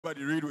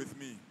Everybody read with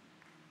me.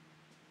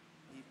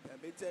 He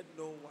permitted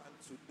no one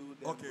to do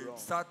them wrong.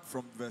 Start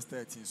from verse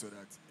 13 so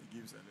that it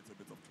gives a little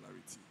bit of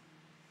clarity.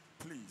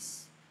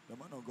 Please, the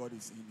man of God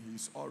is in.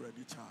 He's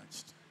already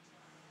charged.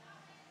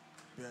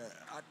 The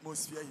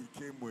atmosphere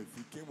he came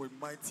with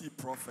mighty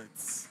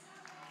prophets.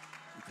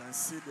 You can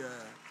see the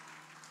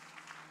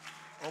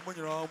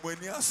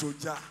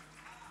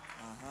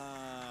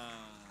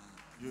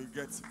you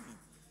get me.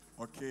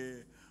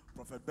 Okay,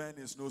 Prophet Ben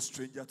is no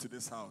stranger to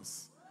this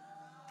house.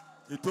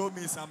 He told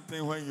me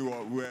something when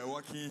we were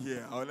walking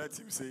here. I'll let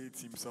him say it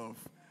himself.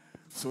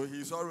 So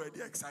he's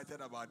already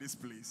excited about this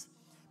place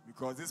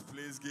because this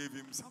place gave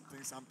him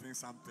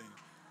something.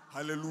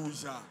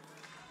 Hallelujah.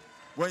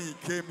 When he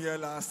came here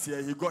last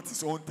year, he got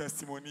his own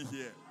testimony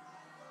here.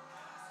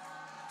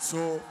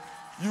 So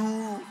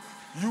you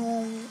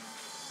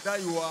that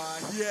you are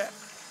here,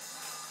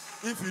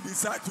 if you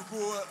decide to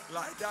go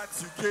like that,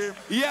 you came.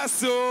 Yes,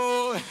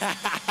 so.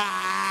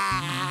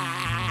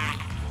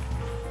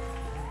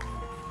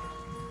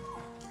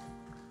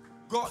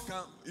 God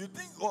can, you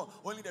think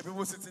only the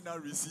people sitting there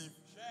receive?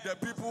 The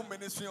people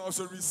ministering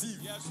also receive.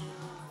 Yes,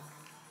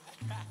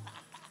 sir.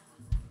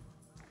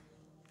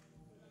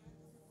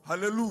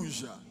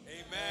 Hallelujah.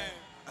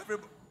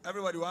 Amen.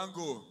 Everybody, one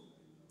go.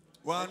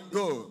 One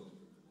go.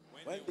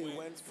 When they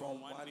went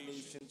from one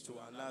nation to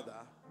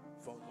another,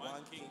 from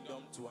one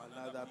kingdom to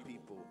another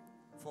people,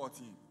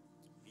 14.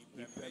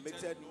 he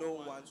permitted no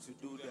one to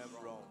do them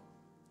wrong.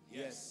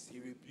 Yes, he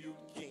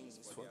rebuked kings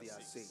for their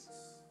sakes.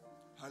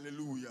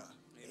 Hallelujah.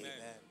 Amen.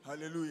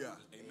 Hallelujah.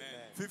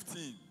 Amen.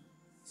 15.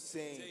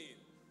 Saying,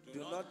 do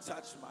not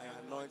touch my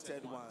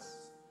anointed ones,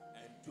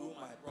 and do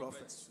my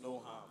prophets no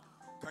harm.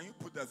 Can you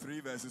put the 3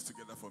 verses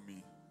together for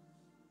me?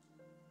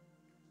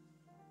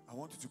 I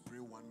want you to pray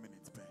 1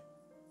 minute prayer.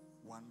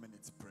 1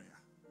 minute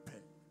prayer.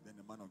 Pray. Then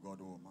the man of God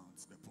will mount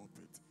the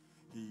pulpit.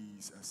 He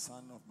is a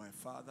son of my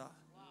father.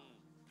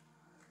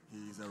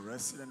 He is a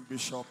resident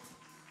bishop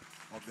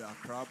of the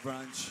Accra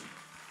branch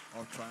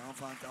of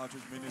Triumphant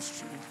Outreach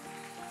Ministry.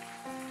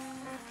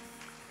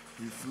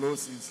 He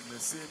flows in the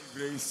same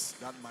grace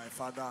that my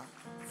father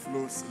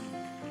flows in.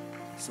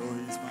 So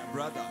he is my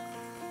brother.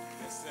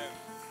 Yes, sir.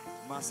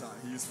 Master,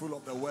 he is full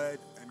of the word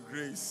and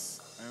grace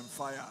and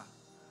fire.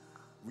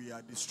 We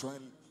are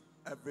destroying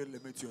every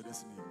limit to your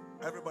destiny.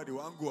 Everybody,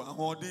 one go.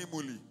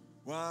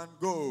 One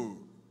go.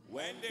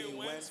 When they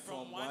went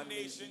from one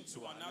nation to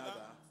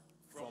another,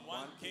 from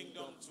one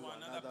kingdom to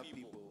another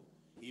people,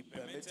 he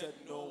permitted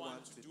no one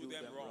to do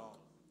them wrong.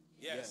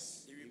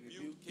 Yes, he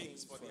rebuked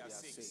kings for their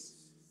sakes,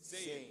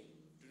 saying,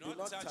 do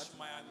not touch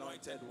my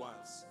anointed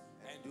ones,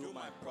 and do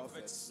my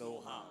prophets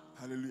no harm.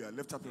 Hallelujah.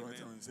 Lift up your right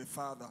hand and say,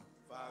 Father,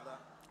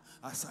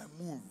 as I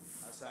move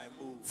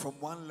from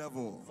one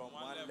level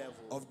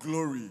of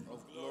glory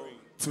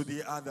to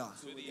the other,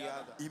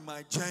 in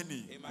my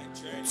journey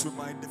to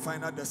my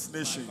final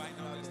destination,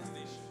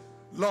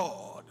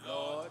 Lord,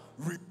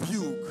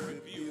 rebuke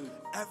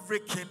every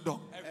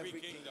kingdom,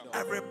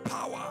 every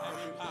power,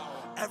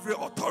 every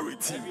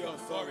authority,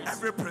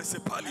 every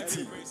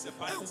principality,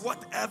 and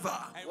whatever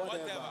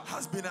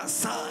has been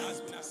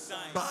assigned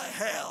by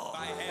hell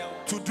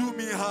to do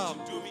me harm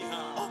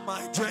on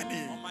my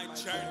journey,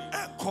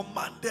 and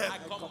command them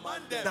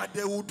that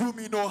they will do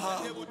me no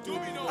harm.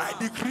 I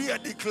decree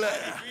and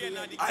declare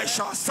I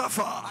shall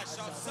suffer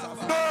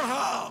no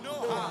harm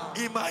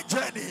in my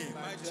journey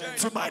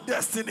to my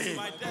destiny.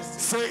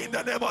 Say in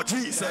the name of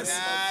Jesus,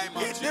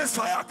 in this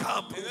fire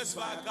camp,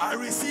 I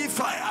receive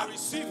fire.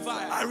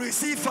 I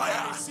receive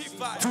fire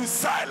to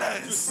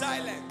silence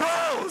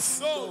those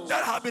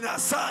that have been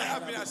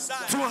assigned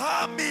to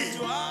harm me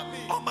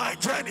on my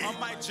journey.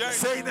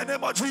 Say in the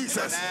name of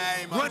Jesus,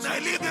 when I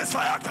leave this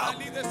fire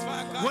camp,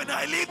 when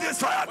I leave this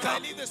fire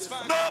camp,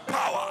 no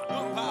power,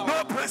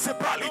 no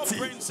principality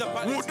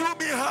will do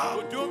me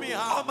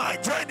harm on my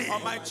journey,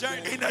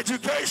 in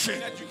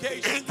education,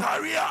 in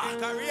career,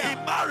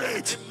 in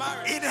marriage,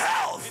 in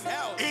health,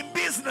 in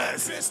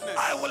business.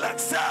 I will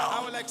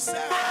excel.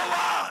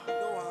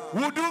 No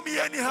one will do me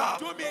any harm.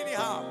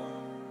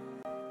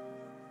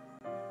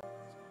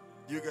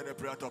 You get a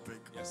prayer topic?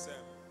 Yes, sir.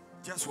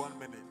 Just 1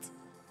 minute.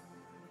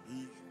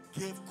 He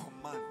gave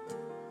command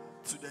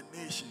to the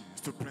nations,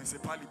 to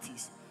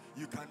principalities.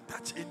 You can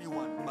touch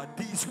anyone, but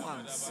these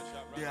ones,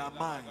 they are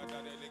mine.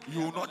 You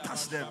will not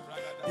touch them.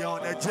 They are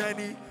on a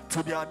journey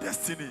to their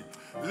destiny.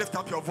 Lift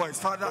up your voice.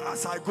 Father,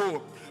 as I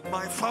go,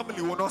 my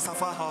family will not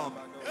suffer harm.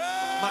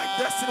 My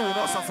destiny will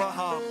not suffer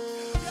harm.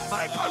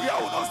 My career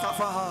will not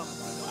suffer harm.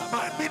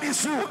 My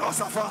ministry will not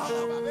suffer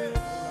harm.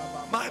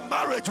 My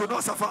marriage will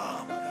not suffer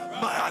harm.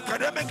 My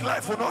academic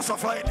life will not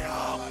suffer any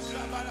harm.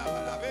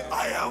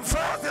 I am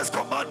for this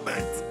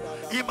commandment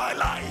in my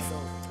life.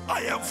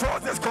 I am for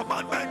this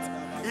commandment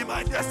in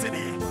my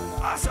destiny.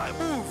 As I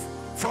move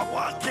from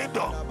one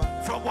kingdom,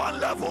 from one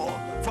level,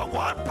 from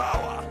one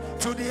power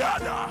to the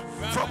other,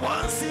 from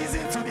one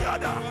season to the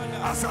other,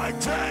 as I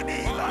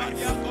journey in life.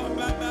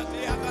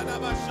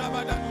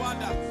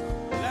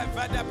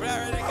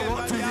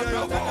 want to hear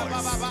your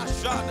voice.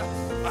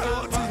 I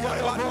want to hear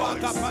your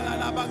voice.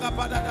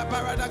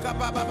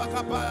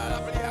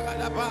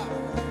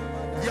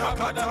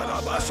 Yakatala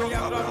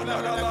basoka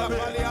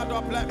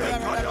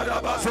ekadala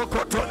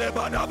basokotole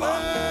badaba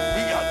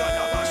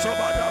yagada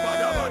basobada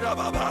badaba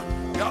baba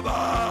yaba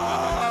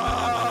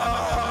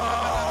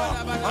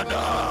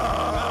ada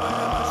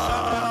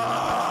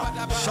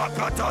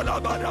shakatala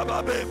badaba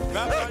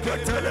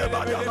eketele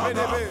badaba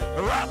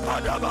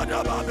rapada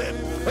badaba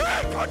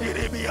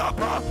ekadiri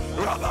biapa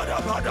rabada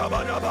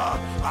badaba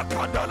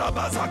akandala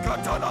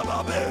basakatala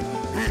babe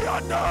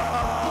yanda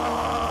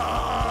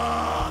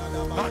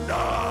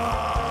anda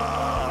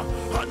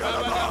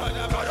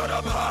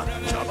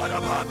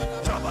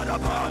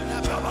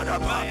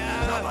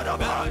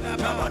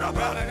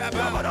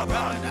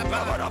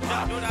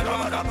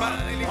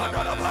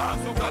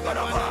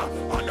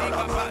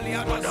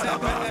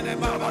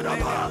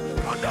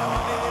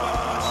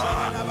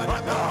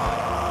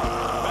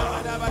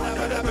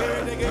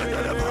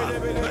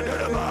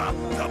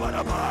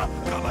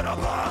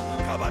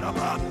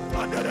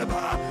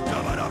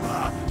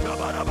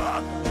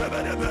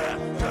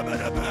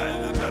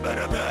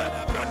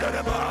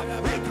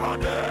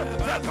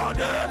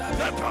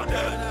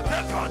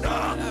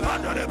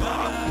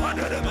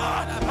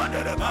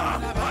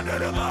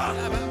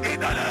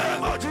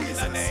in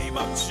the name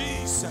of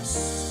Jesus.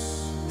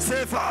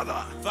 Say,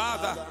 Father,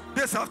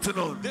 this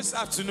afternoon,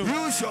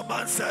 use your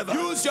man servant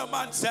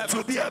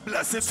to be a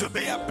blessing to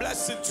me.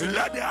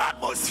 Let the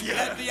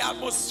atmosphere be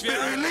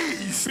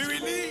released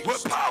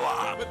with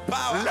power.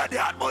 Let the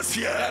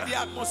atmosphere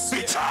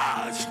be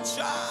charged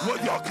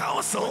with your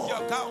counsel,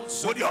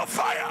 with your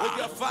fire,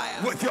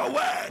 with your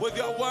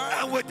word,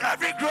 and with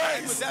every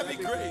grace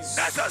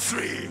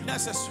necessary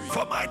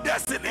for my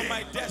destiny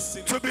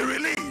to be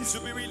released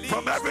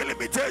from every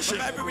limitation.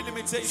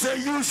 Say,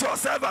 use your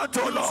servant,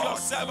 O Lord.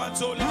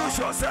 Use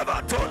your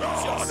servant, O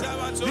Lord.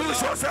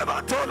 Use your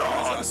servant, O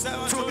Lord,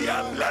 to be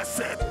a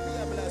blessing.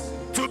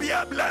 To be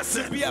a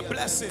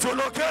blessing. To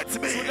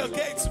locate me.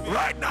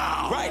 Right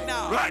now.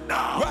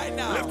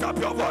 Lift up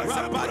your voice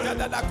and pray.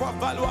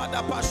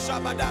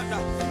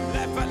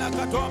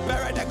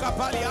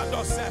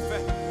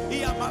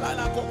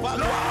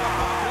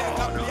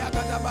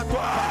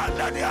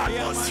 Let the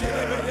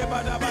atmosphere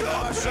be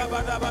open.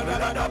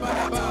 Let the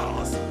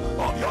portals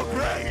of your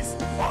grace,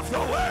 of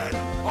your word,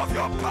 of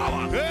your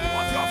power, of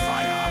your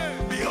fire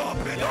be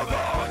open, oh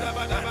God.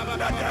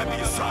 Let there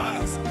be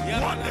signs,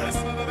 wonders.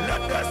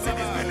 Let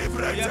destinies be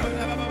liberated.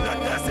 Let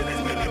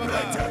destinies be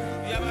liberated.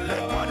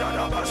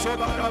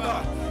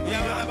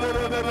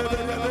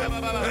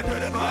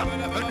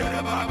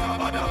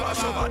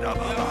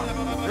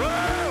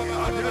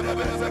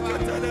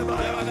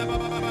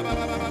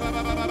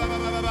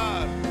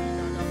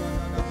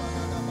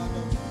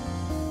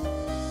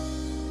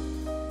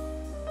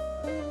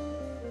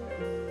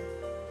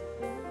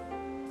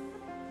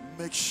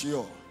 Make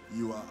sure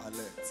you are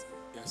alert.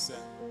 Yes,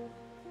 sir.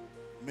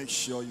 Make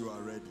sure you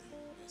are ready.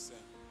 Yes, sir.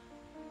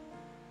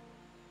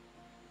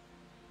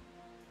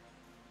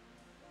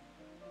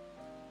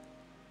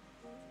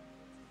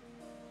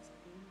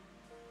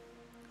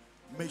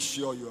 Make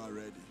sure you are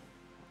ready.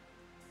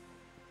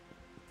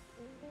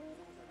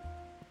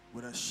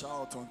 With a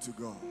shout unto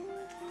God.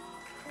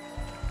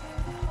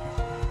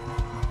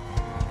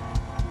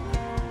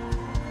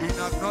 In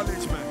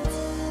acknowledgement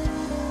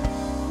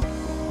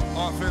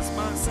of his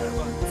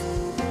manservant,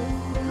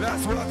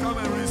 let's welcome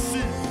and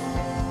receive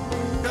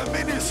the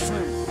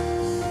ministry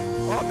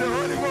of the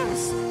Holy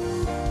Ghost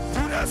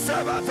through the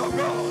servant of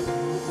God,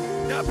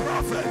 the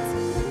prophet,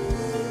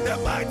 the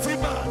mighty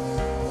man,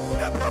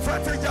 the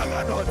prophetic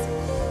juggernaut,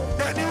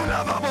 the new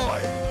lover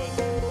boy.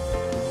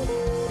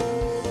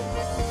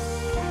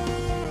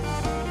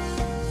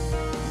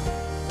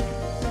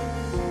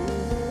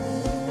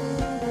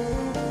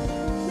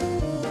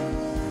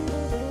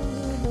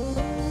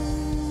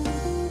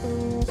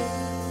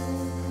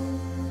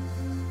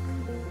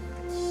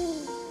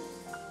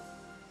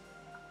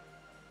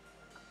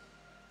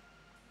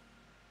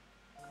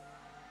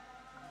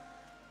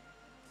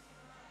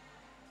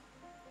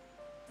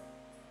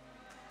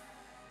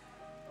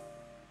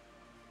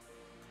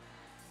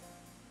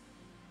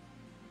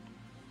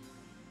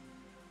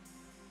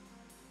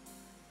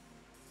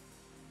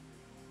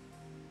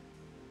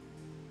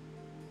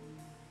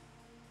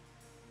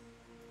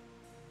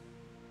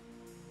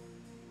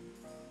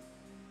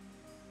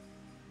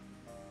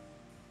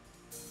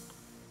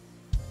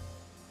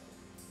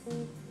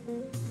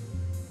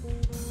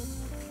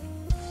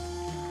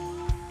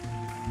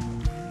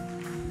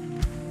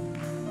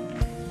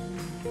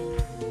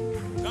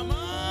 Come on.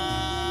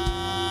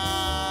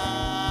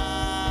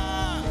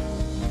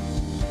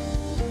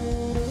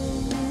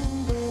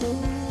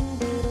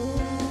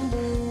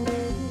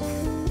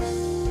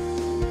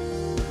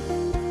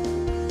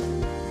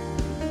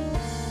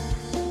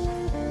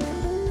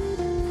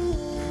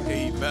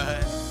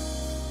 Amen.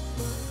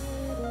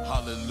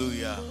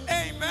 Hallelujah.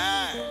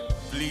 Amen.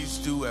 Please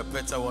do a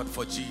better one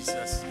for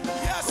Jesus.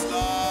 Yes, Lord.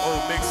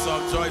 Oh, make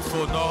some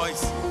joyful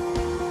noise.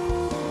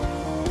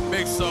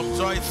 Make some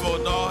joyful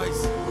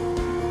noise.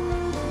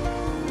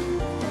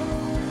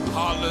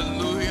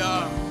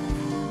 Hallelujah.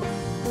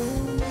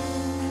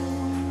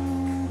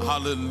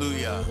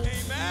 Hallelujah.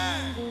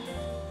 Amen.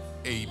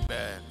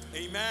 Amen.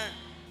 Amen.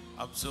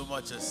 I'm so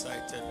much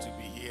excited to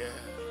be here.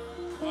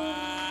 Wow.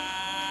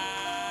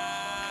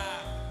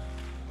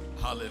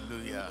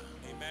 Hallelujah.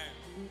 Amen.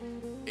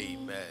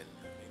 Amen.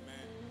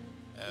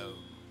 Amen.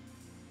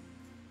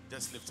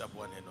 Just lift up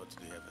one hand unto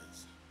the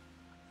heavens.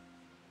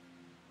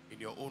 In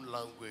your own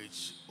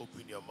language,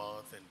 open your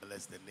mouth and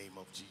bless the name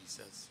of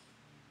Jesus.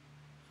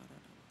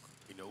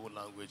 In your own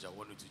language, I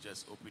want you to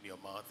just open your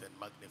mouth and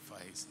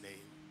magnify his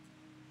name.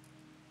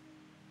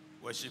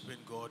 Worshiping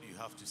God, you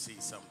have to say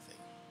something.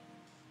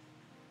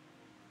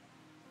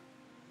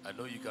 I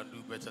know you can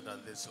do better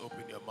than this.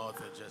 Open your mouth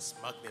and just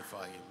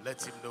magnify him.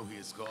 Let him know he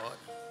is God.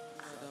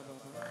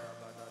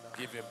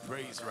 Give him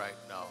praise right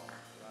now.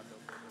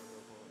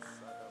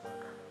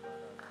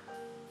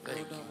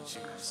 Thank you,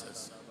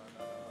 Jesus.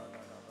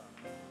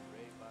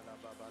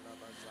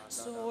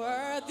 So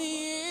worthy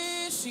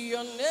is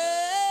your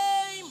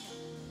name,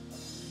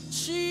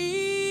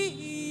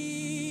 Jesus.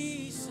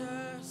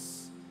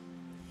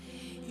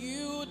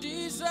 You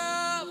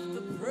deserve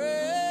the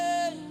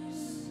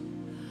praise.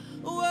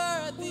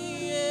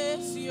 Worthy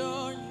is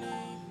your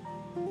name.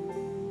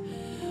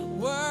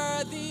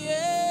 Worthy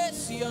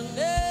is your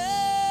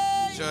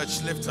name.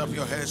 Church, lift up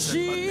your hands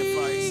and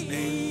magnify his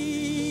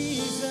name.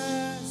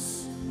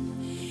 Jesus,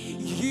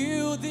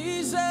 you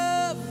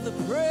deserve the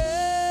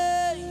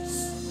praise.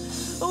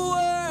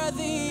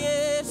 Worthy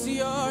is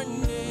your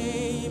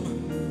name.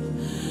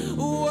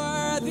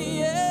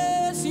 Worthy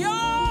is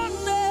your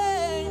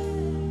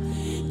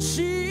name.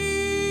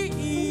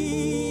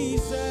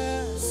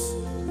 Jesus,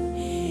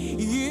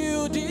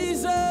 you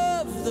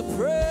deserve the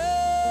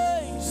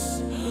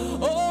praise.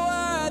 Oh,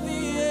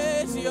 worthy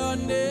is your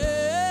name.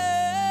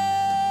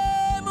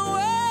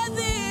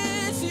 Worthy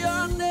is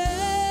your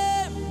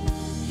name.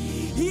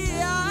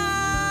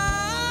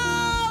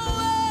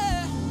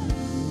 Yahweh,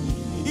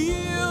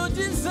 you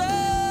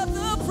deserve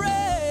the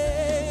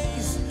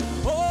praise.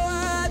 Oh,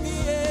 worthy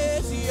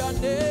is your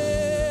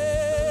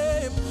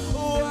name.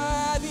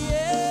 Worthy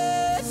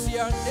is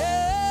your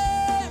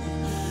name.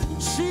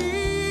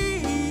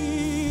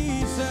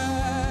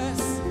 Jesus,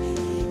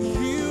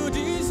 you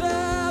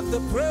deserve the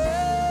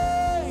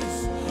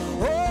praise.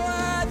 Oh,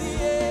 worthy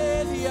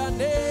is your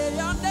name.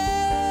 Your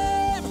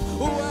name.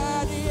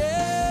 Worthy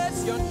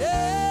is your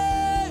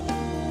name.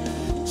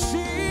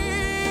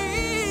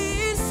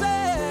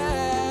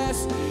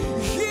 Jesus,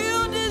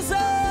 you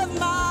deserve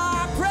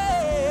my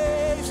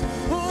praise.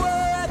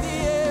 Worthy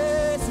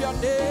is your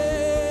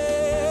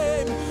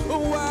name.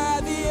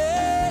 Worthy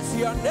is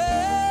your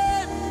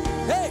name.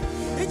 Hey,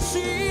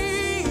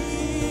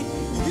 Jesus,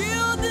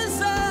 you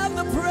deserve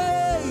the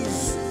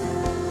praise.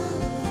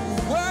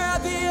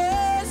 Worthy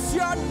is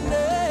your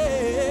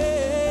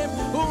name.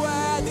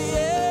 Worthy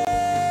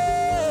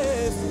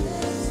is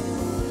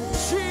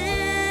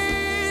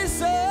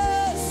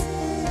Jesus.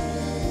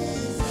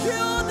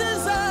 You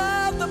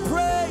deserve the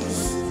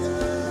praise.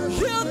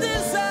 You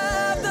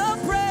deserve the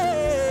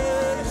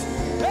praise.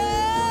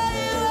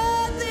 Hey,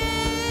 worthy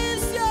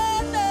is your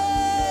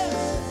name.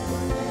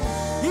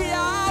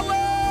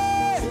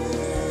 Yahweh,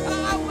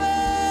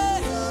 Yahweh,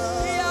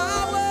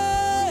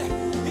 Yahweh,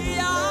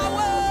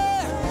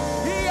 Yahweh,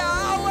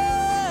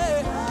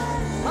 Yahweh.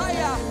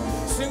 Hiya.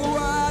 Sing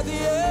worthy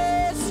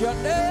is your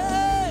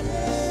name.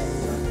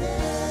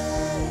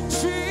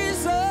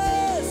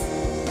 Jesus,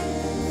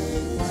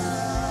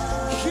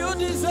 you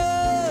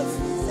deserve.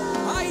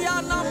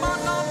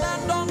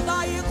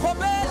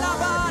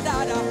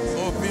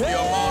 Open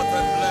your mouth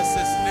and bless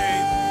his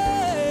name.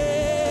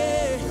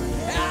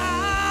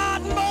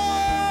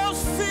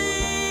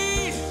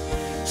 Atmosphere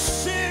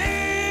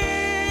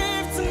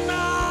shift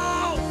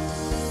now.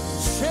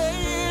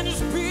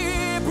 Chains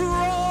be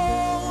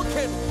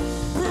broken.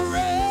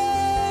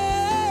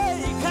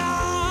 Break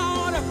out.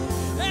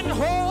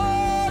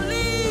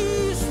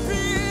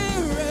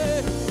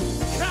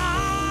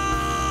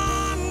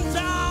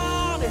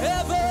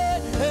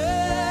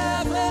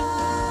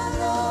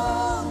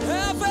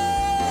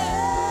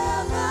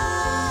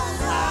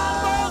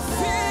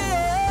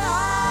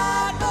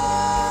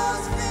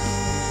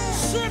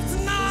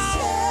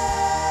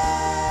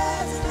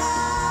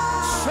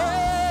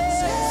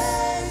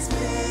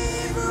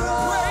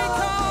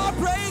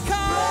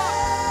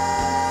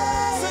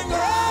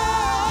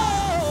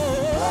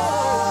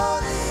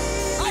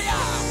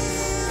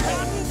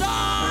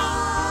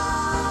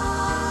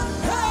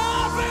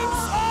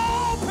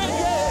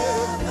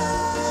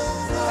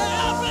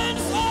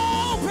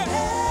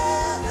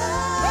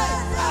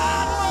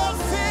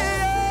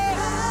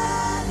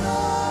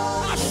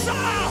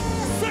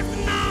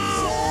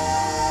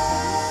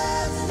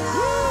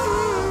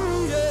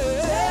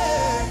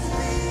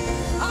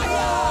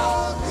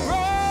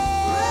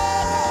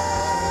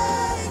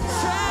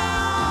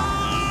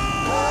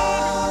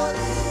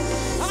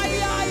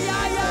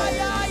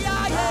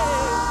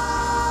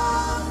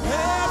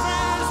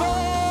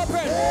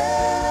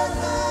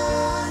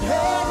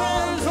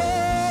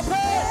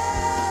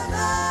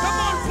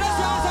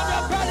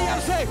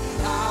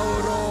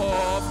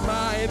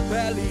 my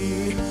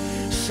belly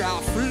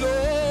shall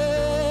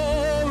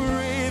flow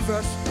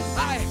rivers,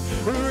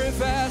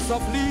 rivers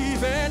of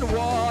living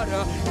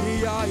water.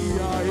 Yeah,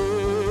 yeah,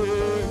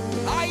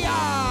 yeah.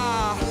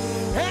 Yeah.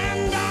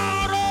 And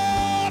out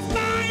of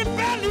my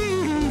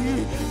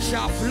belly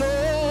shall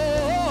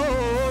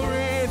flow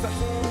rivers,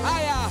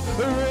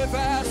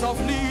 rivers of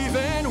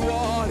living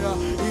water.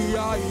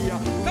 Yeah, yeah.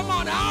 Come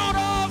on, out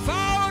of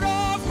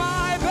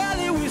my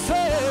belly we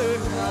say,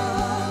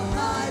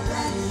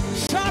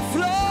 shall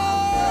flow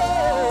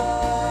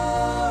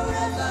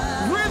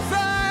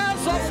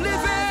rivers of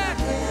living.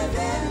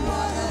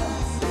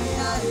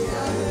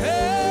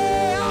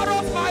 Hey, out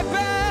of my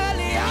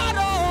belly, out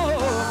of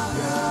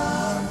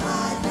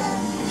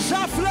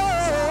shall flow.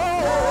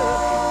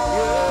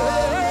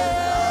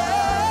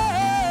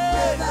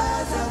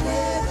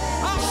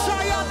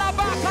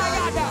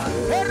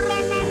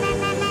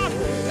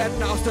 And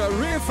now the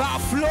river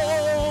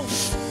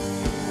flows,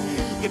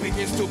 it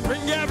begins to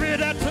bring every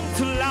death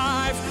into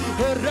life.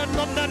 And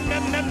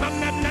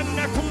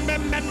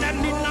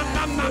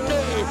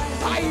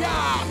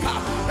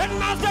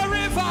now the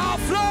river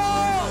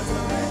flows,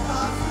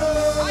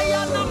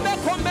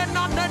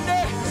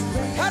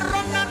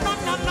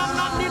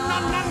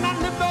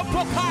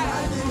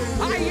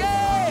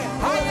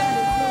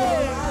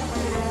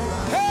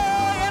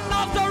 and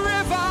now the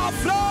river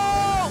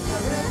flows,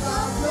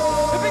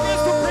 it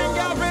begins to bring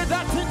every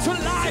death into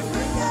life.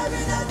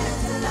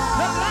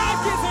 The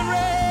life-giving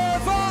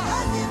river.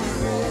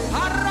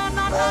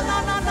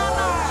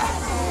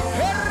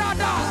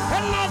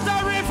 And as the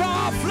river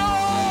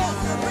flows,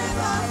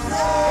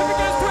 it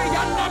begins to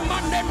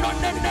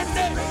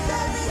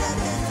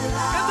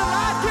and the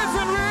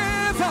life-giving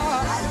river.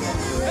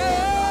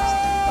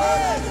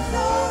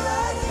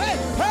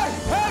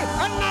 Hey,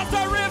 and as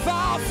the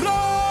river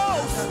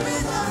flows,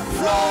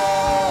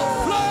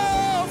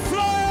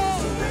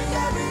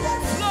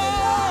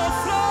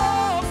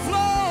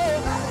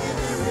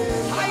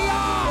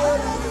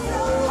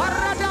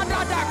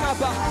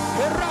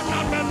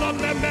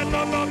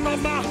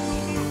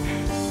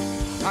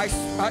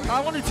 I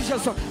want to teach you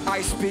something.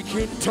 I speak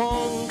in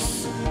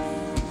tongues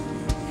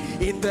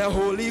in the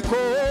Holy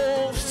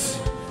Ghost.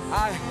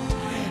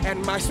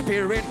 And my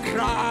spirit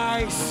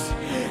cries,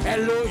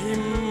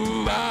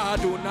 Elohim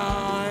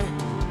Adonai.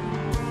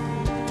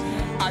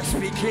 I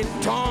speak in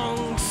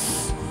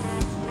tongues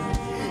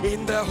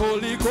in the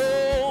Holy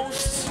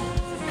Ghost.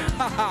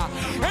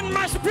 And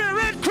my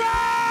spirit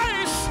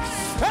cries,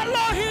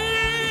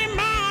 Elohim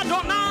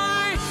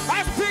Adonai.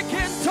 I speak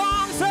in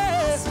tongues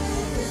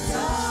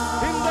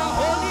in the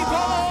Holy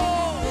Ghost.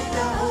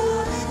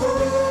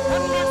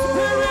 And my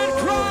spirit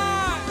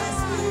cries,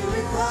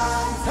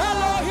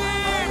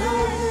 Elohim.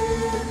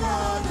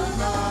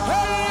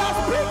 Hey, I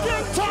speak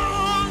in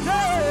tongues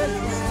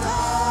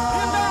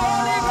in the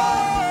Holy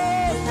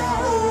Ghost.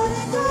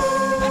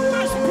 And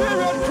my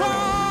spirit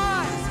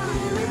cries,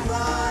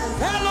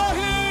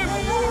 Elohim,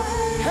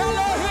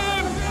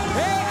 Elohim.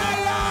 Hey,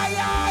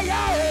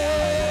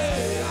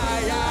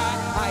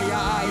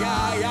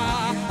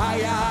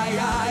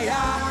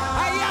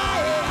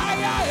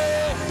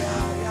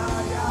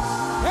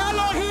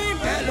 Elohim,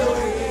 Elohim.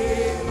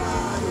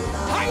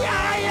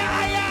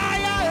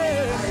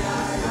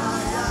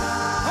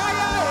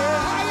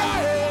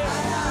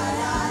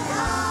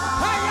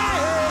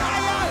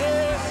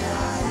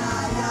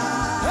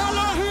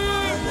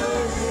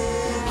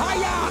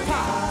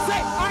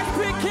 Say, I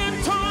speak in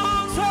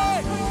tongues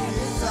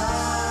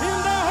in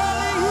the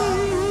Holy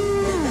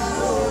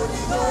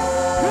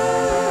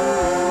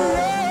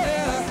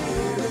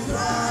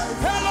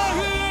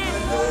Elohim.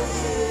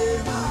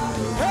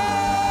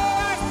 Hey,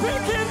 I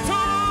speak in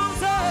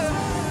tongues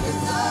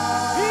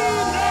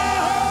in the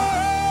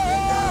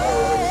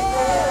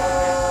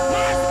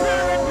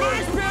my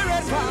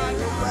spirit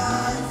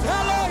cries,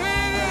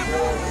 Elohim.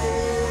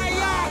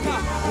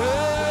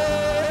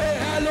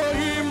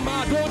 Elohim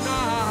Adonai.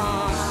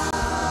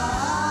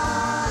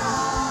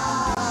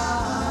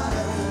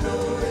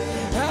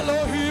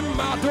 Elohim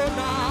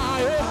Adonai.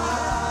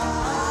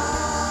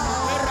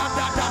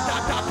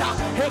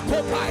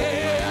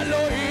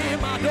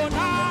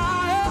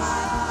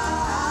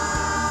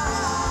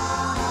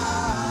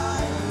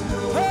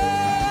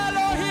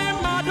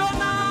 Elohim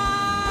Adonai.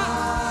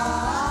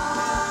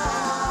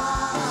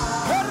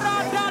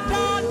 Elohim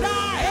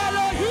Adonai.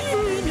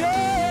 Elohim,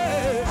 yeah.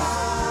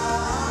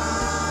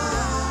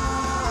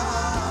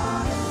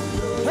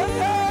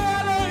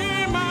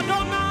 Elohim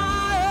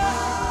Adonai.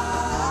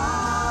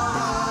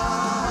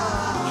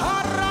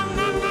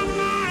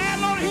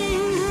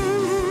 Elohim.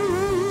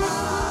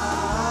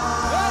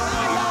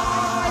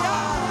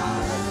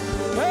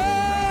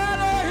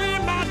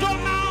 Elohim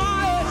Adonai.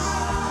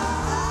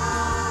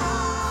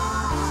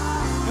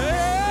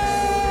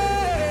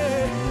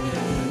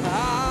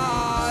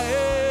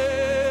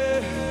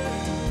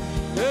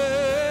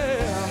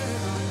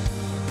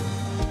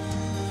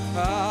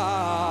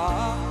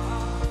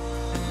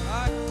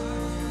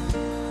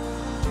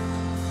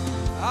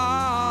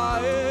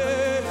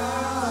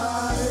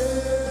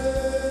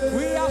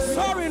 We are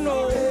sorry,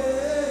 no.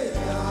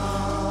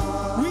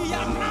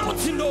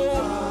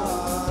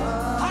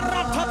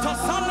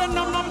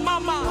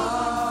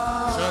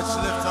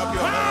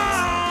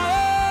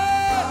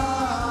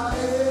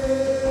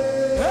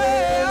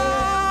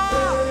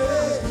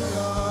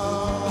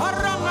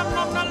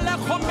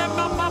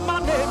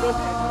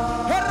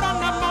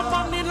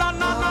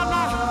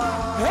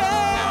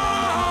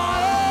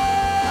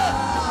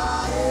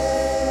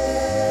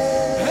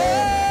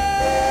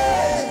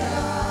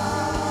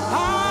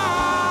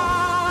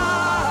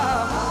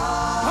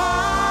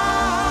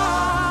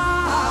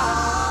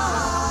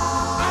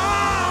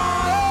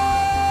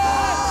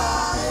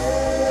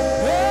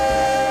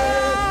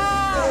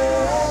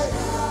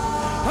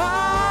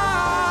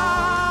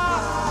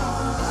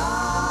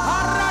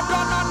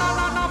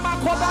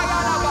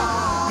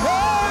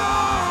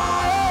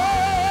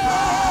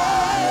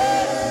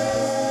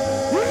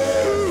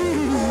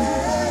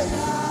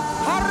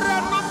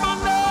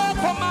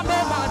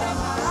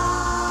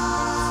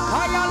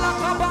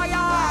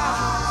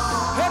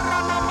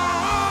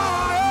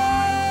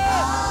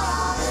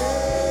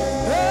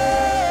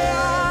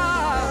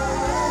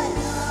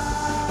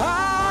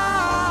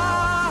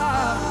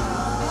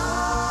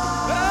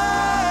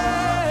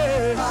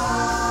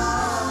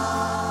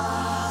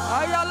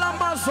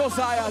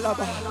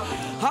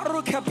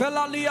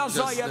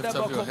 lift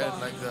up your head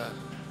like that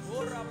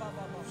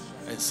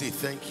and say,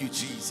 thank you,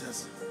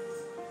 Jesus.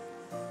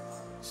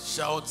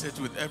 Shout it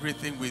with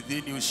everything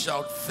within you.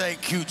 Shout,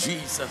 thank you,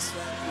 Jesus.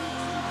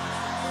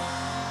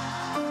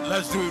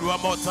 Let's do it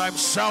one more time.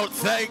 Shout,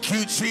 thank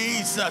you,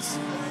 Jesus.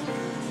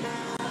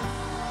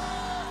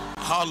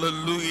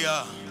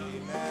 Hallelujah.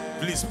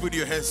 Please put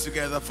your hands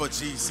together for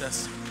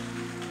Jesus.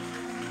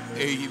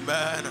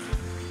 Amen.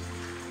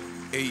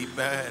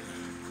 Amen.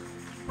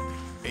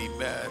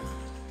 Amen.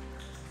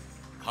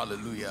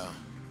 Hallelujah.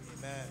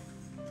 Amen.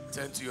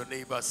 Turn to your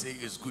neighbor, say,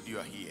 it's good you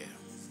are here.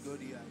 It's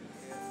good you are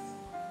here.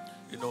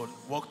 You know,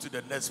 walk to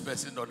the next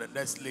person on the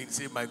next lane,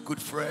 say, my good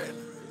friend,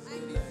 It's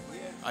good you are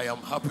here. I am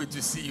happy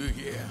to see you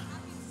here.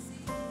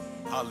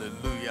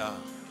 Hallelujah.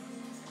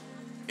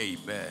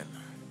 Amen.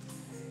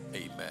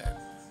 Amen.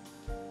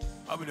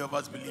 How many of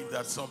us believe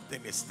that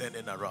something is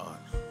turning around?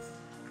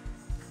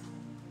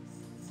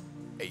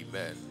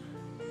 Amen.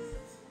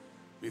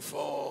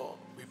 Before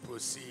we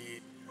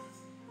proceed,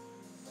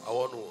 I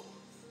want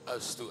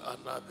us to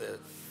honor the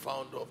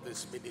founder of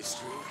this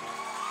ministry.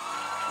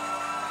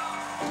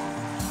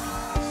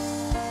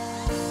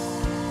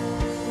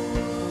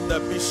 The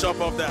bishop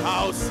of the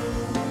house.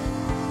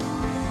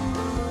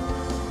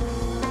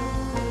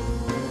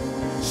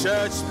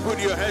 Church, put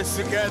your hands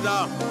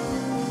together.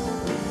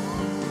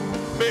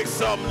 Make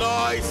some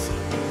noise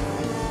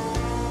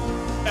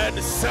and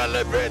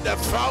celebrate the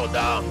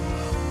founder,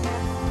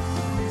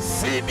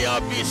 Senior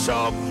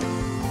Bishop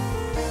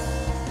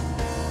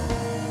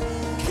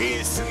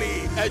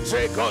Kingsley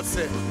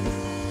Jacobson.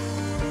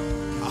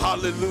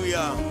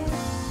 Hallelujah.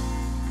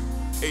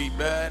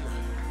 Amen.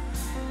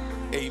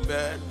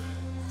 Amen.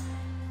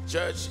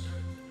 Church,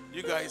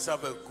 you guys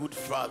have a good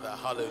father.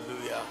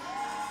 Hallelujah.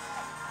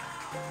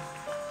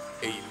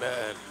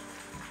 Amen.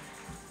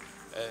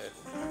 And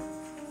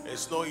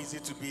it's not easy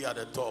to be at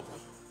the top.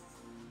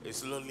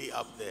 It's lonely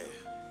up there.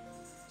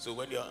 So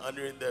when you're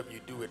honoring them, you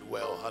do it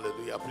well.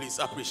 Hallelujah. Please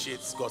appreciate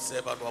God's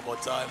servant one more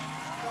time.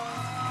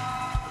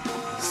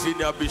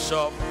 Senior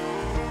Bishop,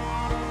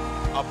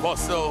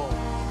 Apostle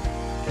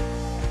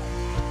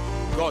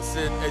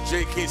Godson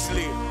J.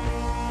 Kingsley.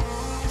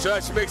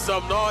 Church, make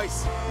some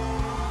noise.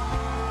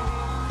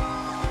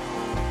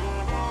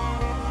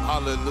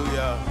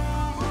 Hallelujah.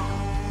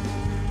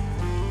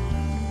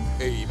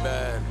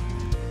 Amen.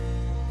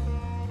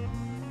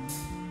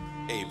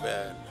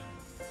 Amen.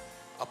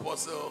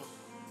 Apostle,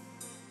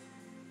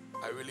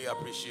 I really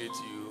appreciate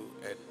you,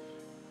 and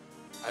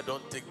I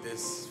don't take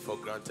this for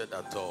granted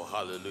at all.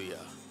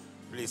 Hallelujah.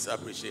 Please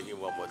appreciate him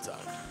one more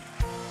time.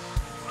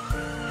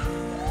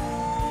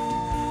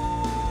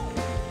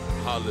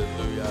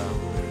 Hallelujah.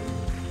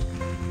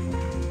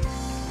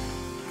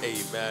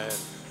 Amen.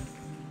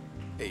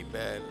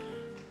 Amen.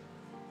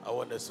 I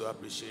want us to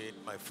appreciate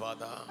my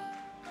father,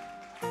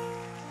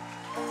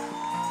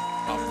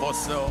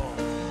 Apostle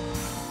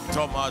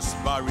Thomas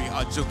Barry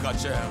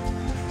Ajukache.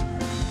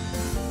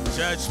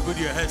 Church, put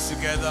your hands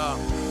together.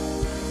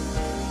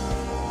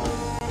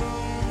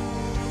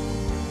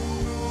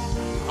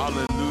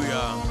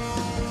 Hallelujah.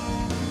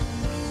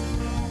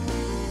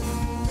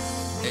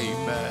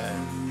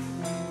 Amen.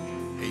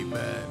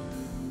 Amen.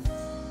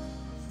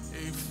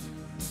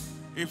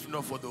 If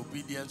not for the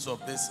obedience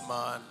of this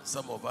man,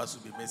 some of us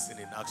would be missing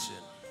in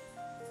action.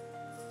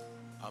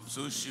 I'm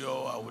so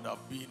sure I would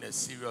have been a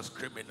serious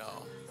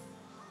criminal.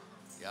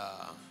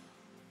 Yeah.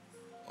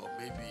 Or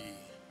maybe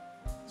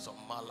some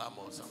malam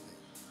or something.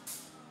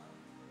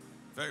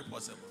 Very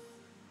possible.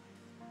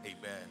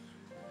 Amen.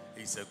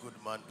 He's a good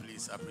man.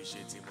 Please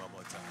appreciate him one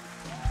more time.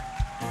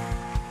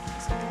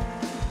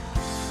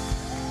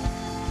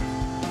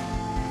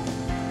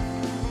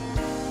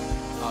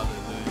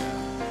 Hallelujah.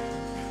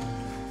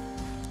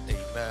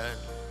 Amen.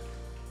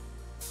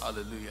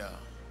 Hallelujah.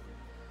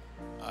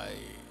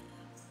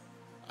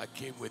 I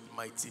came with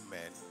mighty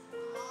men.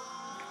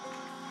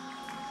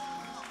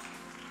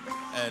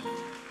 And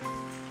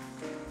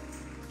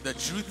the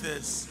truth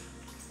is,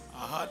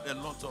 I had a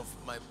lot of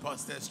my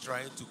pastors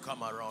trying to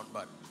come around,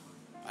 but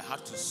I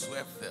had to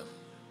swerve them.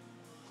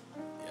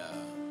 Yeah.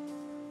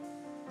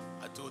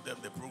 I told them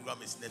the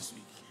program is next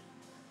week.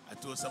 I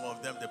told some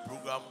of them the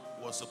program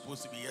was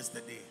supposed to be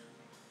yesterday.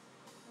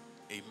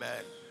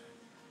 Amen.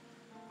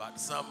 But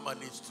some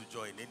managed to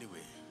join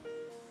anyway.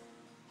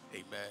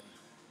 Amen.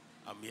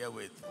 I'm here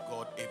with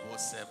God able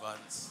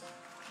servants,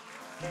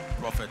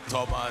 Prophet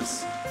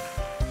Thomas,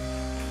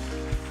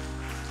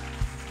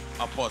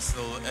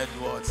 Apostle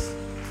Edwards,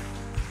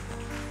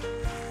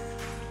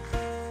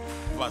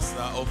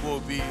 Pastor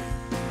Obobi,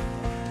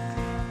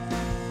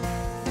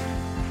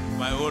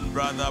 my own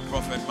brother,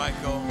 Prophet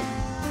Michael,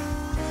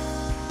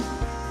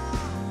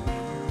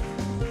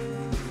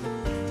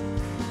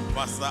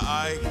 Pastor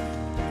Ike,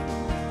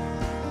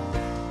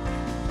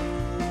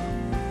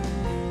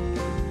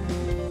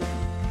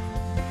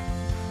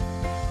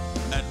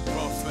 and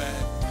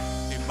Prophet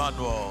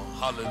Emmanuel.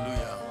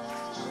 Hallelujah.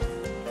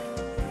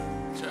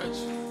 Church,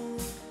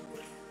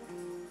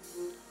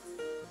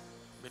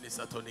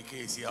 Mr. Tony K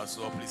is here as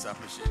well. Please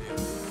appreciate him.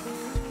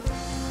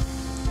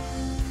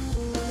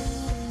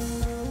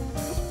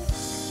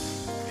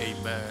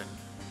 Amen.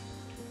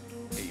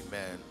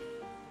 Amen.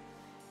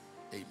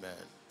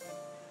 Amen.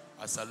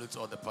 I salute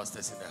all the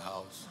pastors in the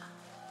house.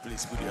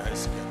 Please put your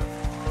hands together.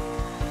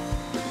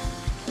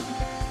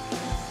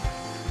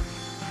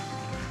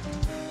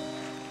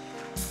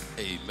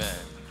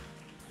 Amen.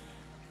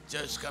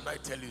 Church, can I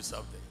tell you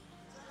something?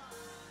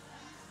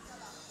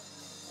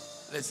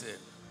 Listen,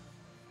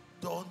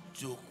 don't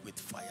joke with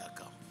fire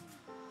camp.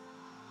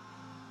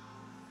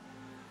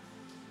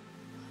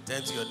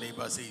 Turn to your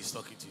neighbor, say he's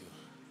talking to you.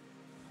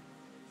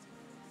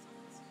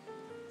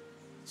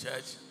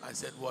 Church, I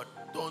said what?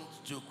 Don't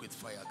joke with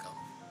fire camp.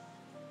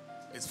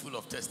 It's full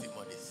of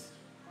testimonies.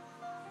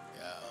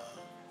 Yeah.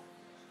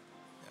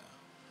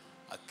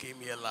 I came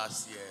here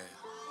last year.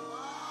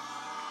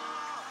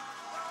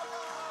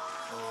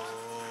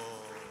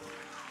 Oh.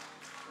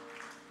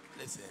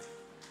 Listen,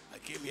 I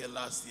came here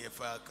last year,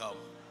 fire camp.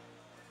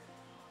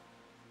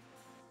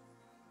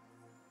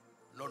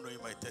 Not knowing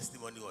my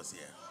testimony was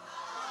here.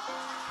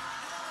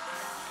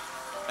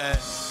 And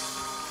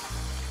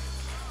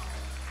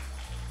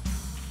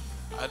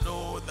I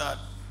know that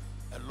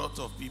a lot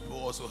of people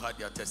also had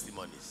their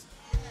testimonies.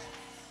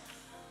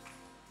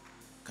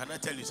 Can I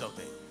tell you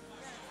something?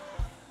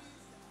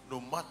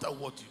 No matter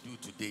what you do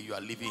today, you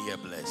are living here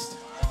blessed.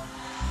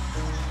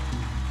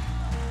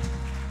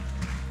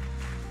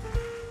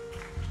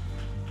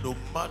 No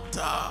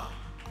matter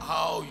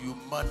how you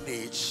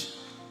manage,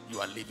 you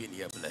are living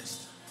here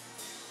blessed.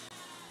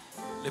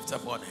 Lift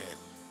up one hand.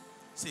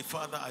 Say,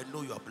 Father, I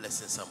know you are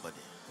blessing somebody.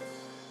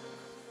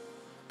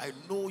 I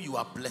know you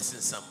are blessing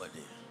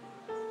somebody.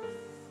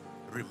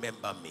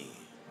 Remember me.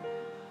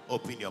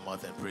 Open your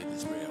mouth and pray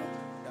this prayer.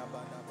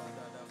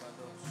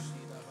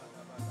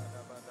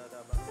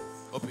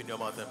 Open your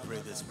mouth and pray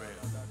this prayer.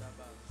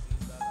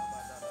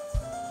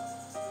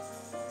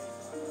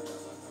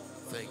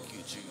 Thank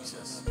you,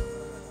 Jesus.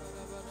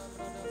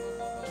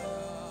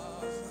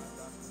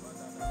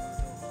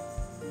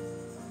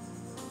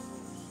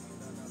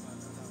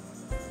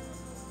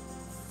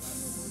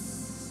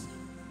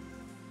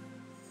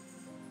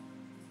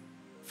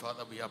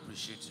 Father, we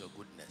appreciate your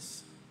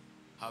goodness.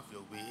 Have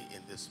your way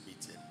in this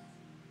meeting.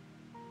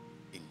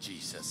 In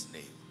Jesus'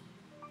 name.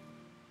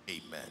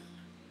 Amen.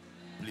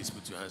 Please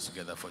put your hands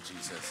together for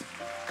Jesus.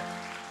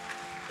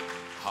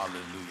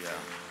 Hallelujah.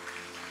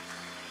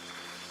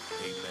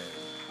 Amen.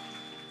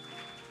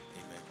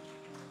 Amen.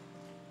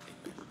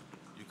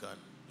 Amen.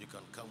 You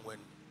can come when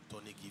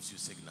Tony gives you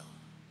signal.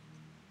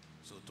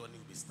 So Tony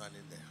will be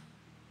standing there.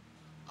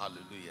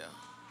 Hallelujah.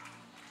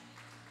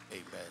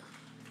 Amen.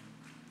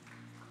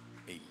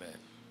 Amen.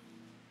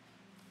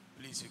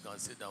 Please, you can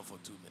sit down for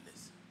 2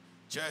 minutes.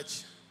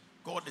 Church,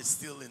 God is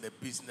still in the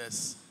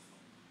business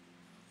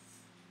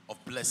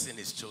of blessing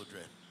his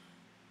children.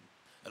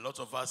 A lot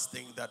of us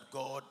think that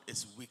God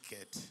is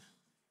wicked.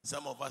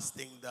 Some of us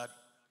think that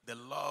the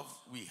love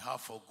we have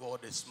for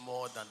God is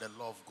more than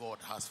the love God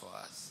has for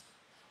us.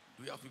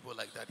 Do we have people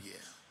like that here?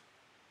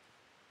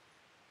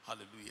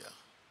 Hallelujah.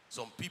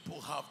 Some people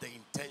have the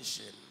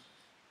intention,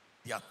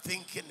 their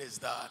thinking is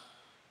that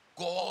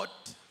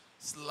God's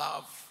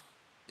love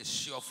is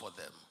sure for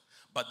them.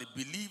 But they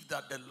believe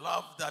that the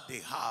love that they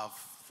have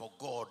for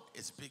God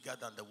is bigger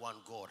than the one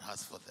God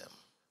has for them.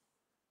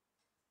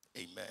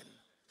 Amen.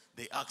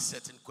 They ask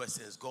certain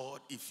questions.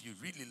 God, if you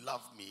really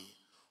love me,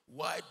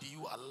 why do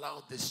you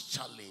allow this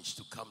challenge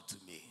to come to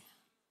me?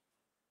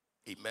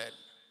 Amen.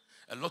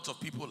 A lot of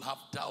people have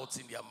doubts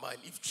in their mind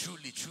if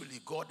truly, truly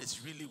God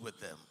is really with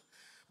them.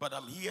 But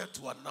I'm here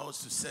to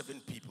announce to 7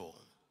 people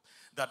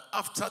that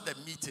after the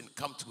meeting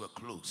come to a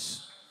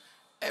close,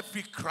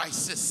 every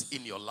crisis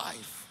in your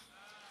life,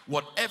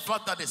 whatever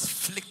that is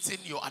afflicting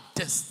your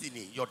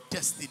destiny, your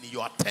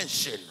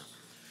attention,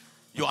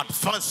 your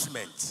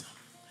advancement,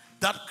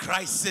 that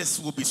crisis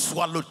will be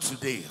swallowed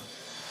today.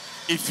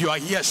 If you are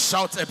here,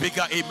 shout a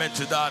bigger amen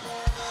to that.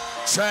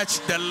 Church,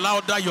 the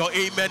louder your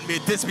amen, may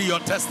this be your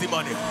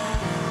testimony.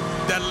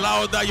 The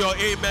louder your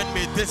amen,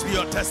 may this be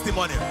your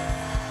testimony.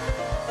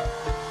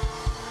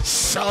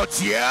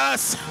 Shout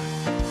yes.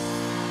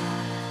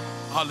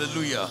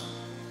 Hallelujah.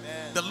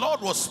 Amen. The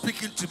Lord was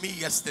speaking to me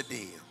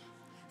yesterday.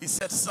 He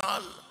said,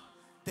 son,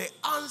 the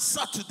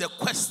answer to the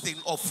question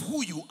of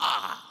who you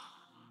are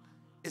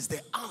is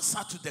the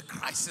answer to the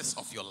crisis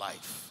of your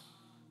life.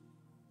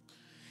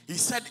 He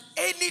said,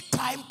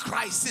 anytime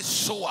crisis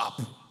show up,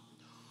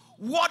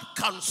 what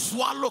can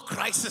swallow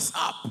crisis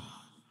up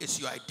is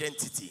your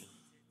identity.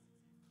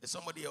 Is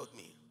somebody help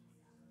me?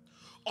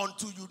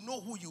 Until you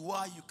know who you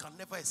are, you can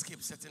never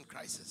escape certain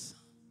crises.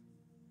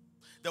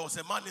 There was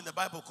a man in the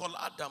Bible called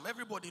Adam.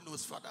 Everybody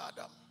knows Father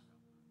Adam.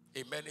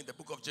 Amen. In the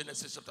book of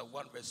Genesis chapter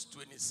 1 verse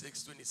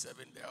 26,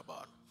 27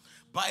 thereabout.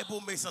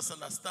 Bible makes us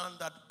understand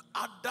that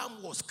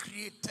Adam was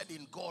created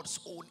in God's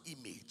own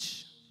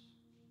image.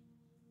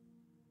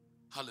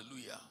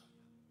 Hallelujah.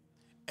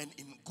 And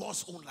in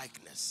God's own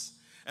likeness.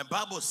 And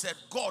Bible said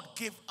God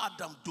gave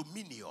Adam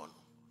dominion.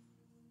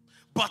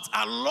 But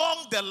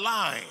along the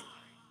line,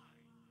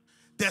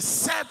 the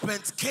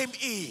serpent came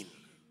in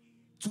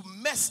to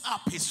mess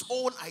up his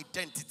own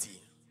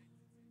identity.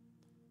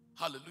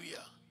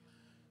 Hallelujah.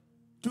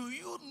 Do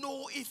you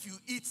know if you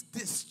eat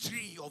this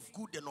tree of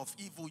good and of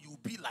evil, you'll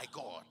be like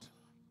God?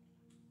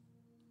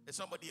 Has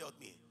somebody help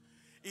me?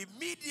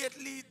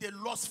 Immediately they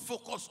lost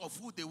focus of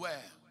who they were.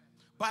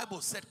 Bible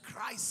said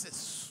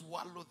crisis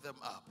swallowed them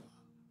up.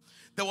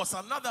 There was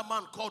another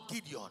man called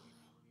Gideon.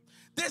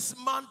 This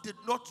man did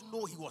not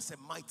know he was a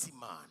mighty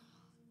man.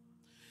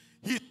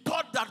 He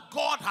thought that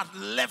God had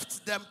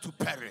left them to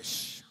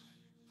perish.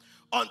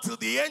 Until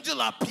the angel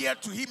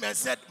appeared to him and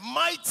said,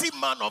 mighty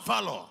man of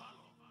valor.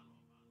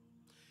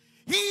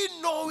 He,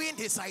 knowing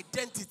his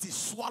identity,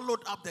 swallowed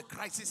up the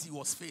crisis he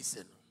was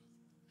facing.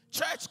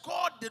 Church,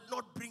 God did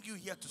not bring you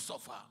here to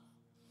suffer.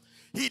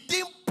 He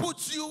didn't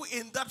put you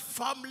in that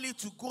family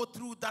to go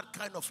through that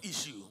kind of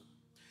issue.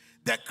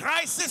 The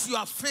crisis you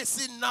are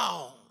facing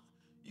now,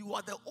 you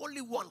are the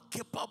only one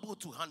capable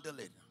to handle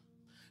it.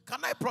 Can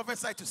I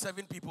prophesy to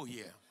 7 people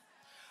here?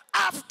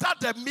 After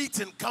the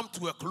meeting come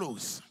to a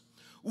close,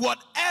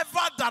 whatever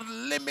that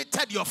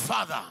limited your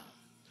father,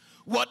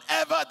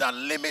 whatever that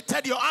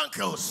limited your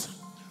uncles,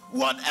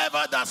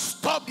 whatever that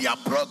stopped their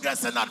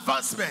progress and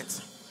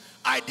advancement,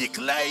 I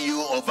declare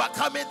you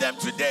overcoming them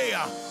today.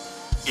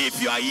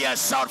 If you are here,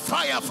 shout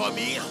fire for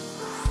me.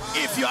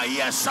 If you are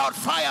here, shout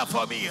fire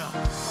for me.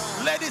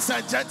 Ladies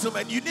and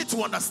gentlemen, you need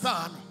to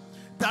understand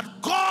that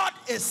God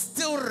is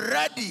still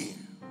ready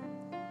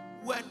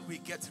when we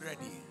get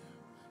ready.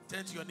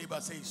 Turn to your neighbor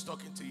and say, he's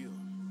talking to you.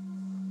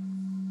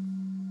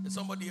 Is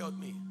somebody help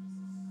me?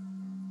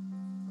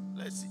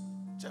 Let's see.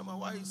 Chairman,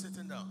 why are you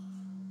sitting down?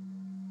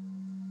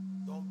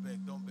 Don't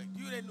beg, don't beg.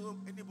 Do you know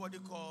anybody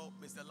called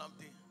Mr.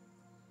 Lamptey?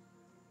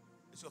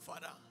 It's your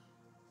father.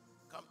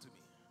 Come to me.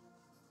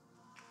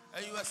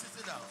 And you are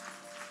sitting down.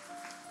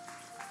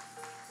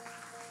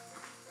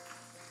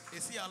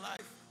 Is he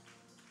alive?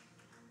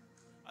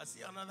 I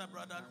see another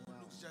brother who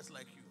looks just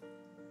like you.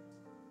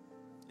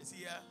 Is he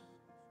here?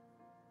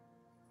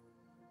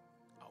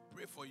 I'll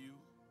pray for you.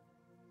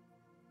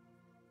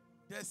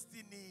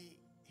 Destiny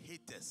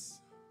haters,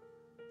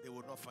 they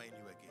will not find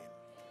you again.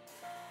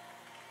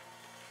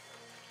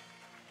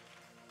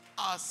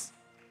 As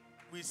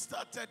we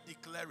started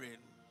declaring,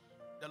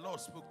 the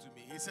Lord spoke to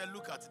me. He said,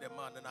 look at the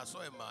man. And I saw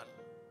a man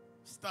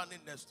standing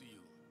next to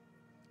you.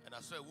 And I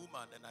saw a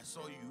woman, and I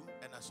saw you,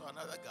 and I saw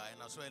another guy,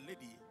 and I saw a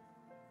lady.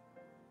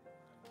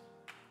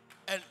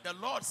 And the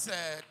Lord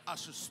said, I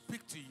should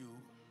speak to you.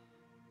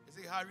 Is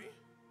it Harry?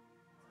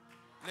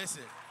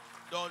 Listen,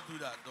 don't do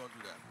that. Don't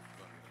do that.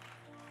 Don't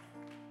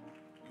do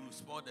that. You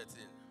spoil the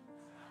thing.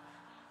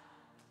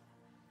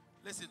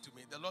 Listen to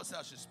me. The Lord said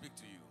I should speak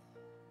to you.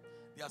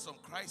 There are some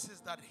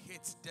crises that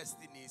hit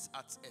destinies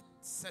at a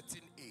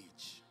certain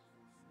age.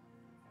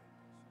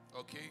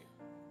 Okay?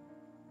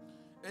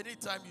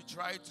 Anytime you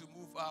try to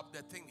move up,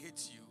 the thing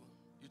hits you.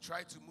 You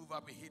try to move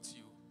up, it hits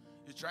you.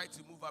 You try to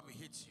move up, it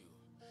hits you.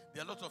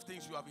 There are a lot of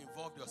things you have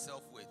involved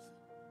yourself with.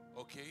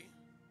 Okay?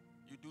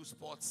 You do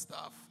sports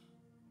stuff.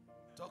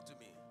 Talk to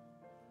me.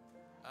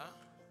 Huh?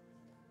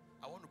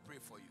 I want to pray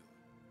for you.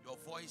 Your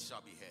voice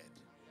shall be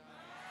heard.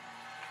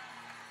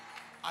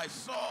 I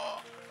saw,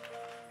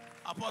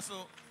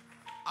 Apostle,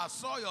 I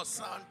saw your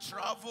son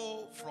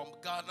travel from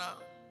Ghana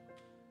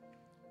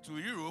to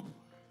Europe,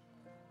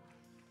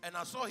 and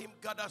I saw him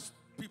gather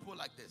people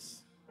like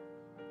this.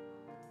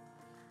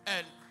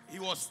 And he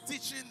was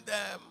teaching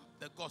them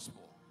the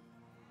gospel.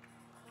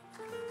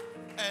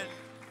 And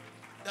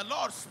the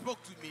Lord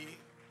spoke to me.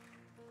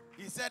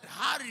 He said,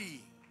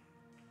 Harry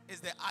is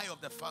the eye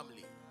of the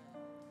family.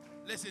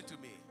 Listen to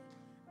me.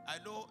 I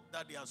know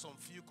that there are some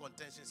few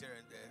contentions here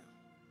and there.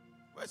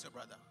 Where's your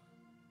brother?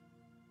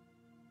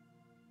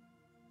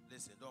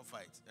 Listen, don't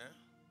fight.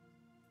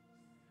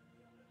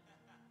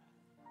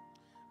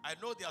 I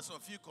know there are some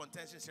few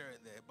contentions here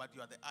and there, but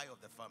you are the eye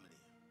of the family.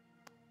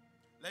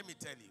 Let me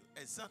tell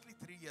you, exactly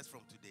 3 years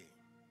from today,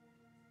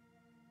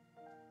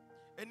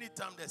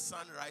 anytime the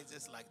sun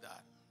rises like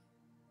that,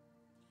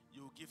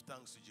 you will give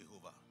thanks to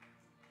Jehovah.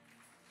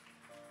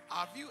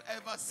 Have you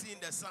ever seen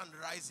the sun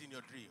rise in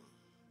your dream?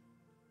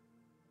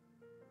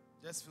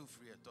 Just feel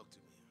free and talk to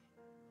me.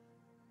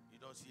 You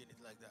don't see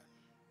anything like that.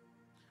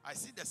 I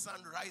see the sun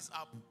rise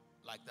up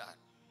like that.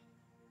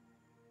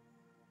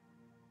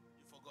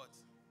 You forgot.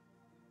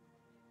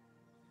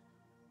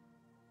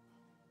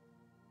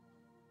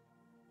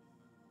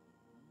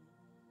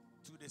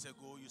 Two days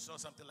ago, you saw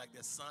something like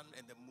the sun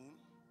and the moon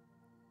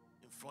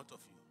in front of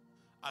you.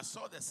 I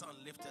saw the sun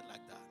lifted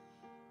like that.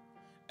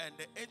 And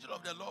the angel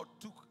of the Lord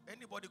took,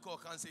 anybody call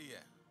cancer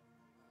here?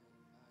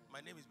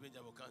 My name is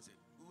Benjamin Cancer.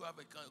 Who have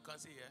a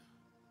cancer here?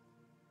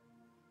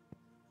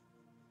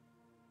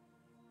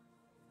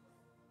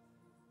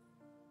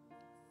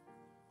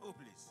 Oh,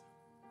 please.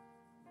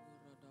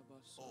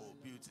 Oh,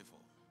 beautiful.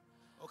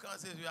 Oh,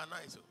 cancer, we are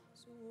nice. Oh.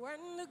 So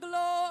when the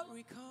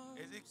glory comes.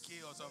 Is it K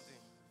or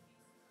something?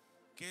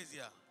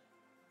 Kezia.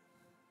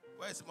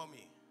 Where's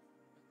mommy?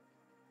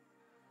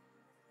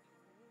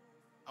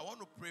 I want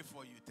to pray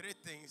for you. 3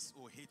 things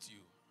will hit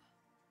you.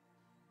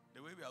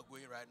 The way we are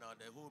going right now,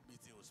 the whole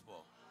meeting will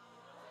spoil.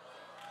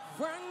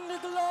 When the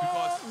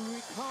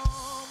glory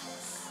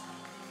comes,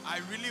 I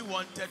really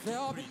wanted to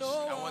preach.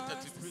 No I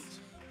wanted to preach.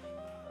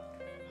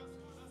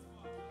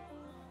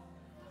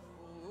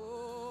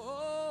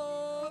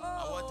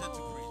 I wanted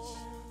to preach.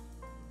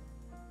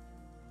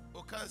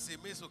 Okanse,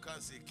 Miss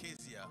Okanse,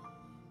 Kezia.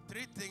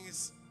 3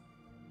 things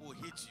will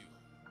hit you.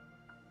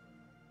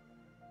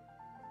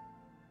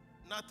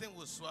 Nothing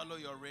will swallow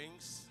your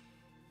rings.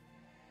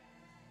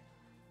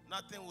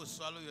 Nothing will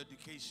swallow your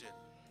education.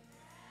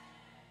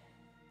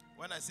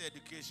 When I say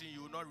education,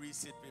 you will not read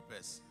seat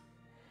papers.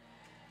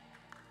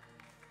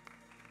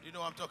 You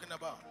know what I'm talking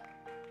about?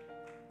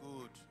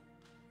 Good.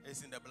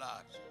 It's in the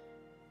blood.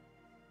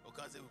 You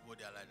can't say people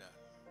there like that.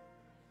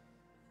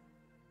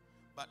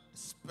 But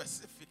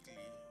specifically,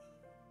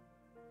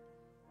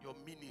 your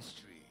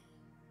ministry,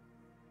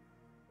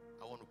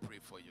 I want to pray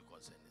for you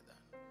concerning that.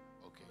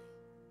 Okay?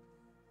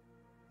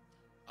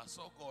 I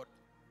saw God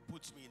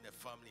put me in a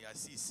family. I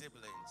see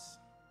siblings.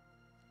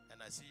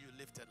 And I see you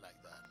lifted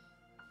like that.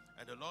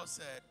 And the Lord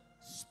said,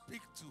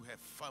 speak to her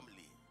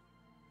family.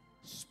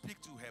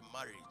 Speak to her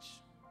marriage.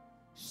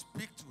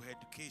 Speak to her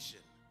education.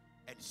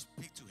 And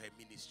speak to her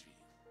ministry.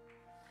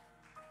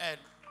 And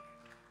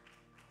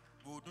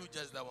we'll do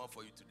just that one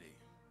for you today.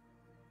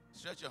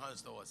 Stretch your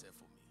hands towards her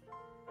for me.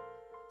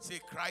 Say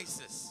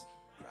crisis.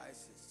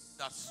 Crisis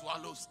That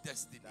swallows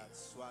destiny. that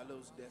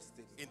swallows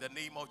destiny. In the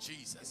name of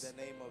Jesus. In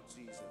the name of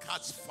Jesus.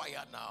 Catch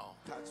fire now.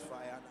 Catch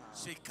fire now.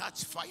 Say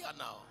catch fire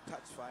now.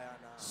 Catch fire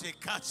now. Say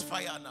catch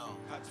fire now.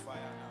 Catch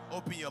fire now.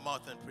 Open your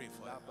mouth and pray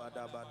for it.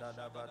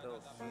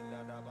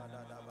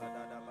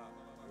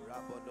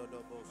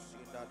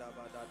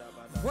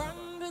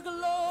 when the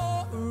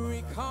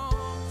glory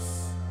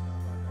comes,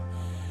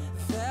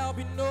 there'll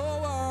be no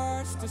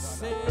words to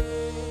say.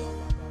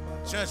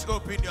 Church,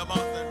 open your mouth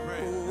and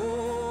pray.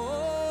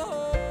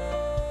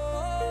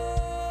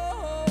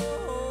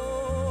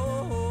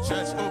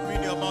 Church,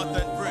 open your mouth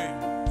and pray.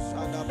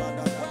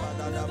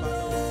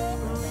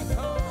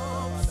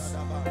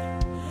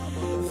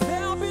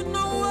 There'll be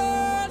no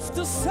words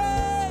to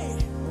say.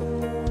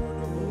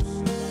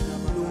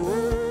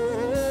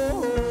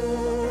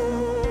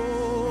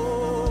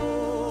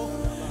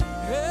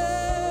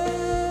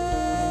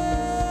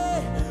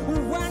 Hey,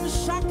 when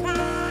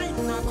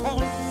Shekinah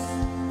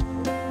comes,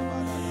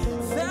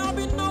 there'll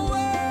be no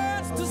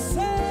words to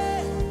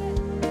say.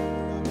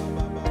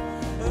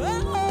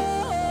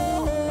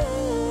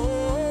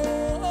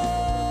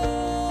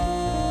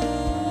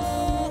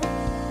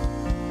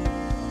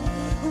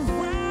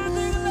 When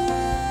the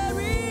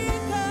glory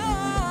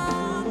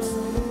comes,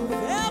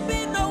 there'll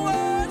be no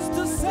words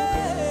to say.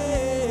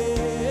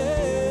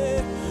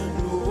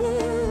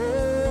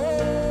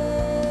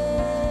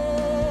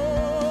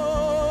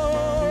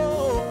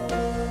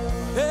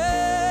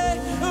 Hey,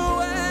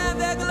 when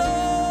the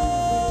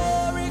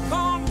glory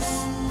comes,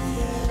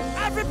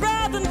 every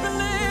burden be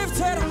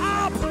lifted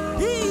up.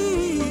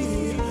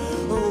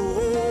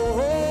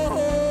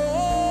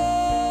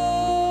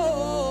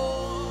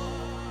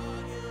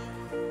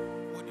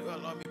 Would you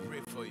allow me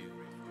pray for you?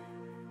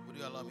 Would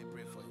you allow me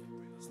pray for you?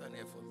 Stand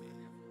here for me.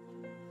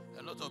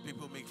 A lot of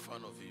people make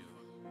fun of you.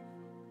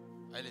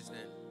 Are you listening?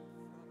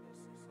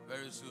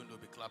 Very soon they'll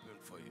be clapping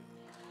for you.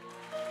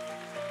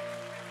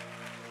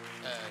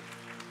 And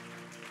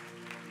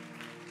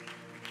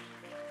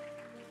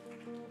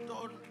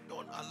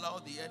don't allow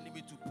the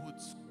enemy to put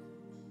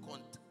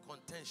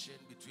contention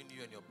between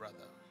you and your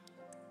brother.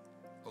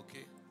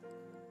 Okay?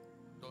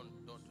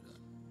 Don't do that.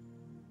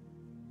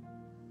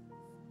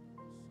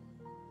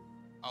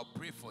 I'll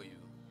pray for you.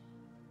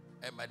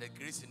 And by the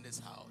grace in this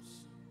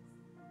house,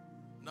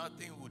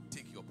 nothing will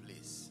take your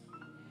place.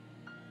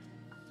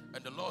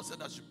 And the Lord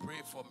said I should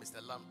pray for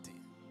Mr. Lamptey.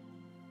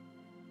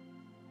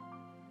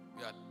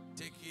 We are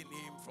taking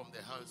him from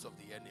the hands of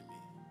the enemy.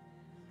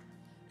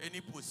 Any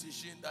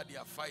position that they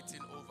are fighting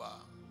over,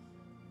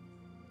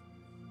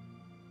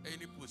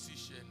 any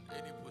position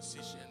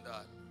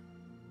that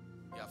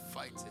they are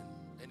fighting,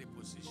 any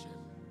position,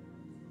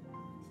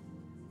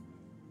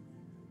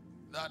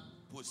 that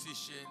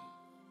position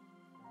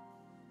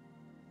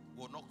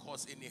will not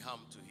cause any harm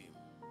to him.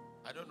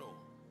 I don't know,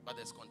 but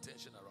there's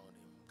contention around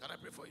him. Can I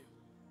pray for you?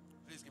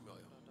 Please give me oil.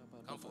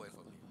 Come forward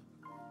for me.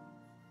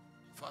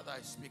 Father,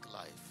 I speak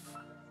life.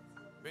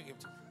 Bring him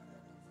to me.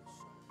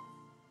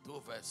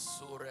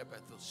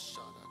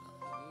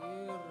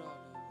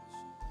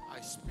 I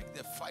speak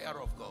the fire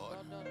of God.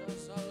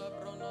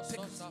 Take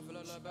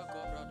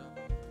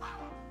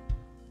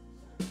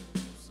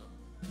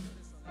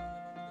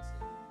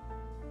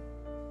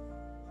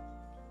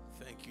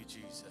Thank you,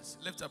 Jesus.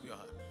 Lift up your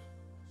hand.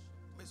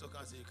 Miss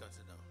Okanse, you can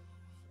sit down.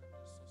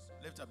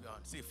 Lift up your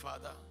hand. Say,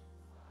 Father,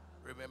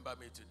 remember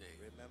me today.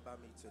 Remember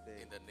me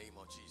today. In the name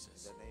of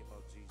Jesus. In the name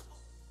of Jesus.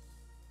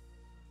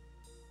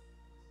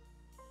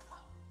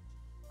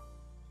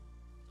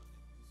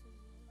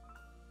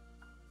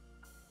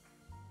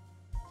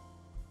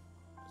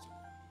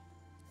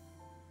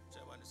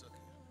 Chairman, it's okay.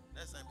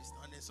 Next time be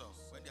standing some.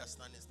 When they are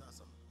standing, stand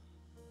some.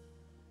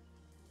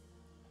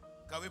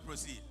 Can we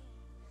proceed?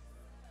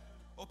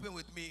 Open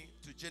with me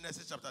to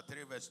Genesis chapter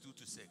 3, verse 2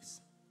 to 6.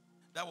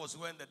 That was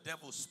when the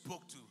devil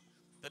spoke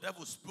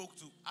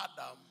to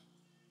Adam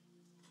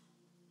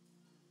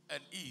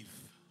and Eve.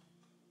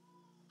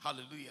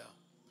 Hallelujah.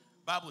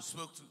 Bible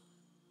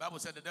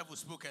said the devil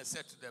spoke and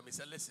said to them, he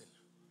said, listen,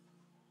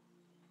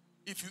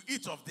 if you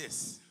eat of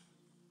this,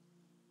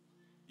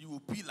 you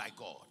will be like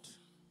God.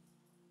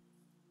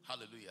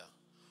 Hallelujah.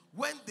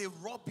 When they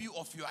rob you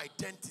of your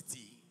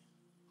identity,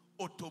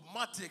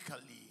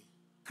 automatically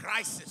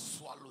crisis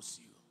swallows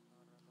you.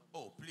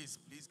 Oh, please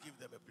give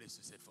them a place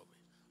to sit for me.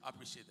 I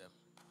appreciate them.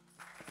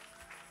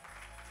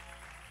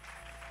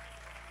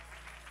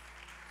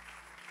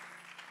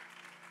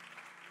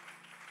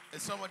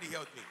 And somebody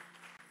help me.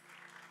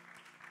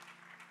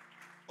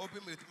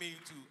 Open with me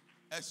to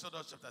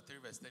Exodus chapter 3,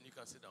 verse 10. You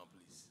can sit down,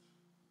 please.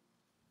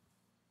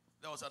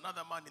 There was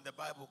another man in the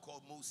Bible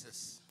called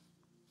Moses.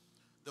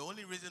 The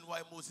only reason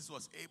why Moses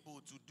was able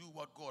to do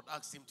what God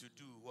asked him to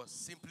do was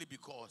simply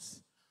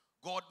because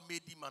God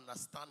made him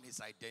understand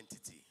his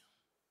identity.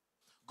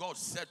 God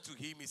said to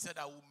him, he said,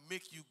 I will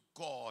make you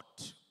God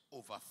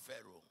over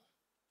Pharaoh.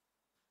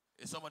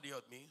 Is somebody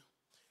heard me?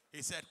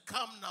 He said,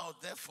 come now,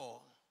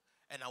 therefore,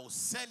 and I will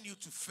send you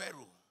to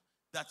Pharaoh,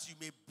 that you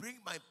may bring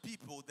my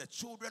people, the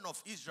children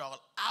of Israel,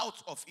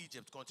 out of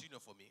Egypt. Continue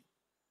for me.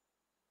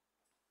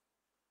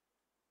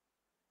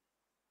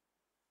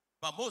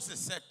 But Moses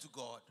said to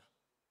God,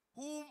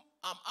 whom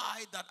am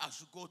I that I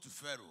should go to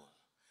Pharaoh,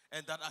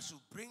 and that I should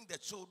bring the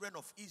children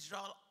of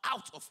Israel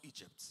out of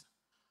Egypt?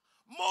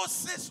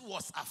 Moses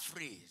was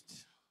afraid.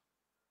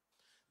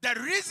 The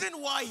reason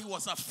why he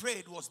was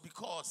afraid was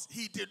because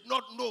he did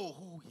not know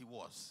who he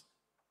was.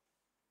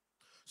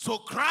 So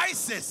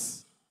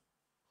crisis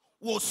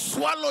will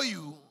swallow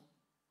you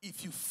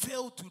if you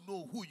fail to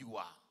know who you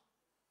are.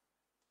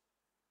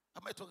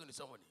 Am I talking to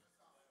somebody?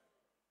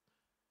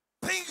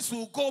 Things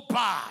will go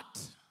bad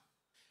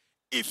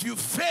if you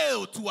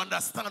fail to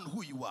understand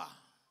who you are.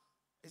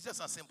 It's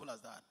just as simple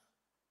as that.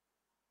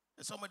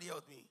 Can somebody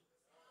help me?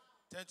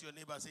 Turn to your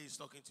neighbor and say he's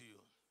talking to you.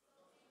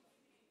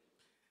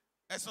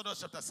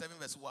 Exodus chapter 7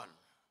 verse 1.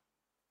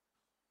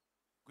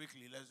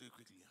 Quickly, let's do it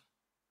quickly.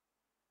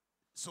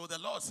 So the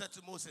Lord said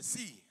to Moses,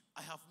 see,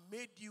 I have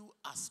made you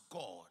as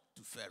God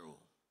to Pharaoh.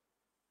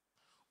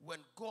 When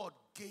God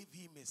gave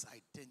him his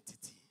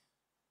identity,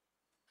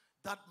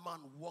 that man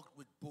walked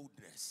with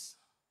boldness.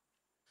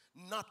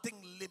 Nothing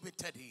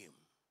limited him.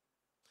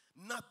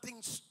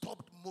 Nothing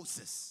stopped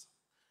Moses.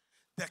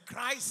 The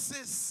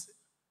crisis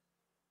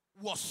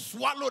was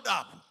swallowed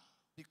up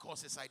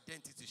because his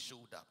identity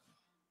showed up.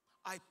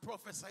 I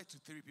prophesy to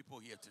 3 people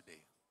here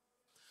today.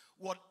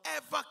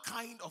 Whatever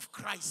kind of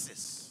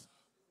crisis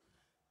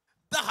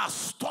that has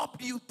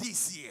stopped you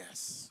these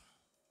years,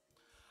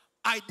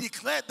 I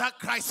declare that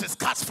crisis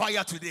catch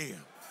fire today.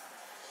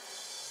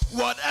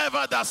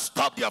 Whatever that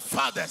stopped your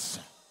fathers,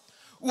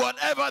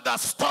 whatever that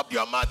stopped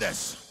your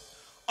mothers,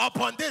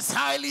 upon this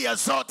highly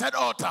exalted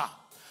altar,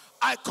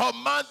 I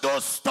command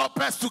those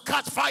stoppers to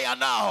catch fire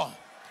now.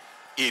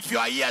 If you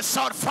are here,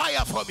 shout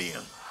fire for me.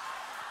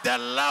 The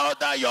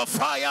louder your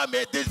fire,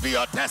 may this be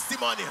your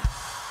testimony.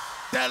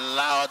 The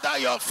louder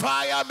your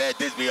fire, may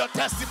this be your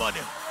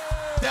testimony.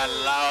 The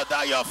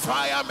louder your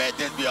fire, may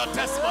this be your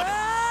testimony.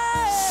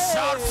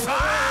 Shout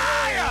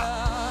fire!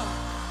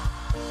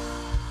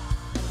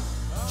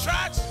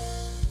 Church,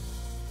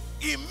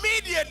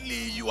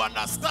 immediately you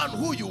understand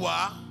who you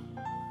are,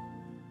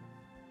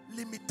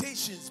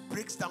 limitations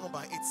breaks down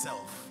by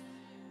itself.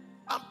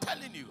 I'm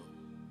telling you.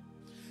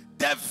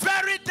 The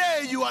very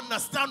day you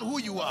understand who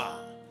you are,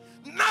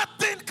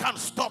 nothing can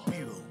stop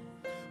you.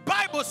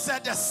 Bible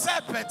said the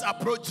serpent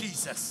approached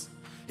Jesus.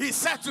 He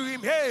said to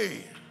him,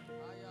 hey,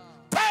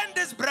 turn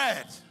this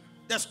bread,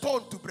 the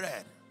stone to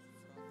bread.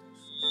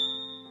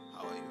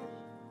 How are you?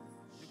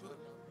 You good?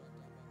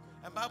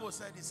 And Bible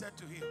said, he said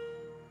to him,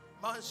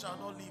 man shall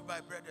not live by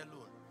bread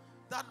alone.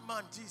 That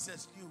man,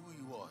 Jesus, knew who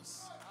he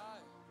was.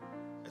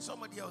 And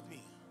somebody helped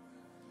me.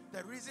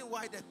 The reason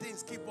why the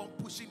things keep on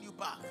pushing you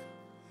back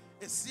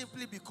is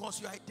simply because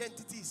your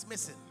identity is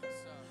missing.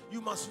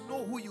 You must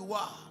know who you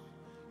are.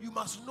 You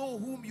must know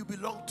whom you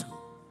belong to.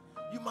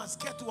 You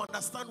must get to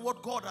understand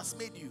what God has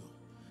made you.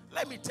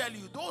 Let me tell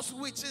you, those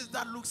witches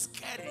that look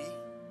scary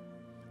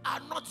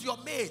are not your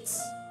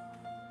mates.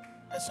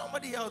 And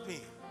somebody help me.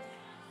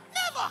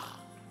 Never.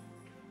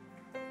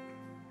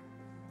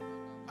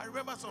 I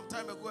remember some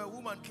time ago a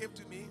woman came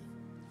to me.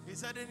 He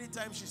said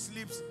anytime she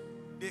sleeps,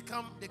 they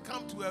come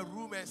to a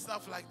room and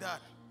stuff like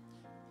that.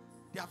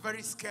 They are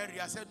very scary.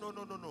 I said, no.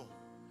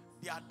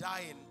 They are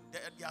dying.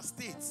 Their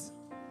states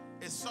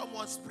is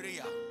someone's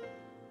prayer.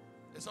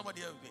 Is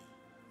somebody help me?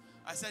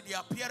 I said, the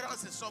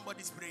appearance is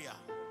somebody's prayer.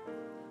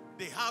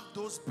 They have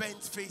those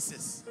bent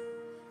faces.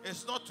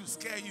 It's not to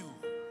scare you.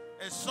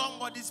 It's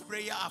somebody's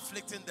prayer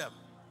afflicting them.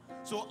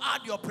 So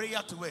add your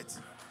prayer to it.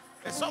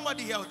 And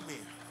somebody help me.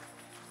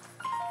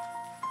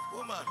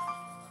 Woman,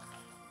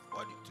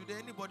 today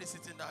anybody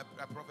sitting there,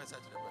 I prophesy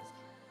to the person.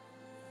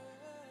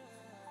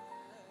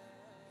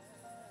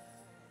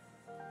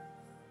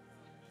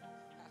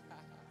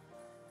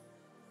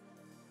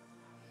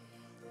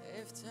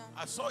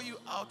 I saw you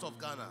out of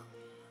Ghana.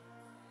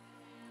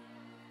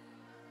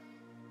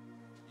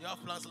 You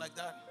have plans like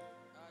that?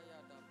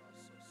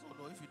 Oh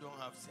no, if you don't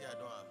have, say I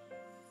don't have.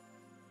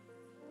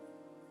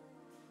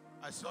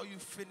 I saw you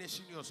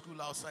finishing your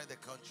school outside the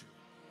country.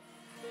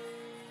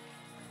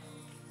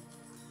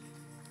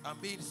 I'm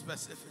being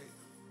specific.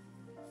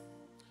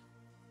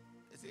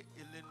 Is it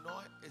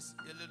Illinois? It's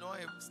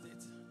Illinois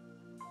state.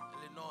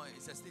 Illinois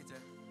is a state.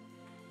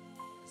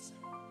 Yes.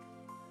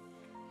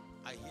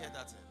 I hear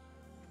that.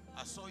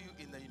 I saw you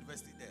in the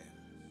university there.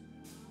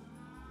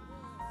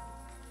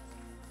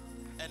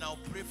 And I'll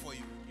pray for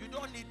you. You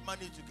don't need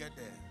money to get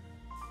there.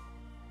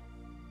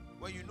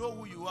 When you know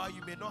who you are,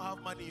 you may not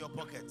have money in your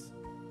pocket,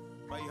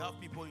 but you have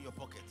people in your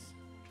pockets.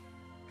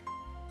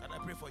 Can I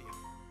pray for you?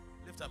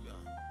 Lift up your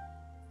hand.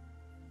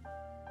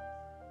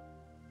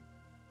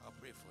 I'll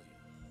pray for you.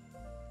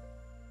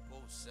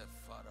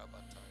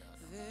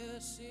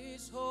 This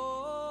is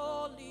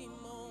holy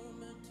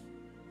moment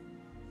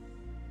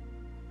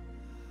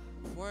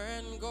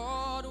when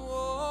God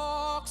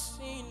walks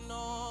in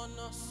on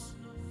us.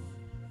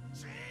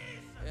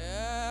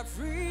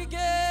 Every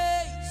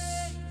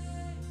gaze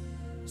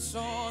is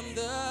on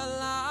the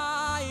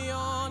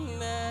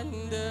Lion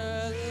and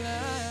the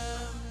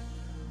Lamb.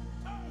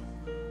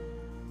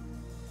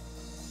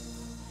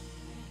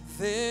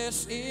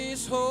 This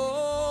is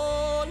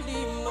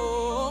holy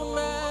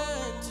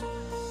moment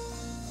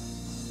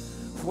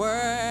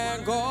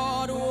when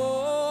God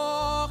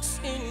walks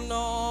in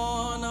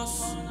on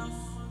us,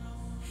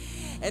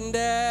 and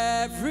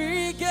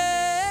every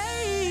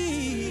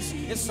gaze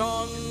is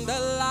on the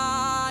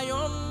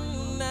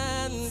Lion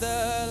and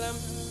the Lamb.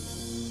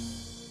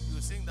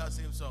 You sing that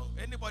same song.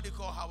 Anybody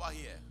call Hawa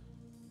here?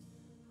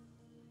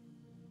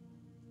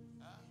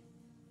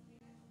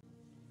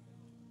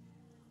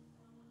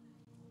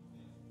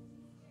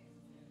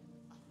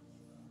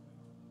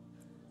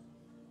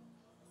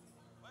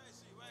 Where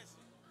is he? Where is he?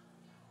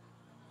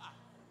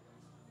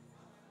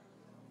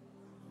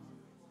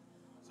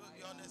 So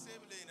you're on the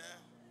same lane, eh?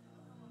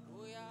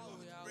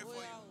 Pray for you.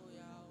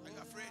 Are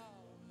you afraid?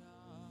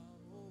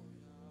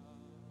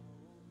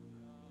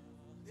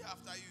 They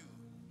after you.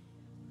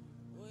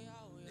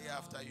 They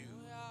after you.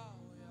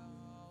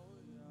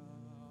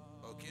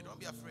 Okay, don't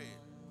be afraid.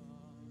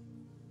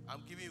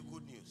 I'm giving you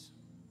good news.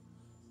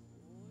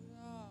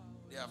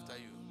 They after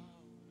you.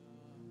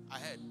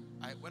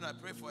 When I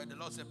pray for it, the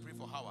Lord said, pray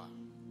for Hawa.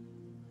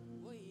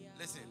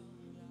 Listen.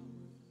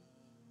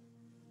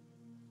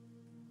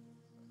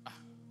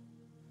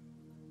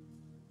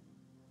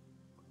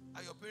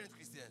 Are your parents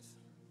Christians?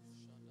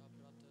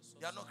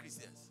 They are not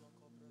Christians.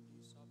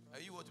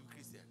 And you want to be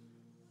Christian?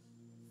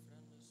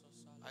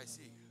 I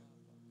see.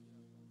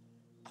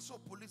 I saw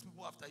police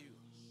people after you.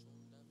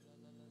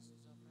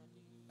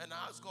 And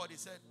I asked God, he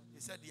said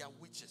they are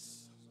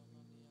witches.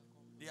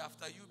 They are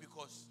after you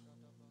because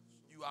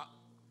you are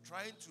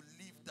trying to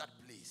leave that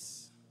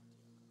place.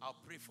 I'll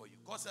pray for you.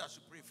 God said I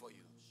should pray for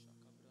you.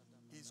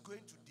 He's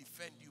going to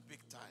defend you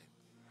big time.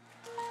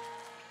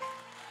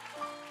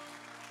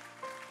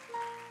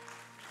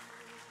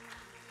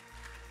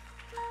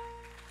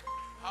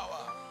 How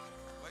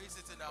where are you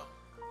sitting now?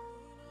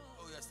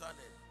 Oh, you're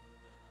standing.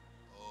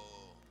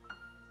 Oh.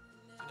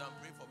 So now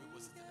pray for people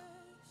sitting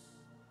down.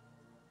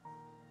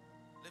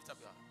 Lift up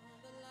your hand.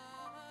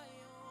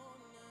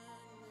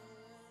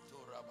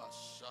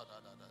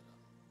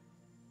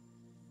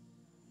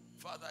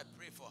 Father, I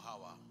pray for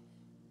Hawa.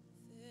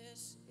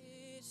 This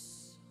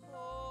is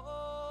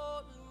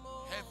holy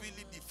moment.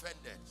 Heavily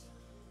defended.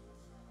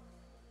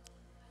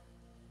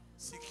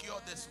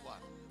 Secure this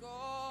one.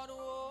 God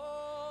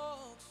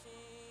walks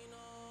in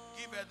on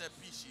Give her the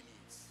peace she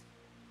needs.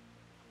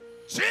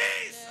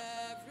 Jesus!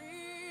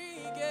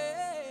 every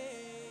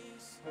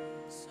gaze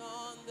is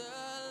on the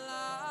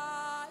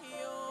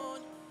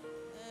Lion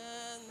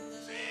and the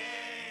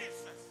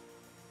Jesus!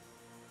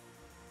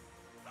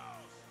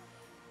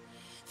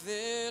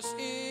 This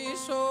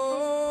is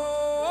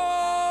holy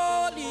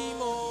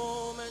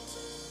moment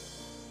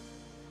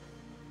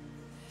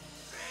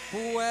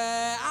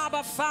where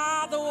Abba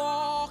Father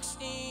walks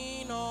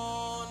in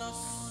on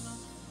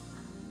us,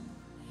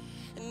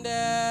 and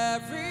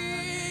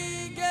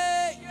every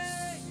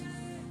gaze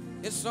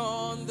is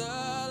on the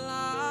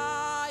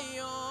Lion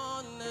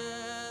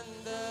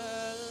and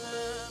the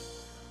Lamb.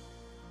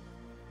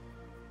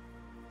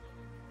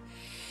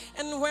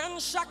 And when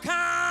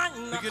Shekinah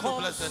Begin to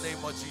bless the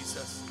name of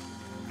Jesus.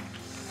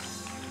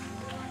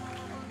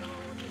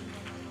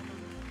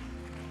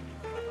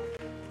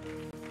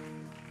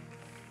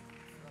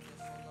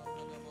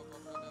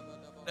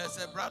 There's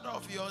a brother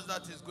of yours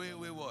that is going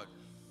wayward.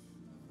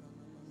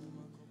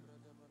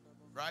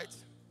 Right?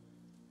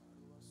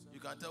 You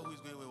can tell who is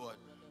going wayward.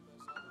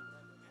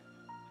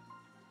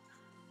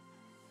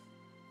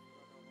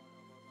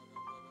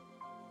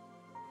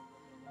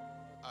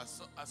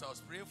 As I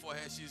was praying for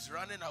her, she's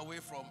running away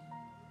from,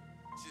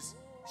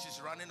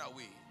 she's running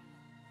away.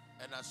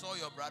 And I saw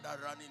your brother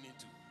running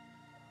into.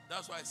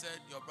 That's why I said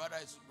your brother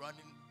is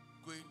running,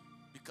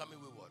 becoming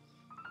wayward.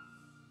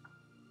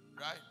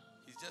 Right?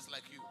 He's just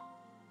like you.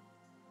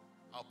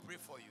 I'll pray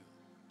for you.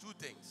 Two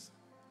things.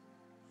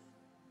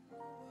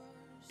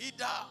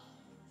 Either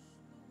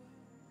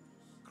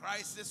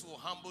crisis will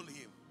humble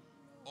him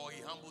or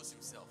he humbles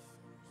himself.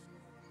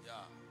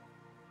 Yeah.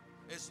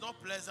 It's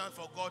not pleasant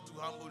for God to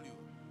humble you.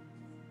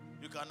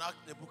 You can ask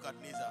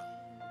Nebuchadnezzar.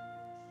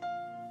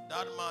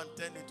 That man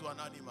turned into an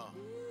animal.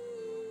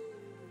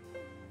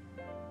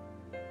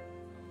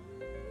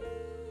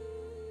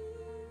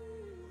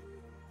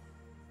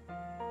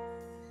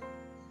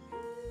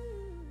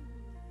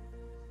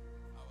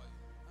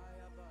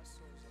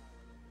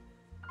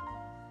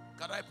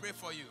 Can I pray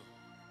for you?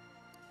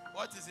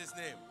 What is his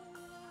name?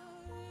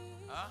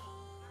 Huh?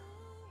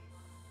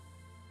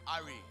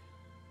 Ari.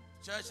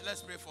 Church,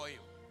 let's pray for him.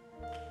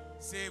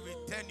 Say, we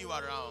turn you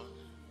around.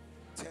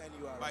 Turn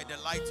you around. By the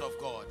light of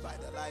God. By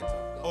the light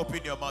of God.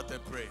 Open your mouth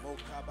and pray.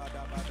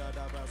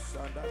 Open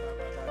your mouth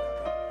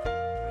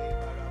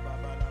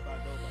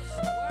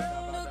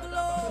and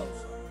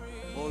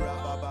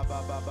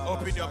pray.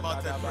 Open your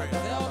mouth and pray.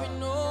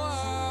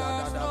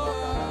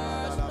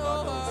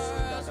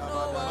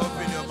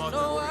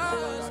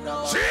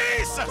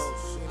 Jesus!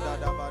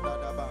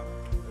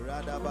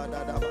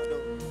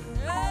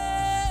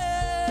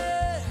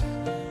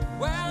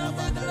 When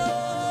the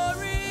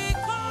glory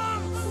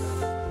comes,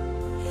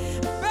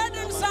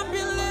 burdens shall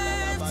be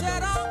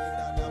lifted up.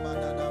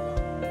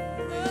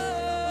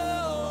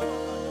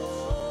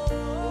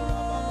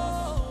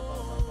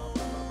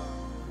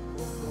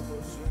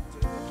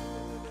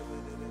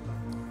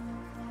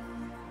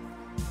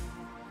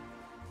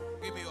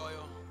 Give me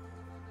oil.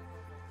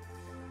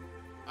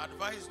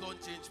 Advice don't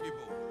change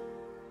people.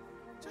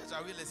 Church,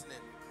 are we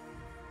listening?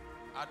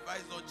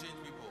 Advice don't change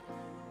people.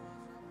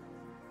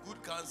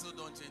 Good counsel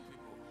don't change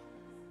people.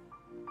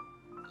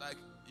 Like,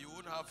 you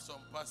won't have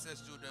some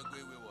pastors' children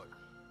going wayward.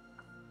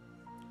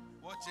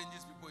 What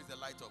changes people is the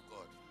light of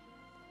God.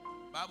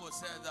 Bible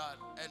says that,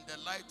 and the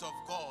light of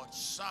God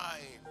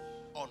shine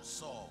on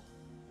Saul.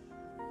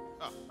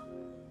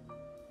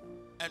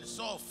 And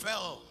Saul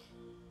fell.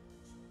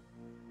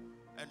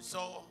 And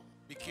Saul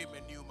became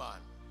a new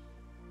man.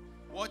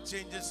 What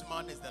changes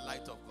man is the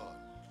light of God.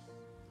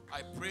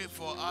 I pray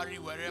for Ari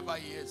wherever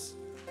he is.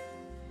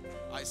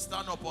 I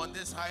stand upon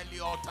this highly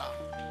altar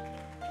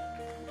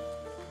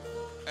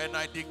and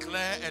I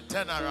declare a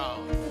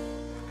turnaround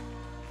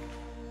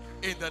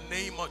in the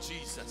name of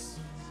Jesus.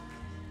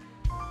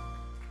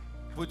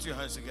 Put your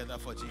hands together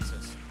for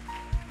Jesus.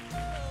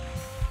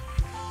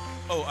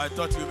 Oh, I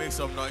thought you make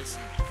some noise.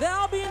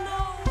 There'll be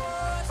no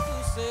words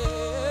to say.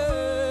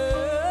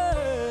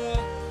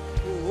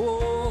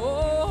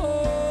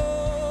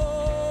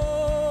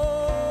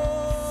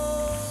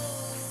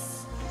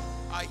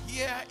 I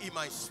hear in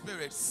my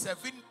spirit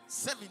 17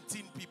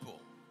 people.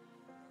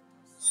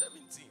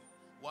 17.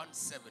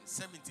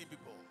 17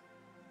 people.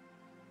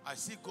 I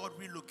see God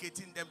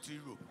relocating them to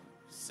Europe.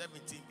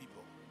 17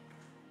 people.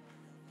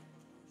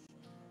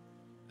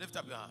 Lift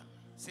up your hand.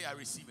 Say, I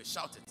receive it.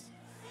 Shout it.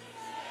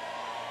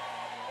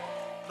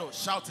 No,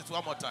 shout it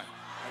one more time.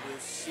 I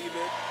receive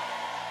it.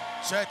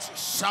 Church,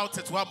 shout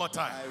it one more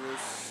time. I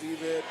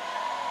receive it.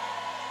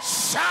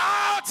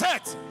 Shout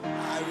it.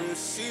 I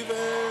receive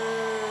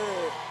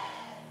it.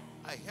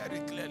 I heard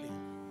it clearly.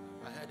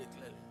 I heard it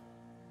clearly.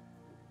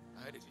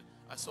 I heard it clearly.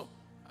 I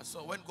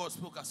saw when God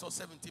spoke, I saw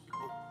 17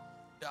 people.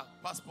 Their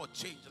passport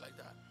changed like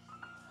that.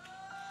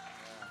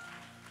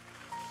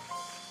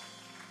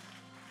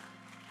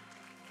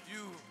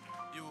 You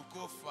will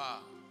go far.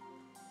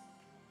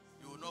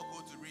 You will not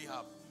go to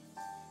rehab.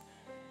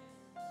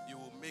 You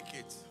will make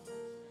it.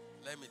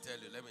 Let me tell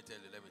you.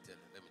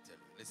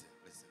 Listen.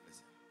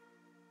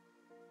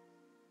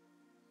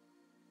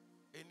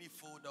 Any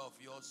folder of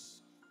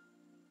yours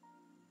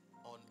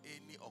on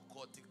any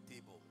occultic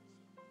table,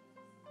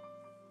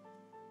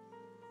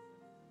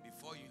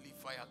 before you leave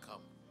fire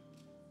camp,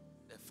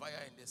 the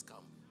fire in this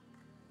camp,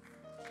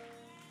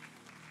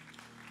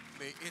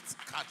 may it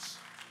catch,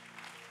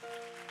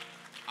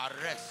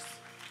 arrest,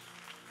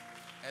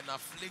 and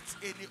afflict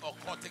any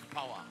occultic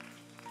power.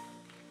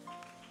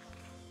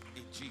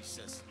 In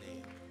Jesus'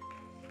 name.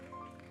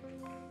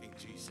 In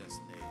Jesus'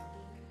 name.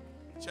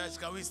 Church,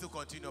 can we still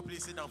continue?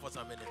 Please sit down for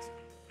some minutes.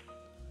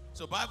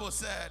 So Bible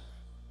said,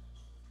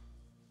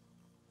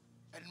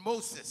 and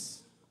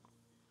Moses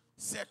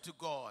said to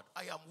God,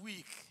 I am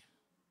weak.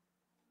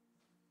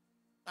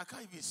 I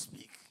can't even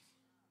speak.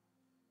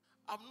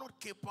 I'm not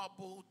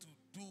capable to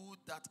do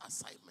that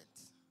assignment.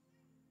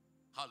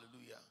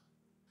 Hallelujah.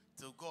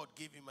 Till God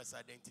gave him his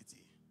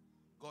identity.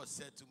 God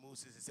said to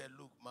Moses, he said,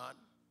 look, man,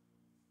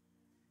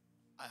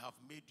 I have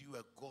made you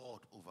a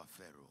God over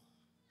Pharaoh.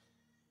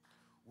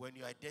 When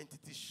your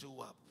identity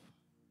show up,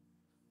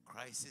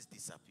 crises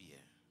disappear.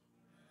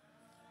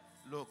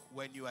 Look,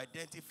 when you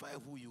identify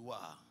who you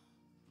are,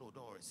 no,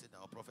 don't worry, sit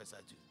down, I'll prophesy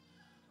to you.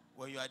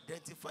 When you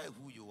identify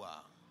who you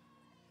are,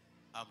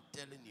 I'm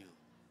telling you,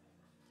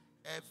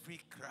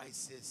 every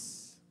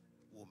crisis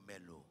will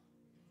mellow.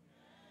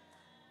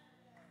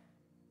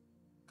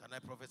 Can I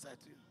prophesy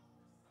to you?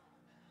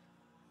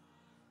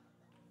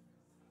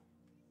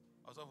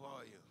 Also, how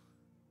are you?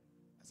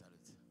 I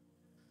salute.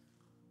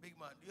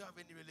 man, do you have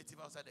any relative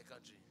outside the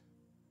country?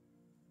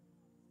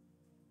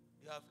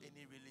 Do you have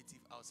any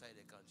relative outside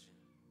the country?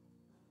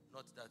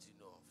 Not that you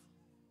know of.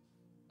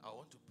 I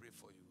want to pray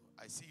for you.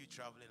 I see you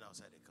traveling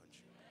outside the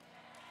country.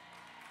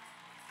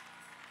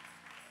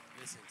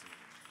 Listen to me.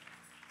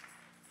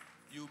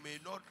 You may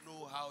not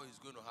know how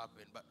it's going to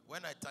happen, but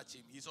when I touch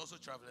him, he's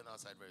also traveling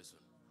outside very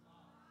soon.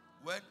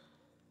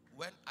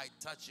 When I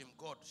touch him,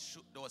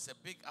 there was a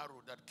big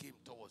arrow that came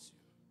towards you.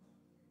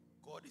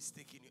 God is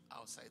taking you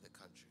outside the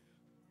country.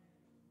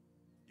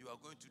 You are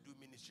going to do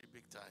ministry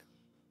big time.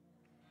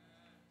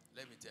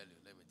 Let me tell you.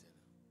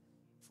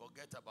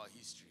 Forget about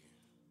history.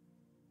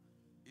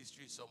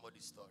 History is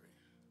somebody's story.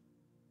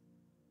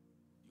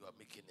 You are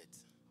making it.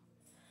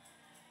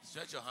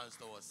 Stretch your hands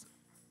towards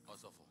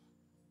Osofo.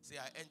 Say,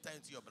 I enter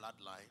into your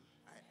bloodline.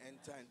 I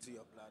enter into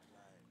your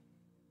bloodline.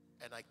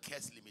 And I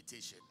curse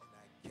limitation. And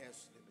I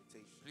curse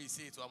limitation. Please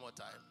say it one more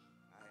time.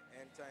 I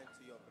enter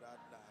into your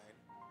bloodline.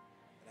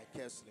 And I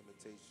curse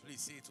limitation.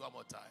 Please say it one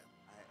more time.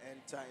 I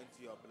enter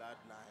into your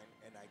bloodline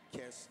and I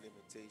curse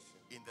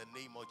limitation. In the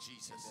name of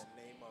Jesus. In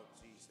the name of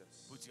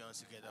Jesus. Put your hands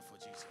together for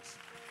Jesus.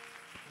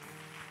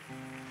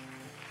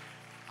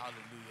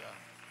 Hallelujah.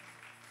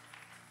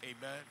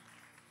 Amen.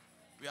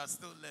 We are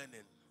still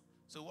learning.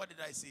 So what did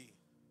I say?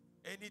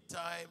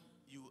 Anytime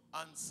you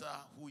answer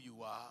who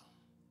you are,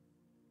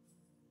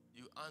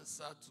 you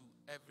answer to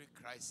every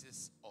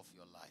crisis of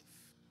your life.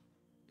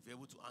 If you're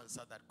able to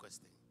answer that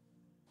question,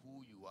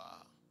 who you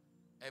are,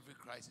 every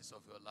crisis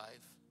of your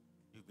life,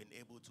 you've been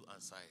able to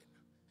answer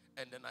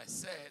it. And then I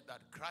said that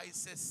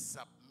crises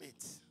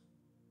submit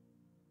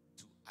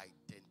to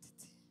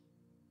identity.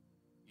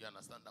 You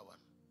understand that one?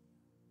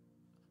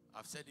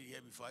 I've said it here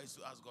before. I used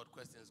to ask God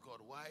questions. God,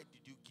 why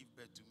did you give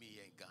birth to me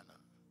here in Ghana?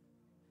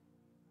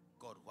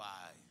 God,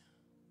 why?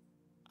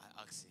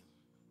 I asked him.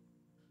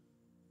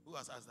 Who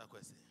has asked that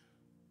question?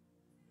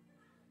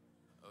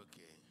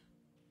 Okay.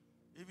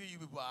 Even you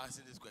people are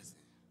asking this question.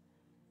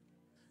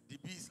 The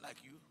bees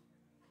like you?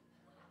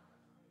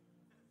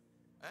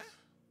 Eh?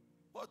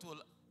 What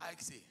will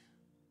Ike say?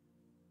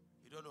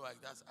 You don't know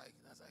Ike, that's Ike,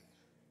 that's Ike.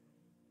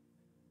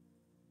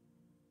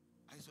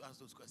 I used to ask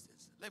those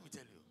questions. Let me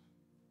tell you.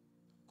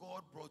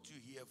 God brought you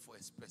here for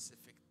a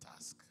specific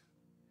task.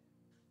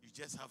 You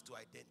just have to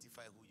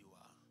identify who you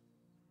are.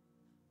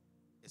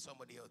 Is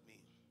somebody help me?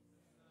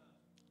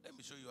 Let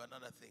me show you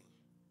another thing.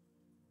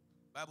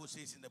 Bible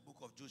says in the book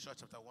of Joshua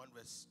chapter 1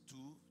 verse 2,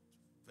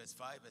 verse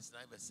 5, verse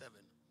 9, verse 7.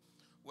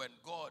 When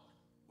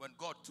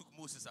God took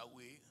Moses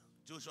away,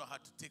 Joshua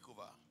had to take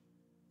over.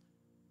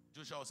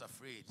 Joshua was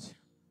afraid.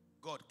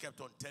 God kept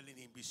on telling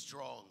him, be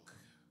strong.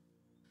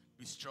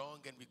 Be strong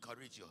and be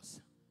courageous.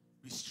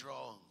 Be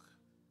strong.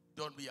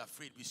 Don't be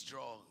afraid, be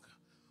strong.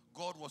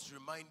 God was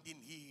reminding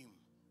him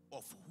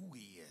of who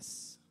he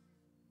is.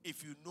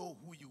 If you know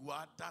who you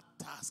are, that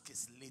task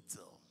is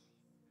little.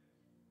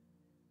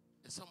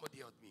 Is somebody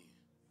help me?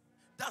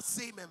 That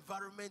same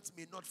environment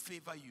may not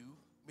favor you,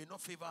 may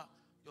not favor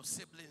your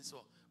siblings,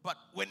 but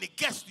when it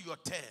gets to your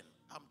turn,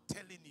 I'm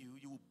telling you,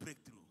 you will break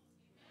through.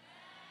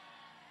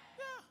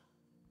 Yeah.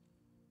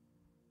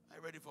 Are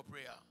you ready for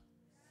prayer?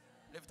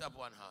 Lift up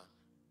one hand.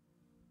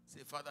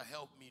 Say, Father,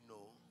 help me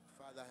know.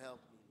 Father, help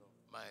me know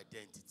my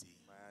identity.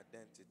 my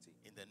identity.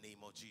 In the name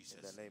of Jesus.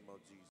 In the name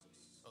of Jesus.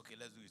 Okay,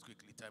 let's do it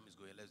quickly. Time is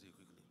going. Let's do it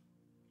quickly.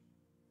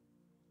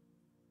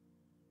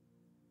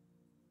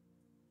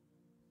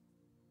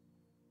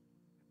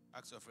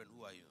 Ask your friend,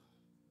 who are you?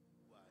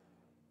 Who are you?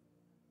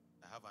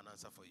 I have an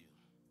answer for you.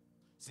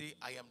 Say,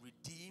 I am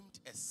redeemed,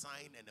 a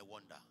sign and a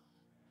wonder.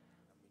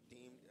 I'm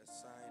redeemed, a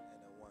sign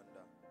and a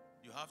wonder.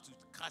 You have to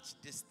catch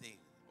this thing,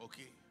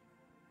 okay?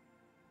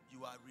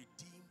 You are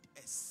redeemed,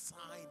 a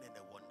sign and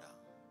a wonder.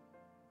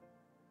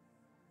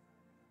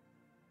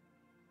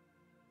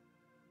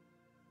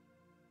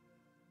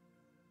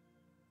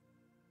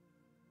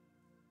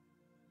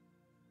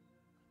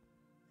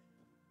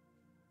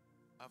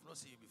 I've not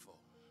seen you before.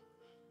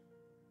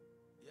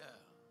 Yeah.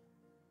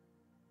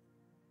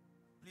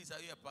 Please, are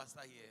you a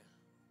pastor here?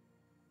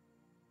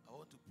 I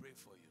want to pray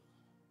for you.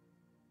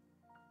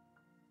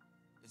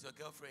 Is your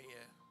girlfriend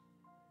here?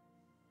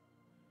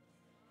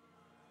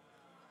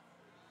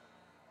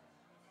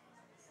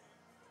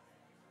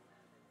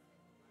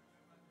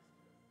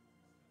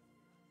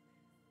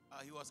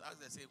 He was asked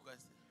the same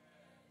question.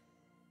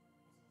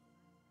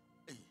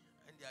 Hey,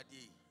 and the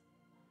idea.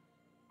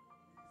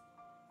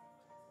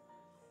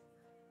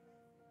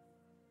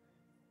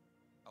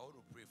 I want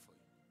to pray for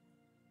you.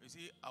 You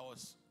see, I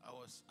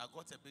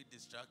got a bit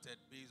distracted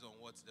based on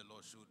what the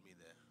Lord showed me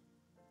there.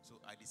 So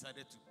I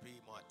decided to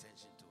pay more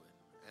attention to it.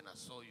 And I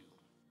saw you.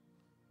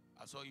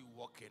 I saw you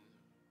walking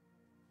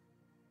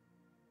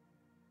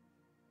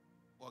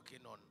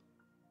on,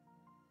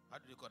 how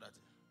do you call that?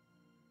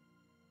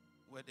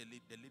 Where the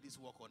ladies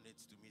walk on it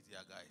to meet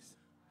their guys.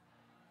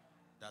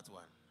 That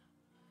one.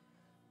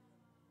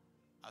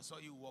 I saw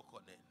you walk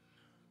on it.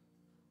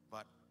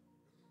 But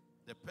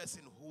the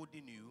person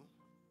holding you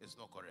is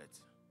not correct.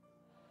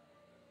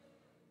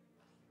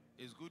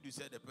 It's good you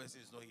said the person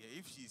is not here.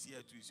 If she's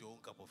here too, it's your own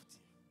cup of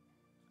tea.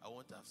 I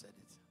won't have said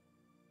it.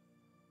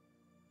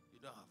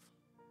 don't have.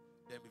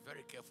 Then be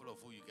very careful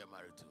of who you get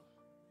married to.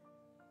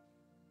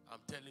 I'm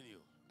telling you,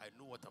 I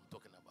know what I'm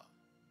talking about.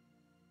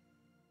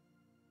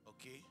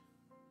 Okay?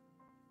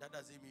 That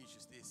doesn't mean you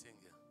should stay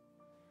single.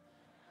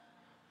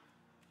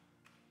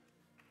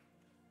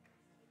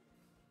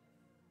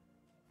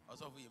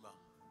 Also, Vima,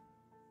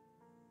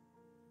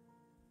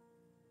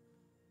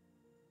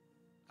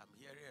 I'm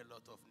hearing a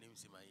lot of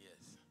names in my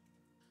ears.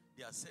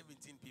 There are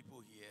 17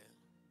 people here.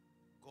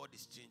 God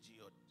is changing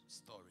your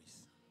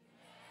stories.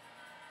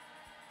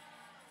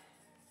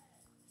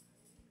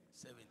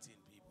 17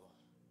 people.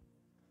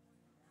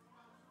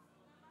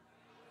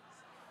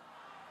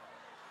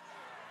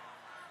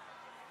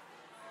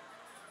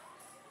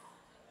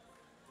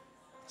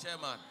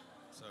 Chairman,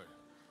 sorry.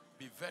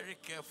 Be very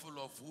careful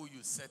of who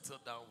you settle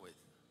down with.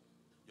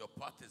 Your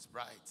path is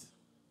bright.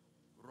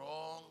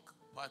 Wrong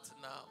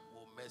partner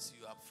will mess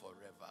you up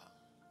forever.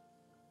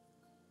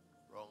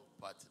 Wrong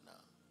partner.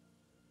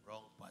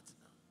 Wrong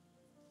partner.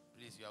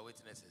 Please, you are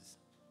witnesses.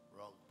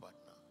 Wrong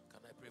partner.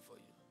 Can I pray for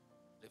you?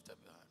 Lift up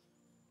your hand.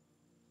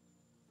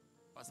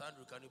 Pastor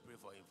Andrew, can you pray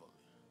for him for me?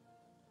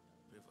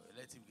 Pray for him.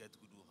 Let him get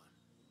good woman.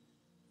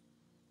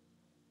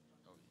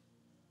 Okay.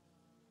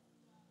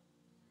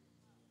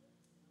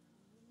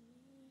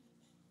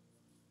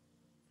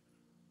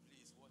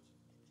 Please watch.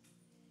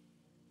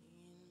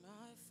 In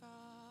my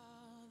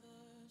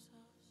Father's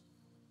house,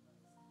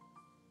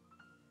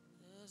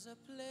 there's a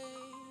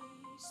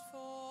place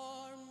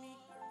for me.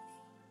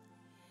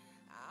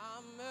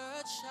 I'm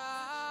a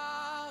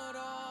child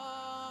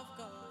of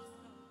God.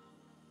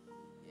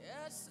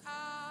 Yes,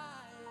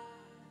 I am.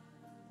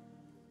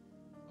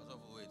 Also,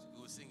 wait,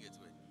 we'll sing it.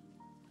 Wait.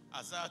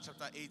 Isaiah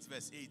chapter 8,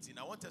 verse 18.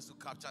 I want us to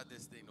capture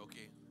this thing,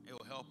 okay? It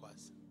will help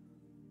us.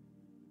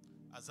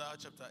 Isaiah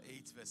chapter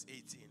 8, verse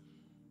 18.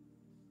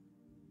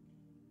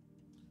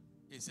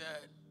 He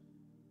said,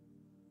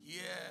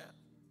 "Here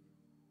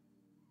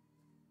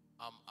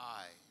am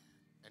I."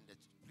 And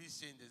please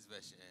change this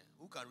version.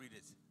 Who can read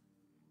it?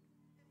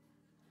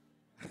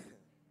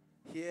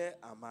 Here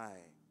am I,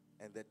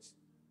 and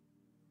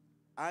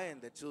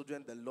the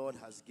children the Lord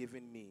has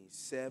given me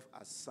serve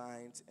as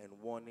signs and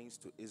warnings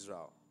to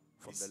Israel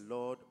from the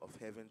Lord of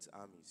heaven's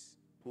armies,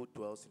 who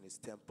dwells in his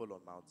temple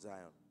on Mount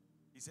Zion.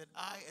 He said,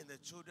 "I and the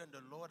children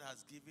the Lord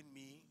has given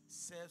me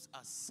serves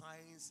as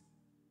signs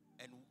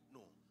and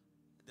no."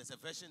 There's a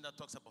version that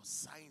talks about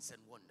signs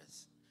and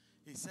wonders.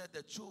 He said,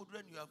 "The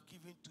children you have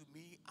given to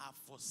me are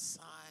for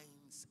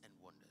signs and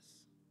wonders."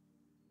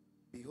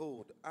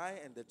 Behold, I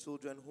and the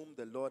children whom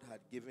the Lord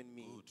had given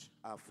me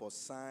are for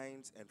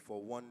signs and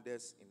for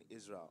wonders in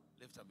Israel.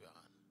 Lift up your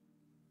hand.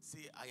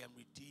 Say, "I am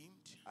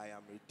redeemed." I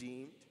am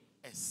redeemed.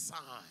 A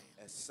sign.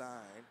 A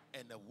sign.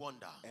 And a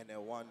wonder. And a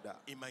wonder.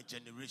 In my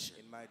generation.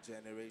 In my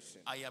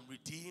generation. I am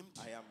redeemed.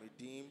 I am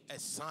redeemed. A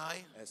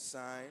sign. A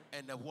sign.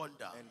 And a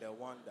wonder. And a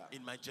wonder.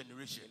 In my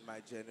generation. In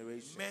my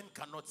generation. Men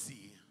cannot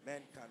see.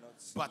 Men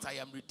cannot see. But I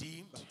am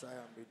redeemed. But I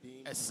am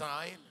redeemed. A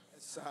sign. A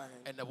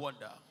sign. And a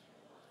wonder.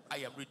 I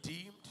am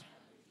redeemed.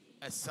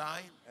 A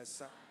sign. A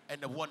sign.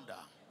 And a wonder.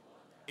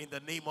 In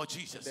the name of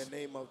Jesus. In the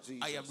name of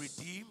Jesus. I am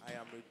redeemed. I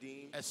am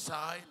redeemed. A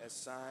sign. A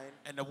sign.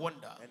 And a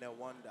wonder. And a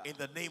wonder. In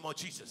the name of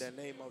Jesus. In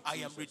the name of I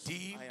Jesus. am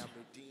redeemed. I am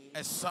redeemed.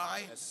 A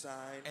sign. A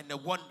sign. And a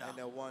wonder. And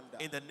a wonder.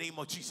 In the name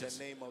of Jesus. In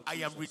the name of I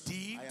am Jesus.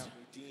 redeemed. I am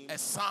redeemed. A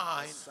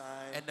sign. A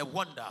sign. And a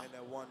wonder. And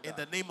a wonder. In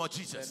the name of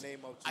Jesus. In the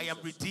name of I am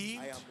Jesus.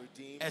 redeemed. I am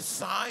redeemed. A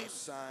sign. A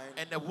sign.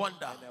 And a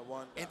wonder. And a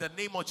wonder. In the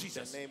name of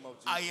Jesus. In the name of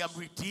Jesus. I am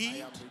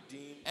redeemed. I am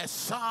redeemed. A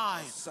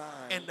sign. A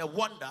sign. And a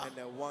wonder. And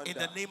a wonder. In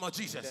the name of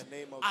Jesus. In the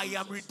name of I Jesus.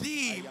 am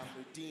redeemed. I am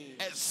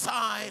redeemed. A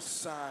sign. A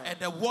sign.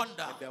 And a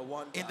wonder. And a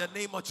wonder. In the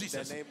name of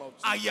Jesus. In the name of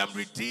Jesus. I am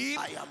redeemed.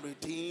 I am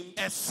redeemed.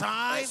 A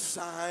sign. A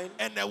sign.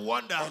 And a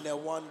wonder. And a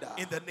wonder.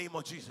 In the name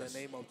of In Jesus. the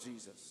name of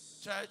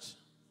Jesus. Church,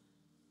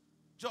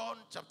 John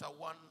chapter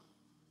 1,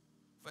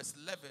 verse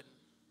 11,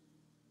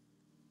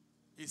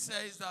 he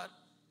says that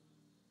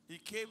he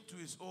came to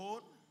his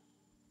own,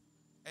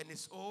 and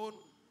his own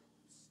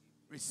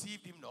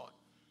received him not.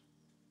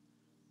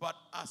 But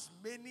as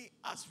many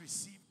as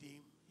received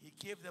him, he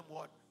gave them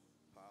what?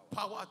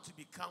 Power to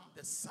become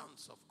the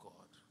sons of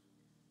God.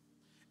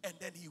 And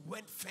then he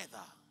went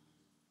further.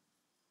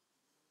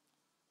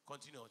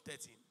 Continue on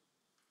 13.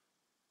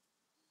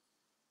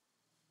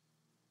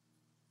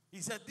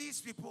 He said,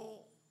 these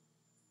people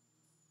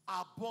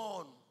are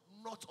born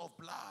not of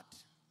blood.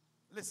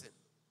 Listen,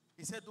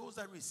 he said, those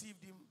that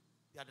received him,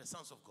 they are the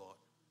sons of God.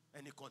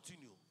 And he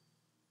continued,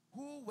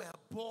 who were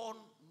born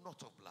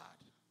not of blood.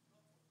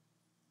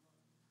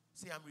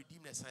 Say, I'm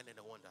redeemed, a sign and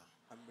a wonder.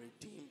 I'm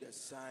redeemed, a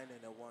sign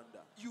and a wonder.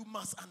 You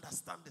must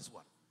understand this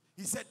one.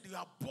 He said, you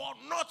are born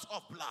not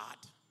of blood,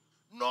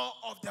 nor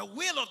of the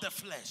will of the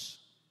flesh,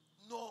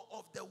 nor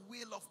of the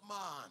will of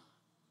man,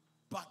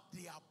 but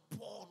they are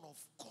born of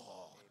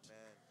God.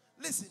 Amen.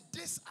 Listen,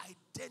 this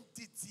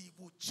identity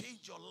will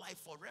change your life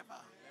forever.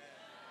 Amen.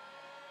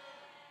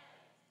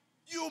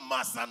 You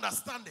must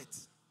understand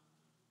it.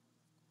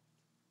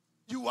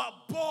 You are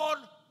born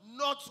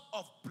not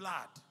of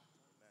blood.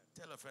 Amen.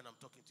 Tell a friend, I'm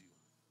talking to you.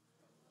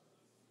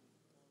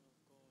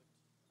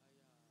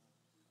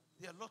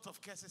 There are a lot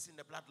of curses in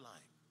the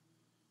bloodline.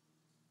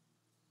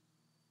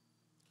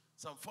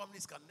 Some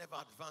families can never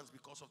advance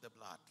because of the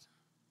blood.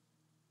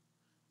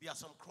 There are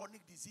some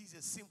chronic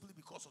diseases simply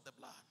because of the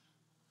blood.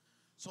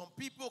 Some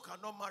people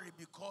cannot marry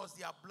because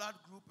their blood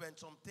group and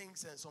some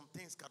things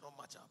cannot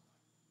match up.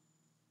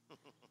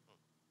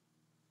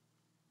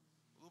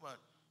 Woman,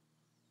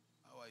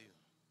 how are you?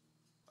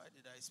 Why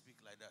did I speak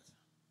like that?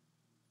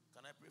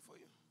 Can I pray for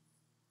you?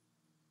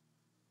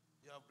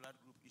 You have blood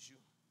group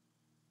issue?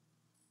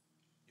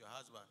 Your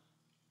husband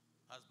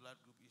has blood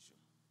group issue?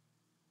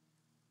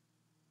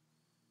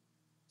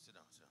 Sit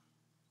down, sir.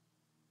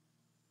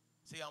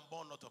 Say, I'm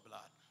born not of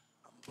blood.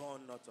 I'm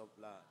born not of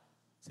blood.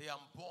 Say,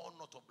 I'm born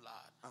not of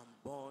blood. I'm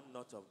born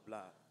not of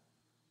blood.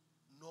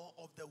 Nor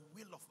of the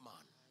will of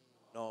man.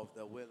 Nor of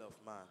the will of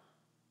man.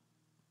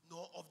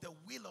 Nor of the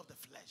will of the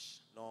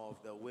flesh. Nor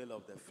of the will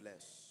of the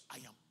flesh. I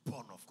am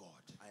born of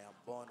God. I am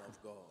born of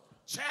God.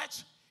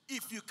 Church,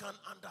 if you can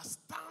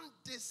understand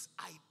this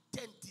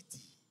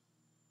identity,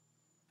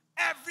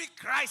 every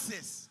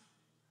crisis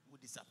will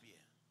disappear.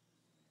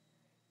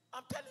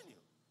 I'm telling you.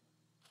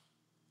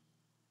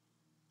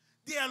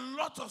 There are a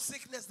lot of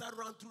sickness that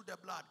run through the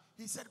blood.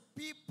 He said,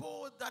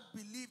 people that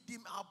believed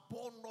him are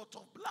born not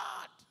of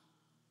blood.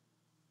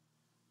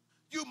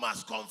 You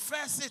must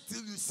confess it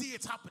till you see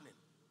it happening.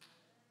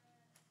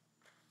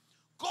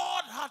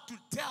 God had to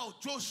tell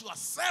Joshua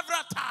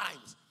several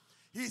times.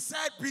 He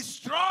said, be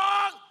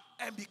strong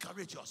and be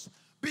courageous.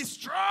 Be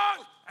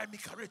strong and be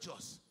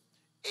courageous.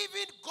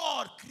 Even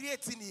God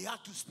creating, he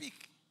had to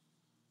speak.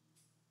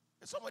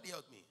 And somebody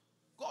help me.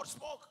 God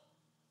spoke.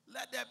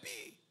 Let there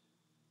be.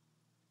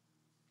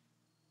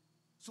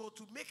 So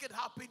to make it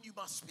happen, you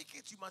must speak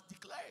it, you must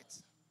declare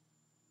it.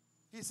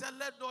 He said,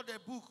 let not the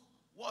book,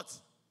 what?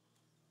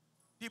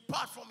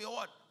 Depart from your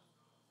what?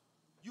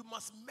 You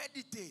must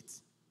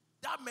meditate.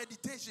 That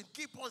meditation,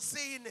 keep on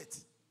saying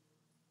it.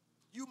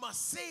 You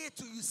must say it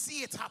till you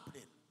see it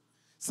happening.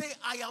 Say,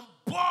 I am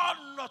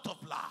born not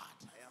of blood.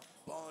 I am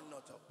born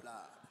not of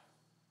blood.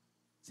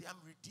 Say, I'm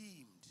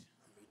redeemed.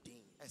 I'm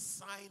redeemed. A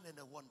sign and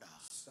a wonder.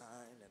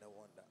 Sign and a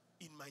wonder.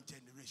 In my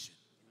generation.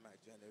 In my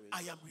generation.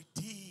 I am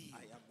redeemed.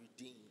 I am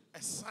redeemed.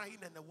 A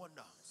sign and a wonder.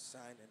 A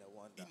sign and a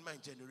wonder. In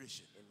my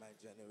generation. In my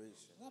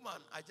generation.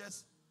 Woman, I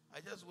just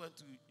went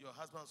to your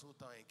husband's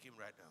hometown and came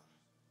right now.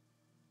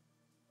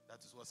 That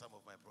is what some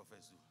of my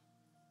prophets do.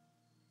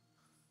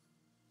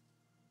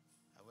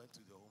 I went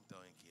to the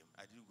hometown and came.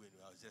 I didn't go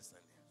anywhere. I was just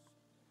standing.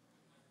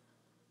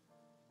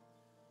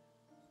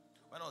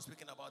 When I was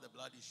speaking about the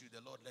blood issue,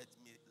 the Lord led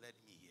me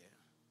here.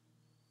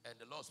 And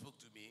the Lord spoke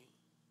to me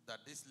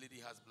that this lady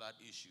has blood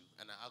issue.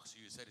 And I asked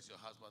you, you said it's your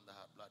husband that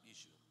had blood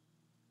issue.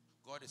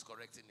 God is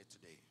correcting it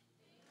today.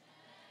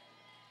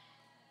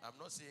 I'm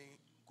not saying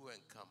go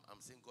and come.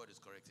 I'm saying God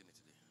is correcting it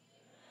today.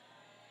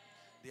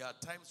 There are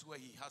times where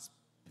he has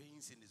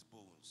pains in his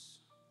bones.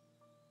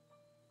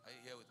 Are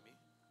you here with me?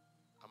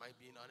 Am I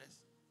being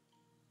honest?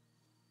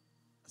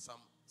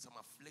 Some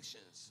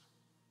afflictions,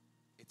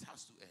 it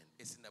has to end.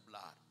 It's in the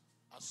blood.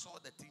 I saw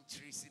the thing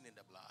tracing in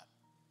the blood.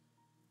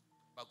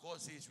 But God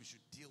says we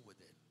should deal with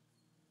it.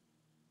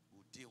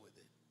 We'll deal with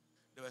it.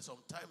 There were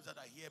some times that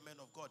I hear men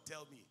of God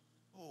tell me,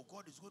 oh,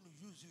 God is going to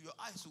use you. Your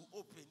eyes will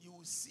open. You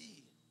will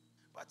see.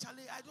 But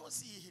Charlie, I don't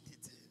see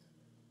anything.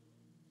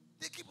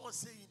 They keep on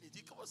saying it.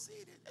 You keep on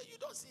saying it. And you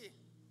don't see it.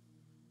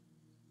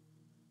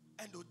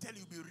 And they'll tell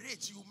you, be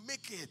rich. You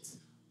make it.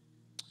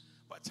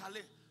 But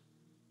Charlie,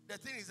 the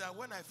thing is that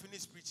when I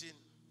finish preaching,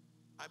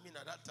 at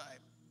that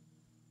time,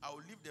 I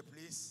will leave the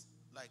place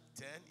like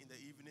 10 in the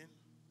evening,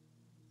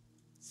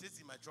 sit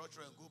in my church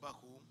and go back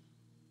home,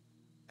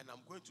 and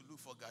I'm going to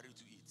look for Gary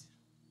to eat.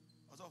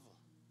 What's awful?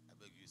 I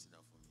beg you, sit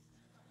down for me.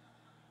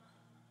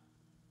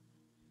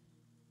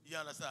 You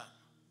understand?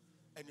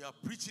 And you are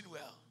preaching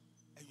well,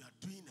 and you are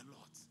doing a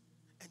lot.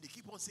 And they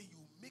keep on saying, you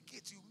make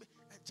it, you make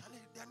it. And Charlie,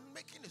 they are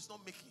making, it's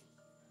not making.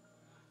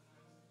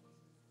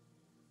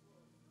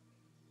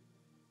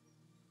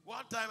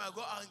 One time I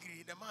got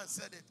angry. The man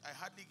said it. I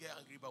hardly get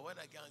angry, but when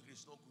I get angry,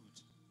 it's not good.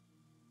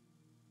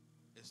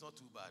 It's not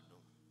too bad, no.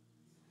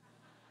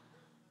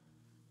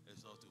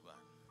 It's not too bad.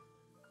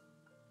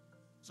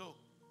 So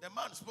the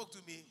man spoke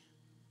to me.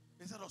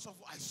 He said,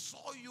 Osofo, I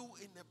saw you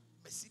in a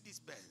Mercedes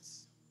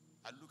Benz.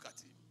 I look at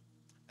him.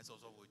 I said,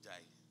 Osofo,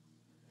 Jai.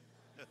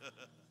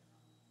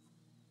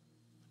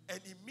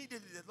 And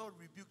immediately the Lord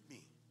rebuked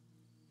me.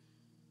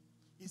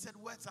 He said,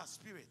 words are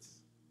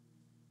spirits.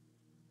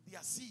 They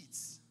are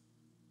seeds.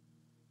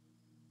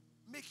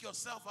 Make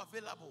yourself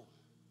available.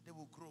 They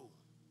will grow.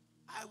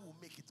 I will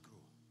make it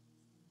grow.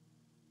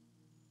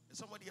 And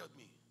somebody help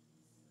me.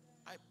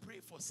 I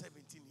pray for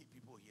 17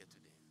 people here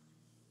today.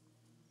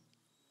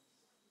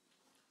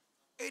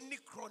 Any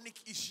chronic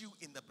issue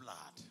in the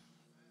blood,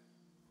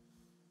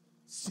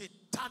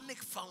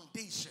 satanic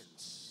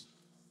foundations,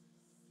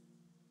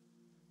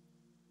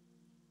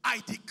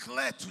 I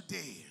declare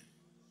today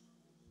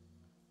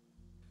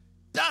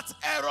that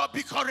error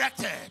be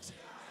corrected.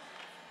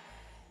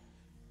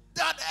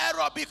 That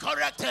error be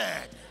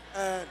corrected.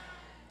 Amen.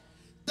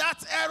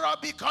 That error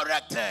be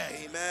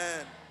corrected.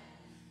 Amen.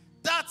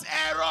 that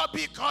error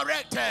be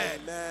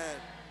corrected. Amen.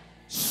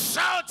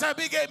 Shout a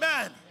big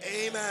amen.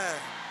 Amen.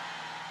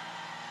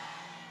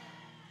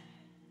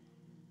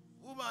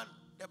 Woman,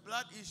 the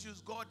blood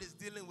issues, God is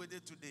dealing with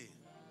it today.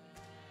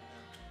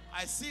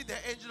 I see the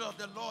angel of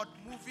the Lord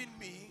moving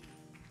me,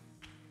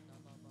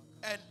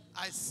 and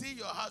I see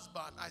your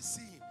husband. I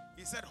see,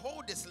 he said,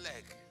 hold this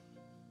leg.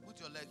 Put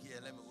your leg here.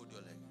 Let me hold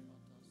your leg.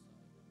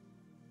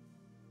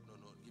 No,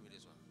 give me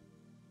this one.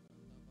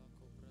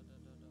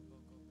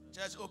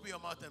 Church, open your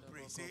mouth and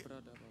pray. Say,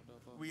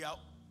 we are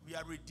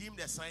redeemed,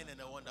 a sign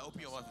and a wonder.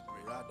 Open your mouth and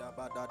pray.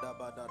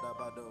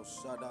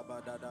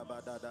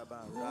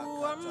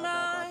 Who am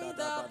I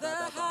that the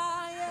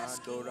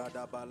highest King will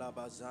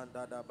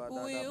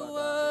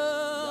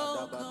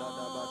welcome?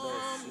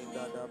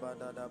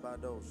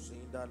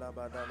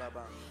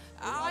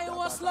 I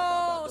was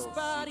lost,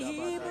 but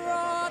he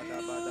brought me.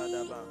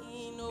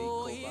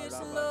 No, his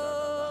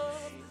love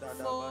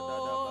for me.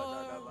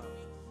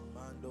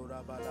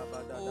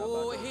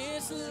 Oh,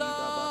 his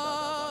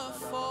love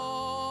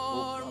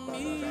for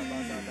me.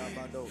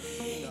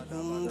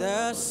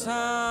 The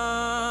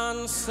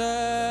sun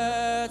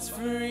sets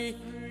free.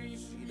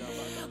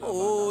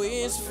 Oh,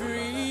 is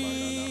free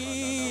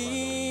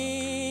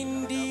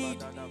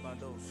indeed.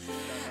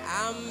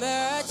 I'm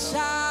a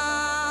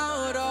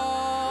child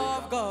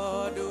of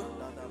God.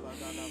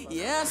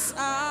 Yes,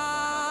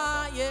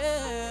 I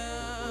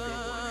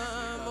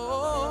am.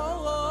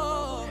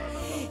 Oh,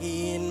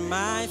 in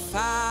my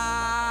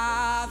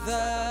Father's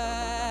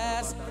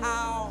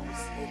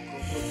house,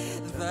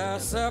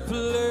 there's a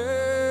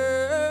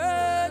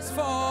place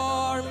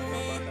for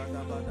me.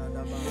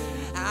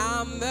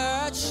 I'm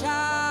a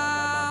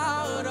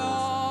child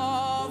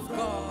of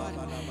God.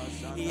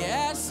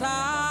 Yes,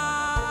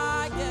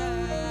 I am.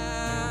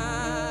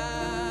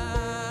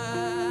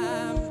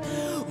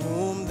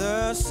 Whom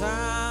the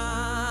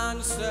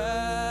Son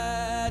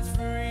sets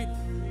free,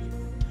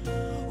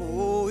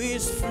 oh,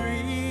 is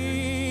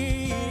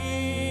free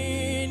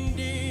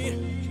indeed.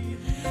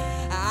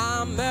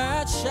 I'm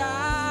a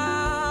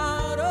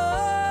child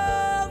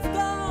of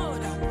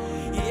God.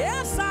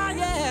 Yes, I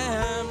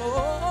am.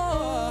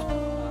 Oh,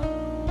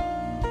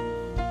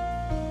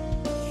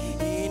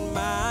 in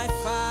my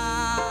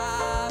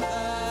Father's,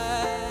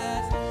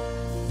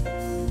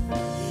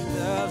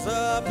 there's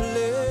a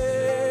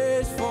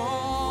place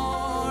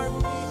for me.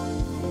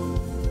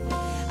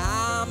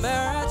 I'm a child. I'm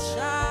a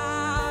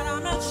child.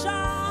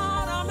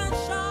 I'm a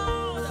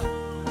child.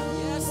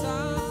 Yes, I.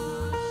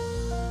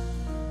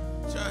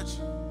 Church,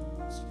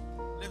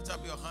 lift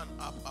up your hand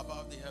up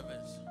above the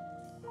heavens.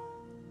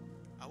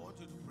 I want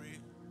you to pray. You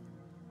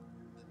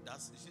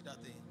see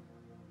that thing?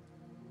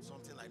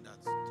 Something like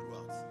that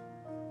throughout.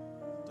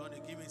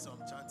 Tony, give me some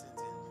chanting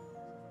thing.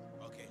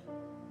 Okay.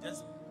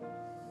 Just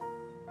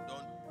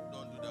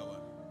don't do that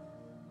one.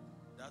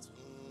 That's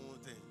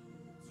thing.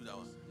 Do that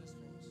one.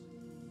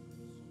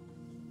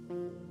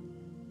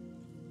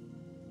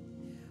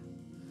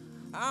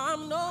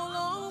 I'm no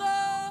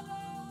longer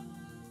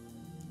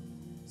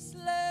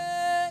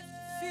slave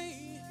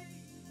free.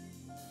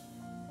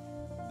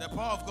 The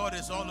power of God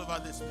is all over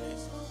this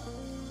place.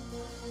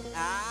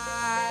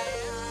 I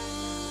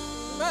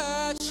am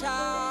a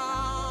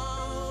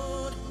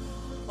child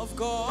of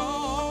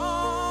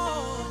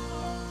God.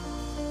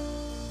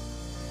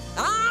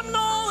 I'm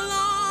no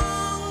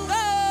longer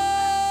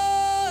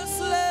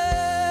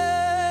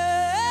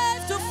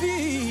slave to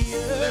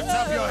fear. Lift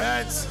up your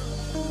hands.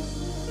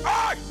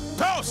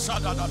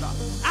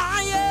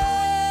 I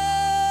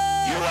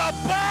am. You are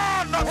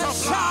born not a of blood.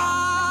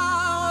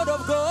 child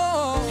of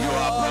God. You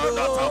are born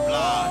not of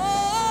blood.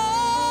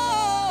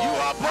 You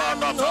are born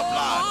not of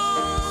blood.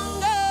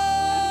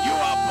 You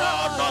are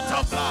born not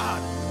of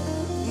blood.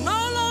 No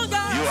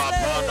longer. You are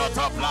born not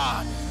of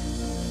blood.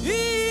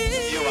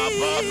 You are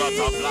born not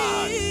of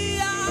blood.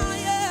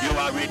 You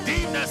are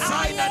redeemed, a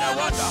sign and a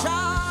wonder.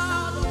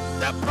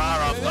 The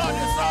power of God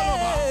is all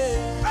over.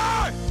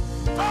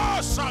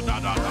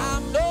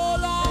 I'm no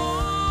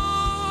longer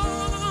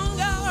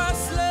a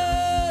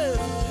slave.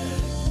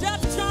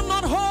 Death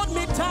cannot hold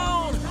me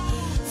down.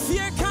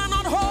 Fear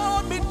cannot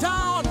hold me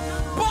down.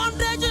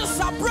 Bondages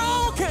are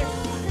broken.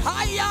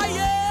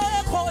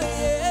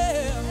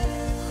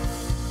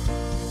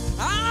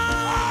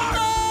 I'm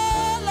no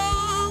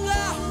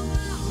longer.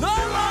 No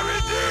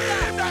longer.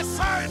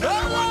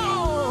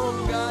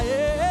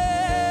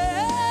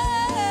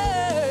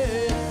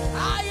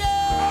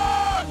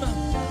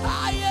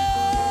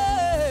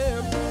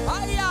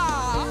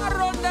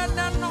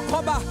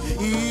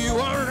 You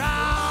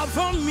are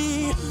for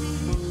me.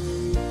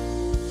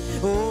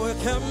 Oh,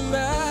 like a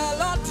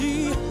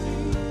melody.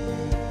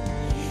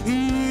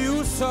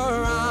 You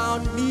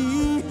surround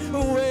me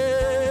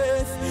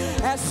with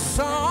a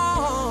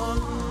song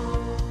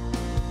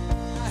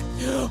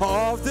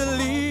of the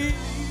leaves.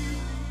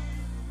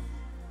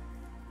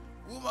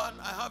 Woman,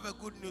 I have a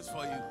good news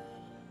for you.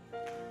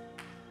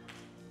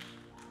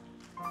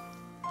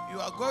 You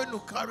are going to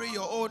carry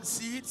your own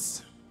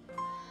seeds.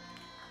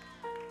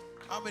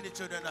 How many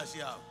children does she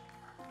have?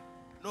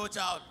 No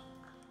child.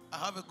 I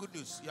have a good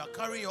news. You are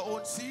carrying your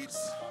own seeds.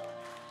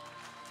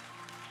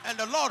 And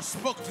the Lord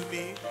spoke to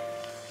me.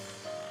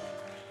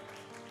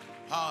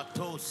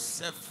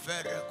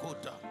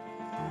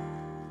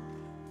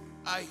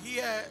 I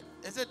hear,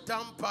 is it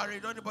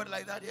Dampari? Don't anybody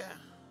like that here?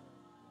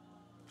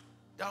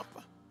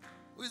 Dampa?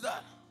 Who is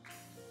that?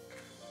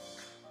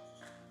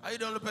 Are you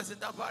the only person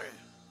Dampari?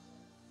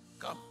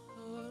 Come.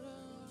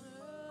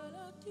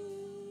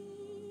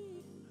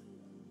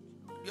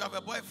 You have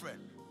a boyfriend.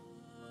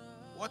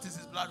 What is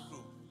his blood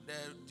group? The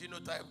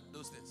genotype,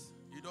 those things.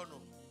 You don't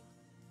know.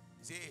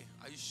 Say,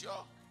 are you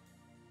sure?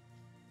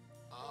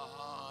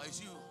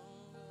 It's you.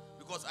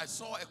 Because I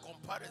saw a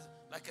comparison,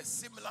 like a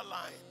similar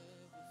line.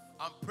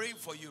 I'm praying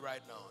for you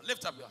right now.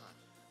 Lift up your hand.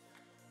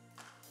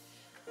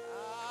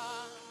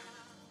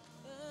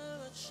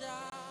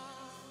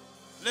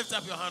 Lift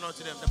up your hand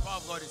unto them. The power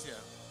of God is here.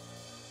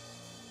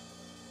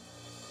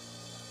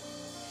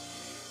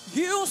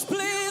 You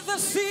split the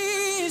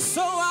sea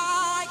so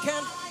I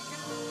can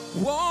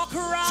walk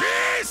around.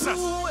 Jesus!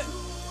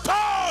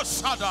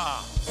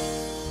 Toshada!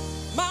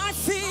 My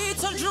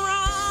feet are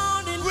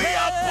drowned in We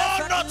are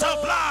born not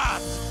of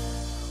blood.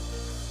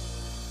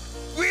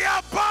 We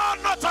are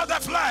born not of the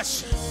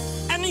flesh.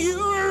 And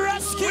you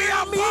rescue We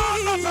are me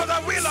born not of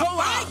the will so of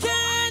man. I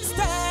can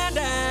stand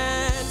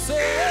and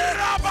say,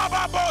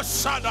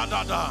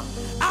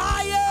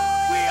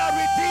 We are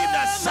redeemed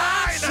as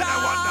sign and a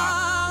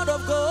wonder.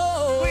 of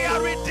God. We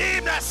are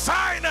redeemed as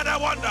sign and a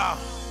wonder.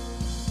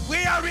 We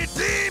are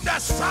redeemed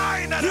as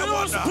sign and a You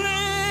wonder.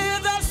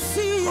 split the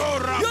sea. You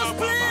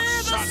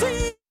split the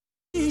sea.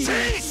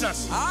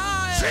 Jesus!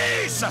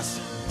 Jesus!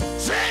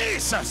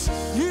 Jesus!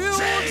 You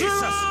Jesus!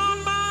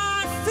 drown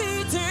my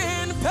feet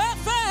in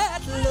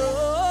perfect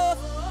love.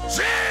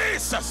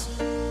 Jesus!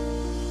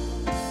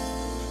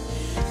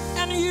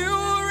 And you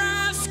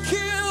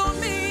rescue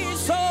me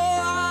so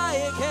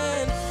I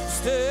can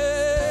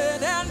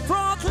stand and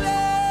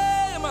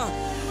proclaim I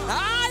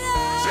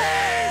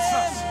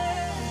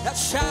am a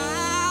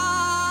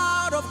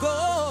child of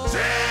God.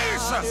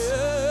 Jesus!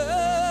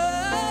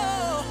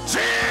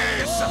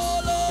 Jesus!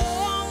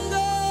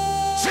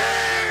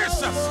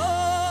 Jesus!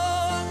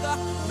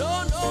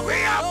 We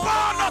are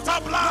born not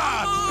of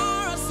blood.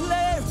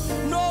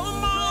 No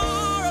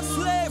more a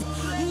slave.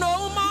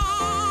 No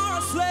more a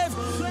slave.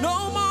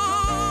 No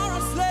more a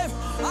slave.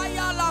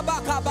 Ayala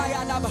baka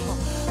bayana ba.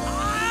 I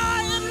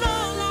am no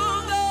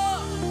longer.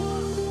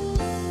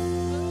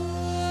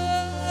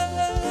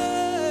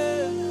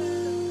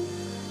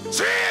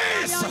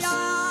 Jesus!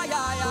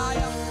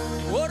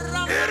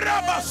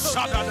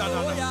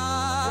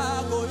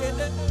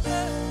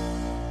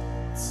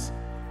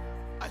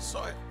 I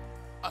saw it.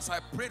 As I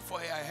prayed for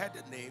her, I heard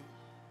the name.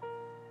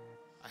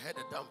 I heard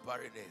the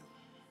Dampari name.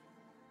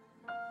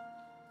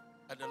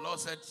 And the Lord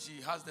said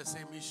she has the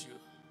same issue.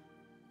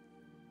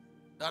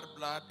 That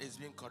blood is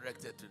being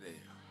corrected today.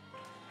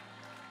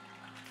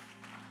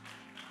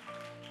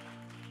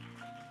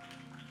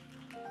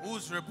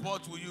 Whose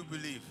report will you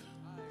believe?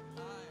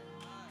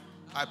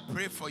 I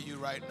pray for you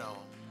right now.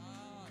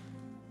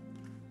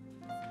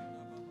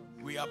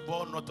 We are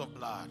born not of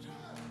blood.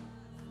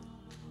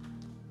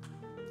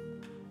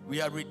 We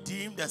are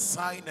redeemed, a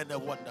sign and a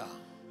wonder.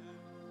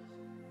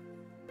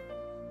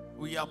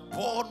 We are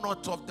born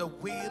not of the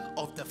will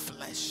of the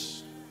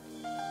flesh.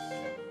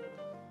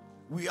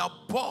 We are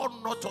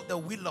born not of the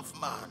will of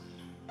man.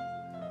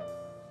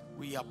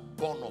 We are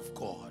born of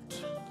God.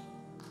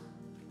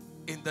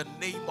 In the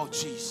name of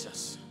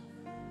Jesus.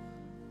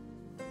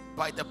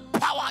 By the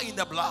power in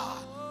the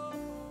blood.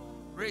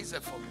 Raise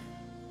it for me.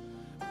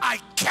 I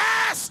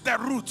cast the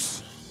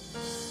roots.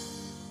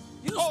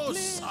 Oh,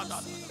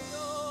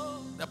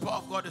 the power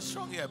of God is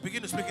strong here.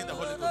 Begin to speak in the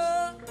Holy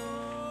Ghost.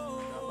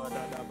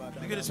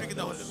 Begin to speak in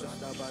the Holy Ghost.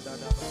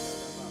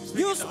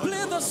 You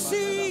split the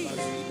sea.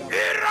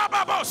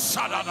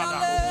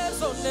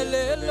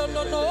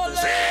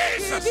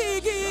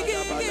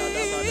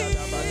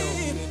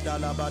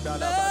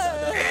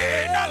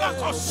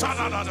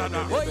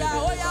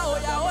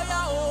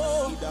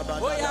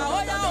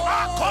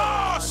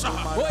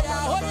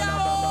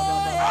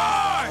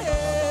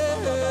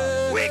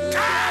 We cast the roots. We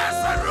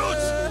cast the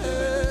roots.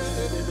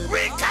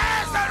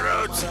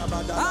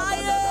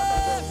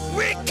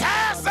 We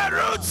cast the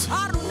roots.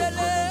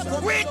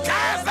 We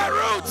cast the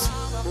roots.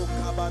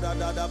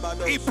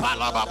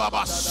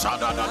 Ipalababa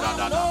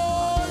shadadadada.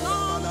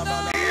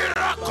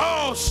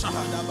 Irakos.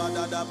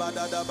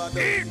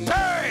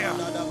 Itea.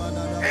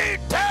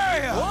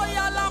 Itea.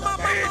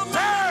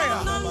 Itea.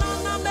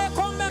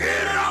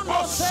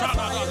 Iramos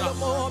shadadada.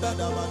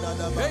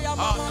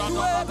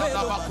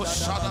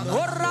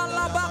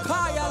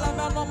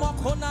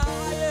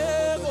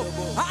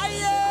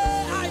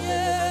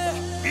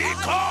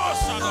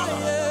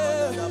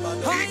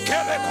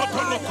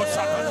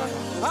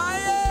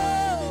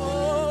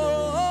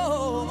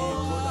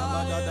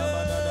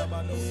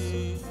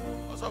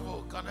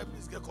 Can I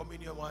please get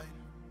communion wine?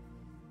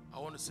 I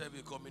want to serve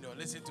you communion.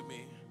 Listen to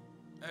me.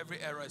 Every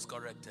error is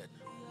corrected.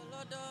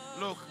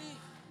 Look,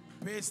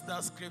 paste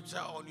that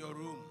scripture on your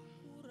room.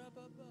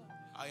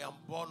 I am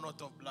born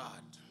not of blood,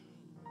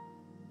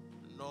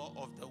 nor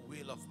of the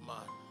will of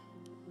man,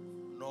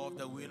 nor of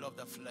the will of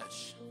the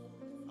flesh.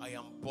 I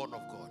am born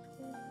of God.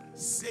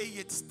 Say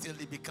it till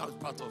it becomes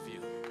part of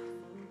you.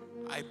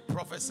 I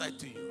prophesy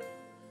to you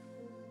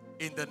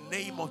in the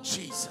name of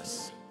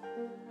Jesus.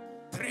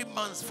 3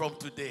 months from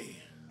today,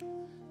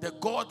 the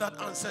God that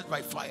answers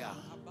by fire,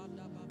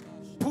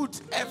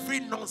 put every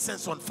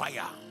nonsense on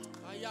fire.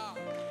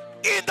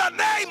 In the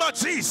name of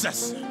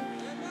Jesus.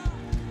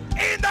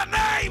 In the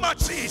name of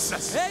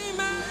Jesus.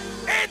 Amen.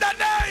 In the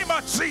name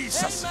of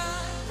Jesus.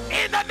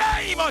 In the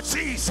name of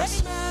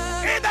Jesus.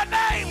 In the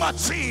name of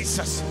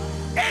Jesus.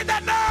 In the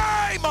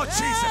name of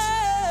Jesus.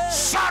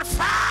 Shut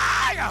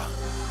fire.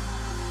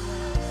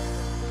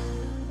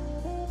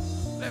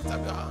 Lift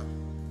up your hand.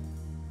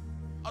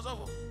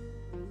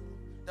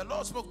 The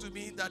Lord spoke to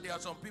me that there are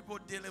some people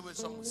dealing with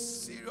some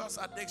serious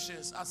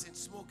addictions, as in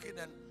smoking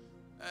and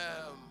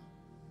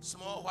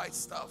small white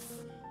stuff.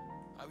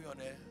 Are we on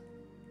air?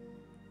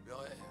 We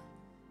on air?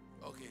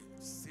 Okay,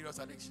 serious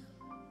addiction.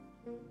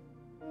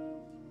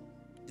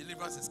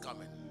 Deliverance is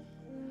coming.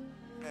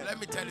 Let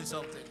me tell you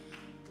something.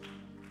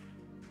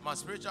 My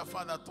spiritual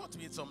father taught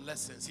me some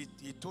lessons.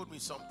 He told me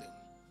something.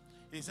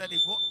 He said,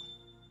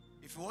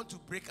 if you want to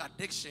break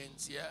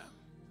addictions, yeah?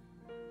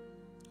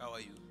 How are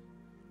you?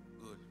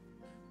 Good.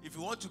 If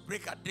you want to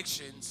break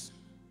addictions,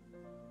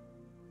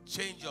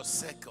 change your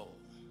circle.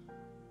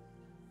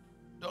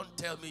 Don't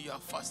tell me you are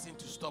fasting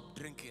to stop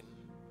drinking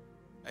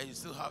and you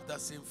still have that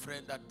same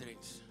friend that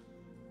drinks.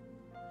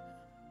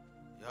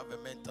 You have a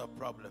mental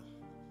problem.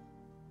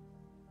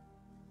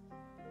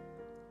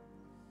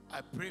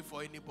 I pray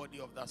for anybody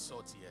of that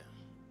sort here.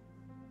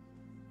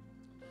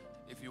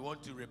 If you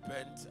want to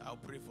repent, I'll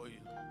pray for you.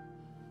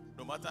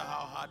 No matter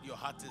how hard your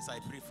heart is, I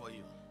pray for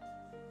you.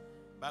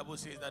 Bible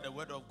says that the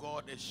word of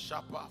God is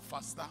sharper,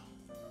 faster.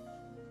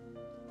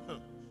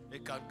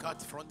 It can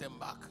cut front and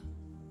back.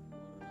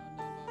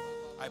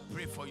 I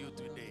pray for you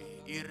today.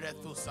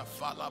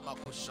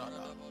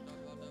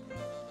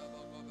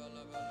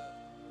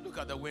 Look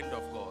at the wind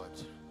of God.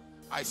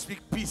 I speak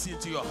peace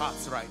into your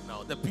hearts right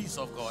now. The peace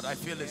of God. I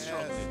feel it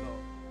strongly.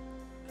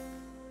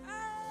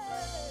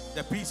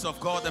 The peace of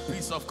God, the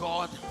peace of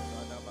God.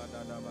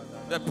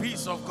 The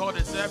peace of God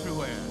is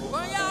everywhere.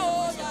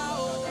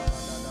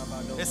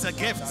 It's a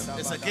gift.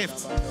 It's a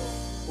gift.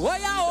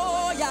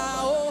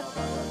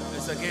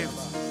 It's a gift.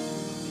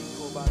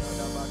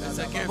 It's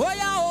a gift.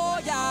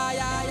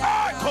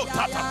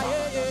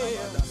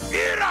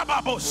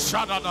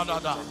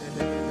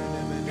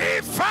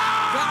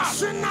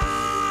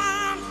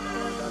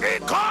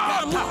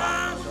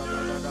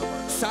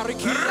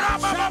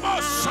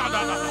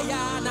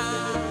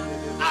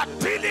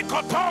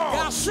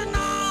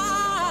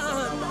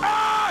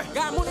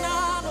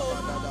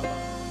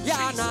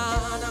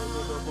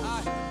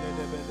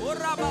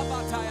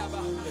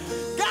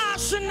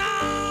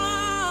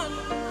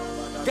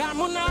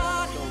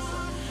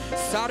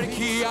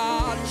 Sarikia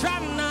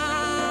Jana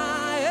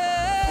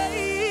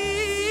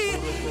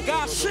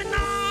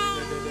Gashina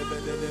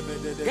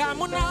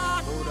Gamuna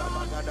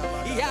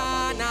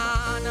Yana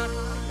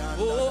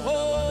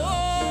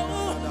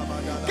Oh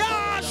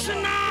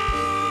Gashina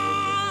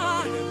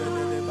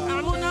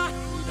Gamuna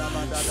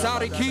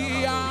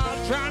Sarikia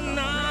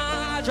Jana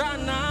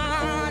Jana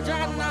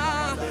Jana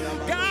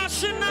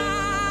Gashina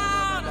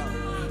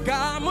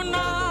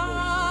Gamuna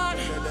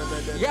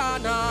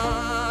Yana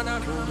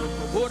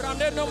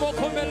Urande no mo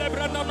komele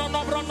branda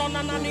no branda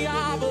na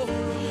niabo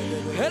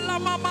ela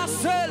mama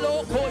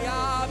selo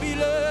koya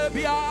bile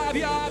bia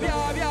bia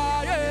bia bia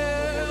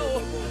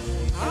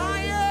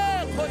aye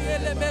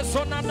koyele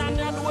mesona na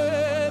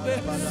nueve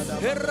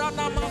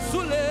erana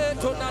masule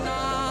tonana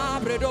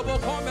bredo bo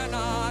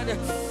komena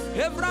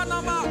evrana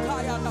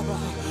makaya na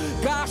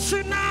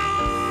gashina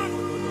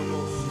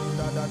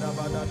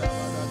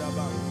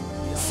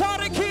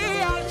sariki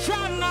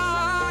alchana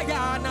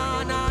ya na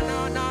na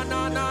na na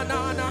na na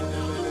na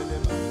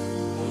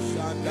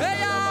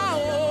hey oh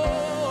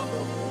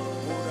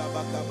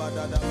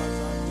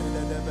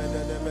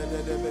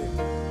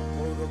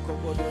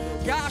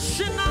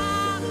Gashina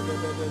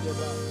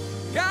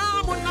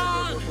Gamuna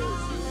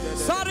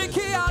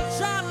Sariki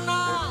Alchana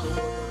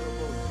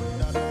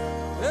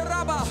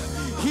Raba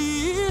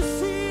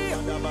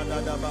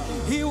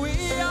He we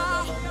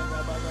are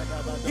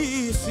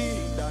easy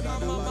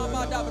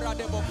Mama Dabra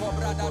de Boko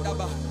Brada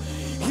Daba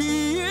He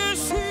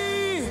is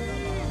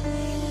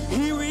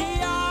Here we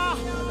are,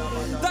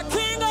 the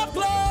King of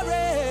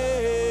Glory.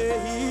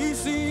 He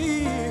is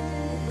here.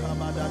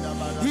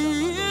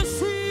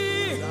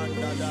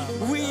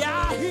 We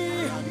are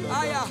here.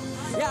 Aya,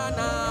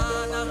 yana,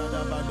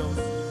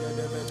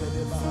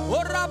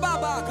 ora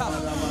babaka,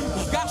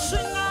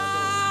 gashinano,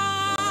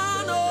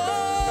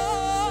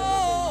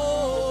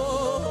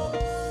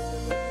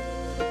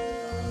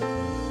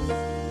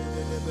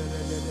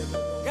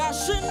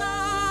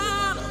 gashinano.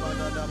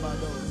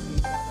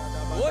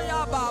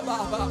 Oya baba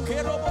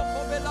kero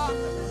boko bela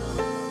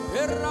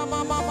erra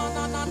mama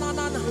na na na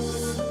na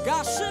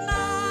gashina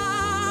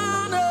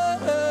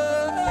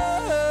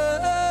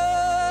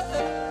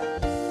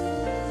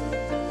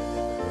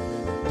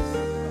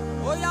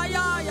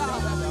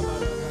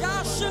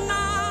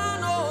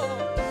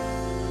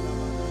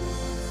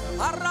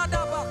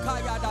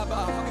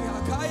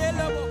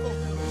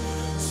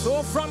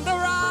So from the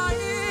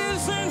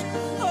rising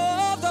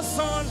of the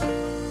sun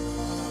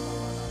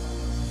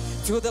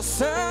to the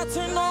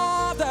setting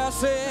of the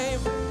same,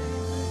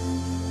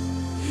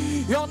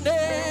 your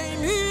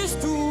name is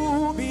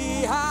to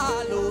be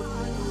hallowed.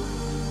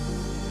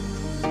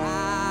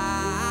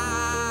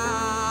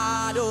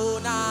 Adonai.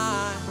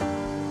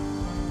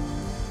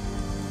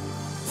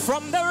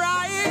 From the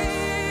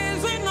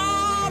rising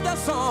of the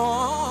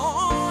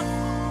sun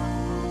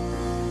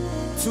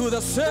to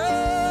the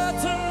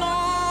setting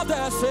of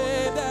the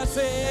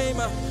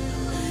same.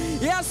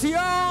 Yes,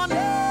 your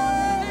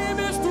name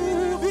is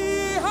to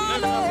be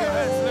hallowed.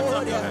 Lift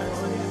up your hands.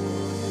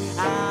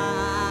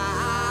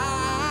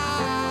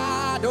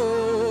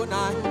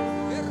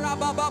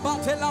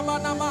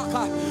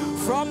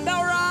 From the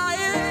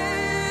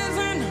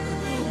rising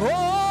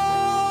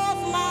of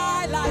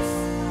my life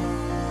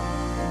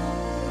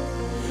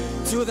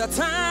to the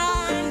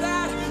time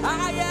that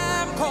I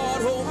am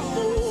called home,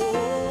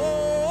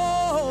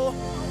 oh,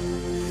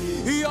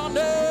 your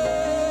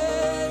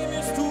name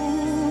is to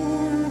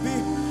be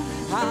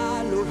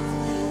hallowed.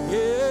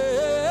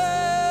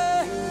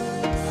 Yeah.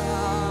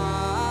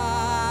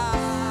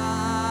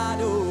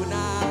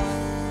 Adonai.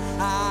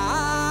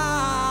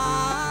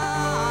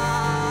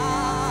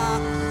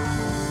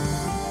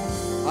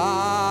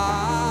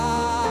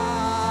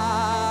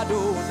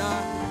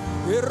 Adonai,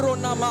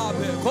 Irona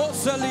Mabe,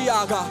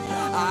 Koseliaga,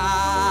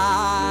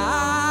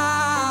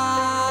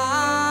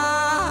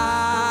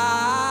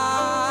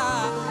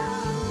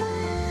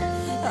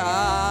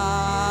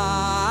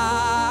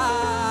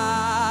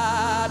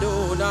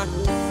 Adonai.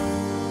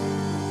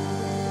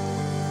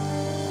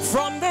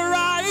 From the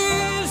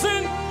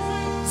rising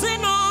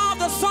of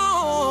the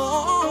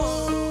sun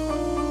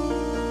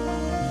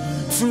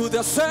to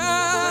the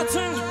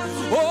setting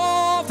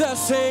of the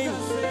same,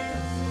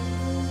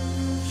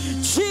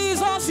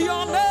 Jesus,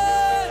 your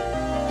name,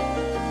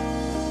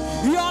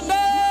 your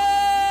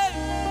name,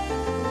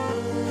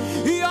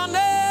 your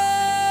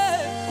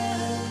name,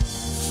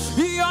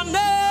 your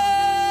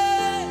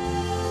name,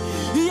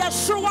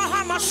 Yeshua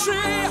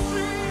HaMashiach,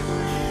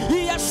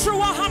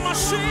 Yeshua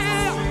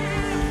HaMashiach,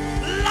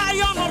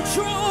 Lion of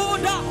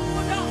Judah.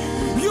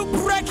 You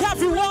break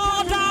every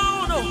wall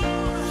down,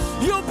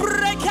 you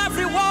break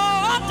every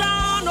wall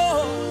down,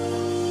 oh.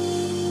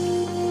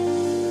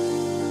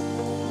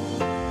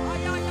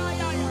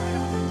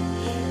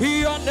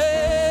 Your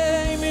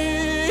name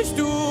is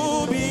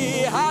to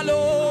be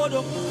hallowed.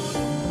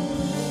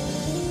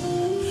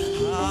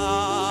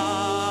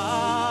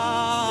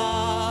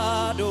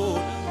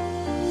 Adonai.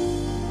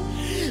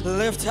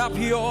 Lift up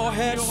your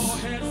heads,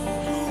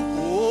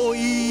 O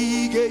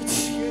ye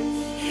gates,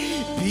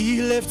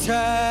 be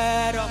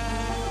lifted up,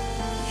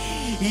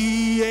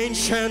 ye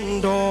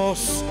ancient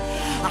doors,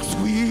 as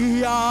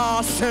we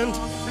ascend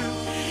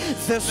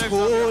this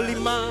holy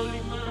mountain.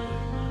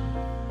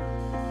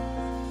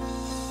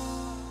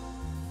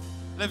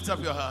 Lift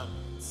up your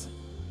hands.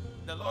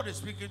 The Lord is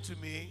speaking to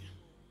me.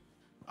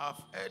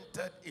 I've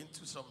entered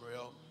into some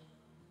realm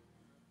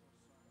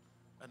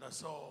and I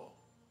saw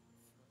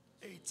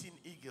 18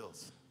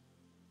 eagles.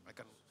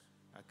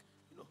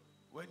 You know,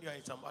 when you are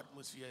in some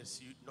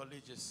atmospheres,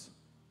 knowledge is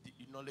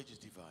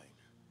divine.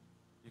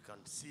 You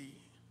can see,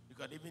 you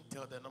can even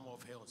tell the number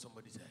of hair on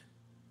somebody's head.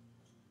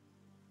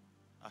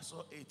 I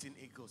saw 18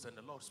 eagles and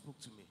the Lord spoke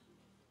to me.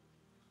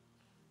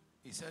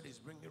 He said he's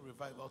bringing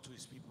revival to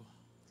his people.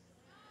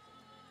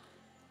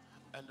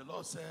 And the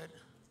Lord said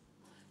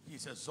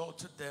he's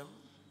exalted them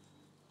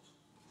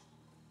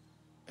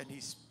and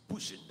he's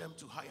pushing them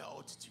to higher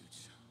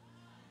altitudes.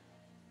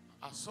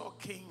 I saw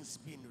kings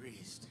being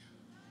raised,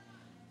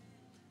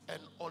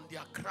 and on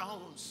their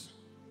crowns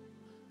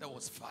there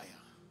was fire.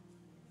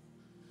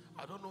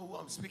 I don't know who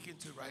I'm speaking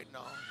to right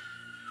now,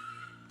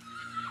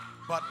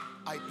 but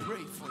I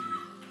pray for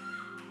you.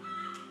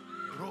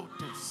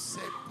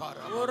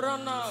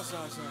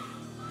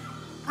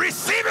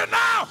 Receive it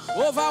now.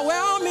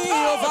 Overwhelm me,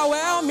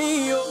 overwhelm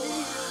me, oh.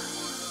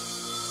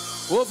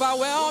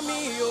 Overwhelm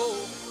me, oh.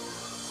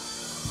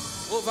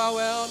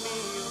 Overwhelm me,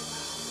 oh.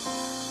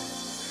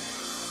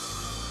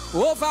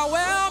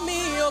 Overwhelm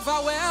me,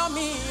 overwhelm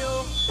me,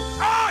 oh.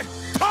 I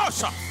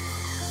toss up.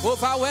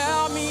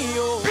 Overwhelm me,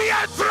 oh. Be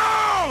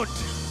enthroned.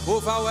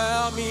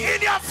 Overwhelm me.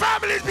 In your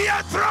families, be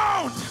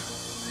enthroned.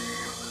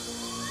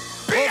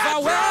 Be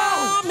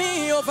Overwhelm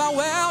me,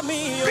 overwhelm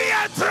me, oh. Be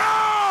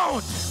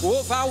enthroned.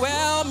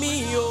 Overwhelm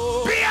me,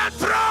 oh. Be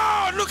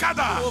enthroned. Look at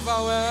that.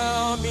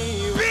 Overwhelm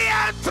me, oh. Be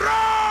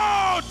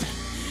enthroned.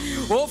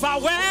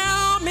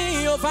 Overwhelm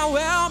me,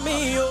 overwhelm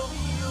me, oh.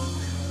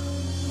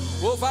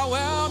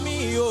 Overwhelm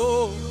me,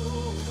 oh.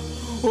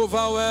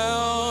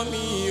 Overwhelm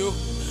me, oh.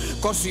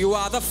 'Cause you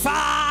are the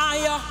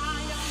fire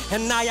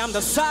and I am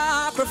the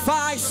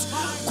sacrifice.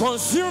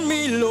 Consume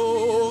me,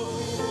 Lord.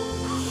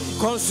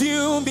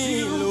 Consume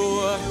me,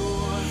 Lord.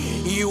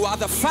 You are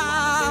the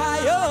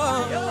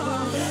fire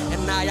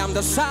and I am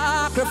the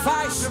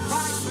sacrifice.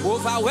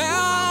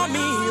 Overwhelm me,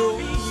 oh.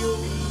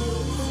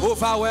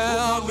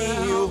 Overwhelm me,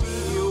 oh.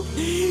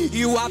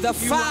 You are the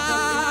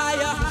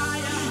fire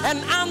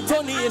and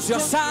Anthony is your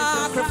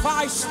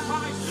sacrifice.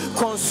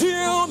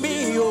 Consume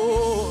me,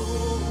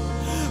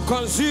 oh,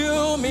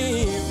 consume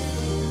me.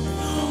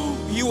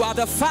 You are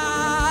the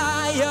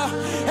fire,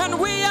 and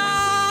we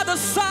are the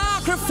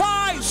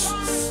sacrifice.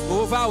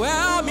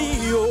 Overwhelm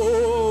me,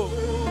 oh,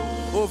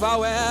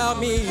 overwhelm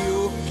me,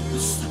 oh.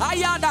 I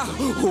am the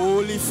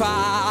holy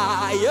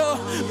fire,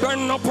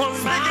 burn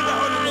upon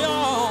my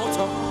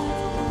altar.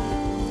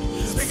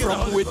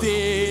 From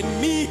within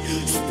me,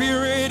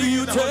 Spirit,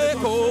 you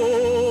take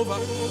over.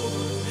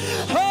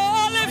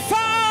 Holy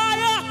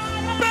fire,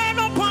 burn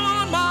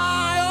upon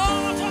my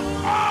altar.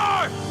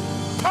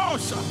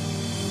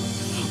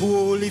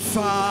 Holy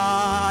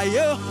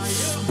fire,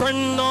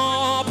 burn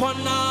upon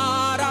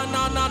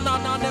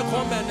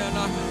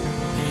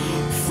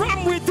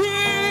from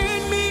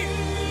within me.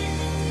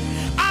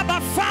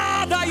 Abba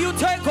Father, you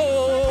take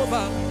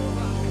over.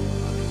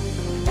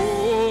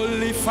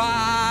 Holy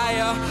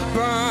fire,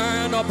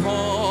 burn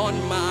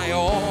upon my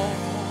altar.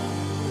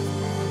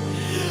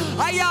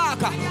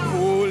 Ayaka,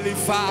 holy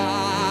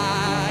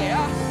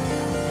fire,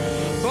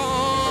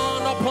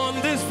 burn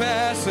upon this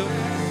vessel.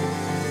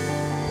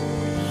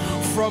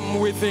 From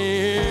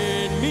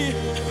within me,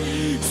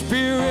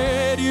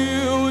 Spirit,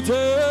 you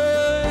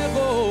take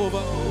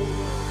over.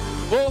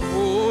 Oh,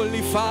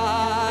 holy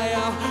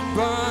fire,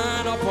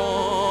 burn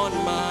upon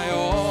my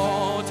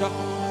altar.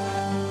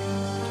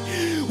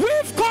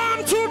 We've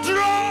come to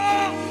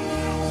draw.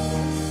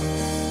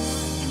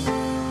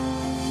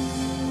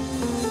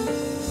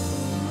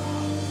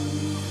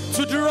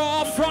 To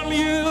draw from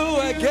you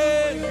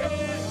again.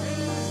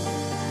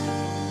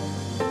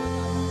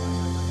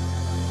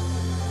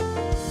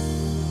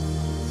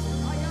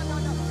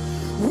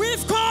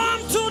 We've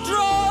come to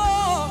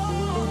draw.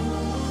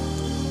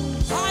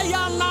 I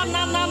am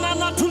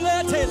not too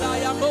late. I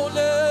am no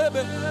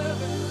labor.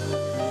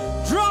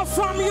 Draw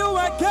from you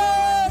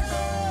again.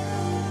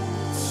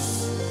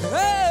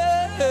 Hey.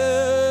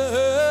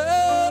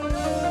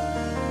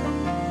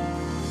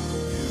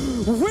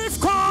 We've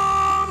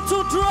come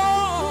to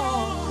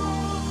draw.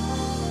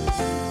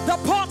 The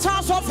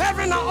portals of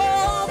heaven are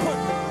open.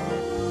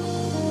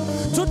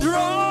 To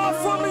draw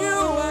from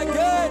you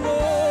again. Oh.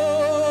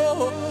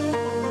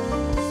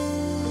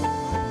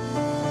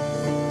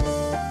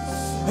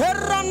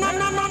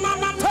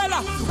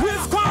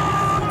 We've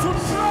come to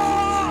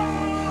draw.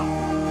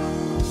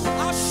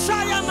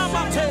 Ashayana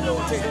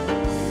matelote.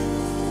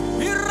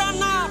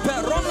 Irana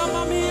perona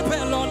mami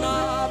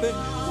pelonabe.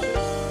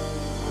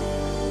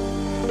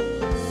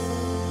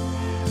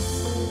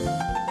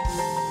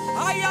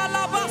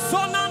 Ayala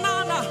basona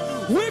nana.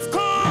 We've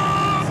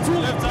come to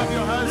lift up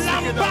your hands.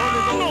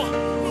 Lambano.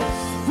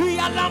 We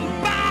are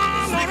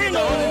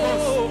Lambano.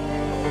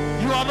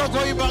 You are not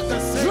going back the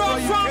same draw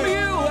way from you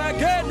you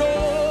again. Oh.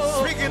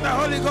 Speak in the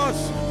Holy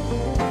Ghost.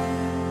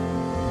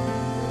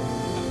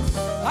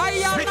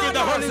 Speak in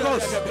the Holy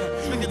Ghost.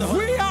 Speak in the Holy Ghost.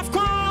 We have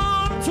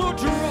come to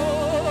draw.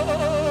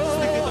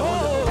 Speak in the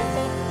Holy Ghost.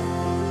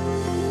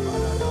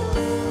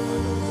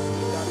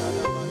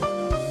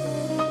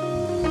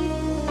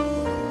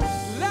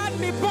 Let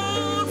me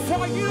burn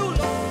for you,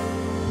 Lord.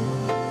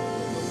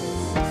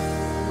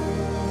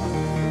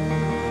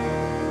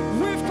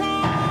 We've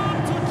come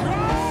to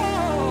draw.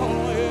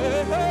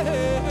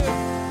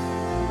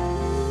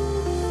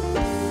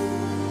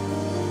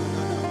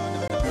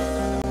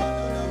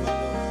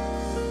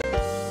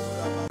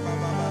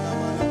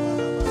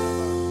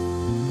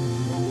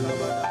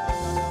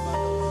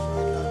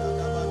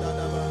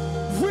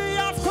 We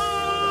have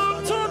come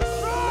to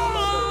draw.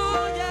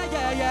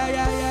 Yeah.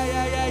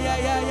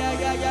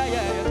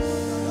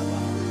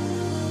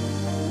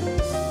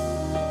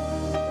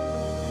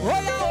 Oh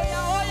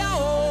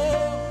yeah.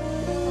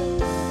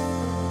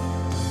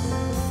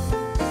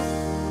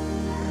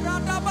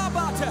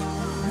 Radababate.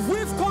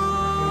 We've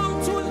come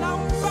to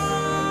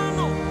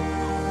Lambano.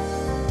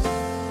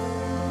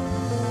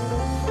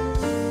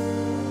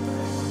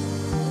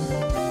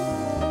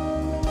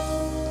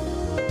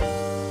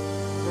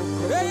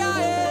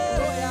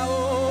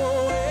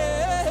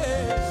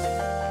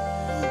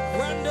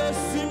 When they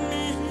see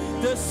me,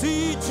 they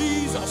see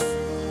Jesus.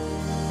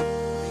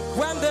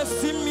 When they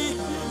see me,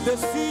 they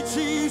see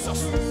Jesus.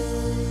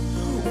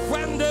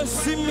 When they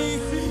see me,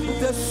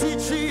 they see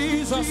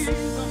Jesus.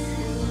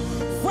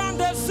 When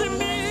they see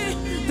me,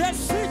 they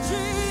see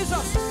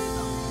Jesus.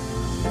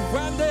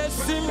 When they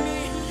see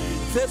me,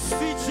 they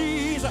see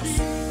Jesus.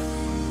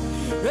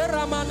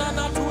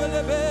 Ramanana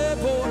tuelebe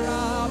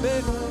borabe.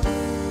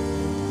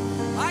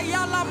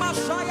 Ayala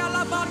mashaya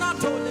la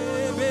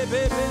manatole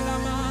bebe la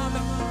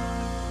mama.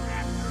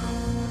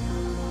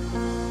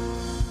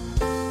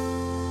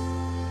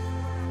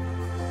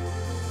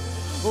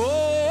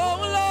 Oh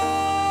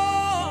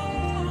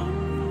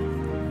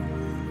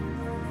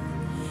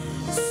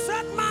Lord,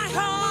 set my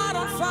heart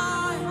on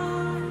fire.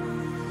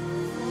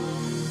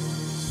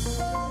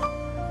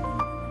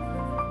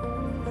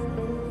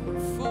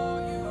 For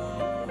you.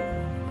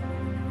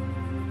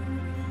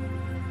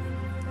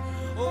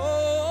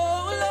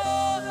 Oh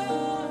Lord,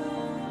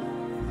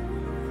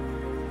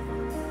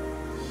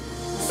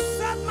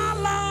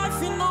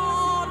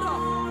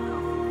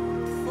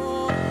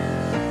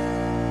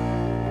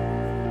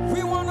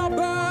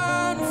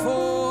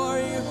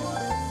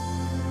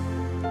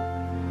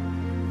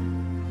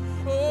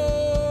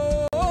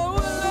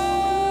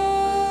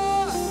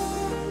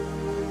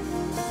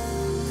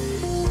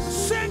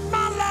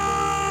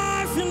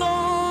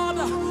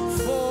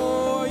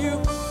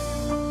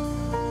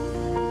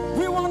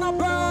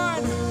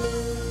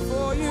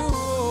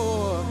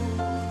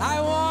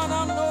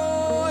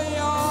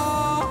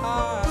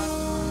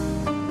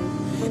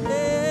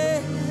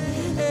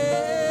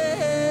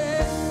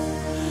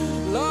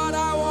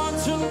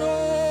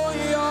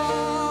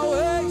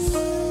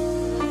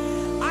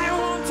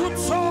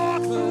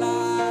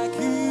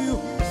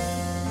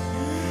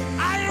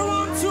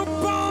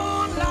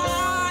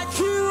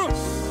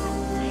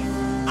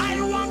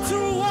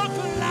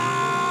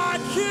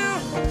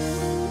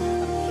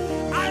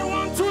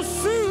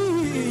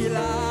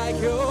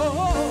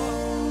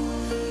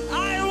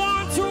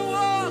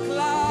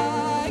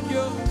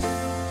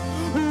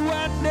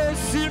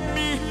 see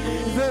me,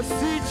 they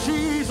see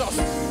Jesus.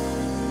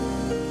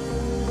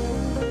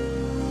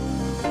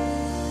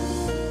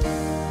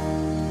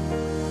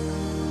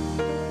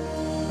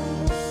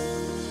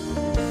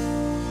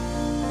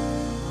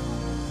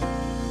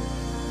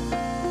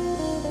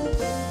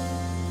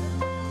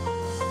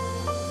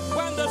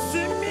 When they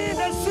see me,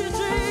 they see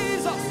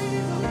Jesus.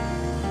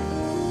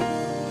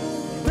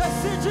 They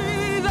see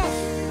Jesus.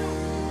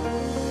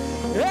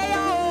 Hey, oh,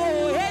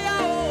 hey,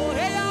 oh,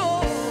 hey, oh.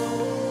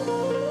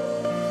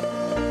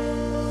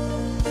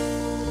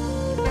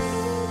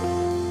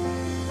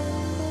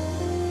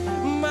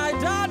 My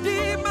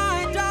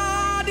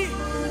daddy,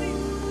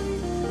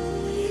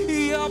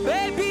 your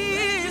baby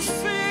is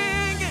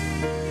singing,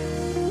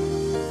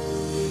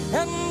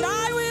 and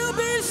I will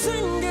be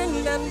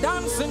singing and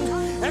dancing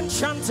and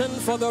chanting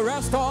for the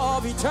rest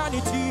of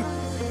eternity.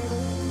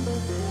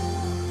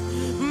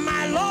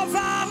 My lover,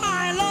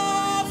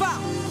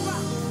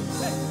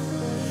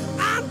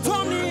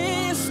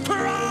 Anthony is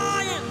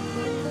crying,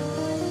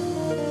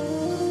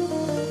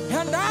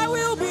 and I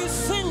will be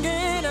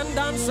singing and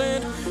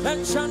dancing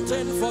and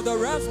chanting for the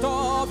rest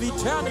of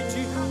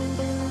eternity.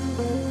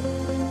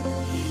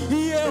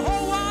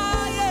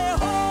 Yehovah,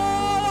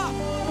 Yehovah,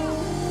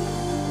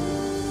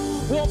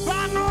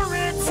 Obano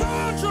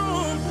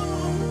return,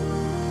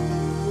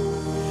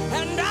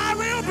 and I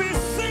will be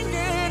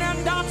singing and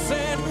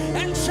dancing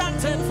and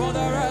chanting for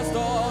the rest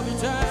of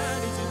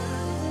eternity.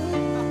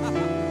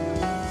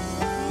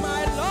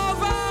 My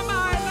lover,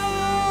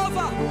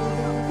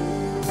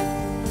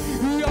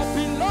 your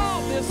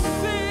beloved is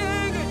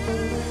singing.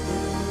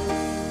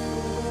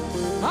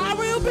 I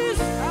will be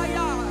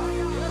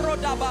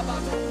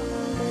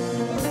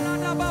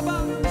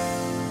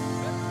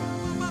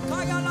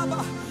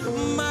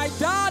my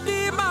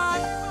daddy,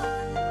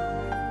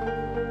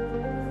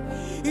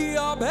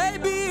 your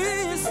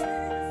babies.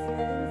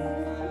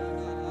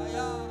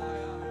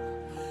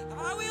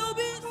 I will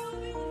be.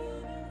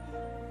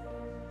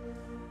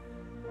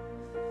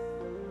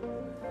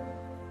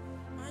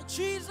 My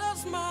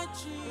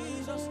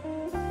Jesus,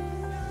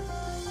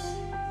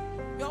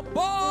 your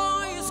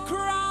boy is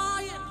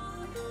crying.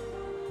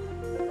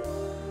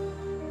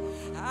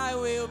 I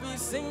will be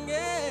singing.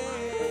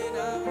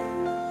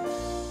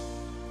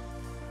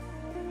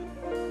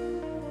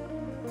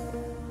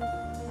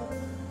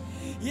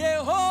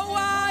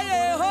 Yehovah,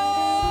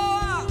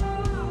 Yehovah,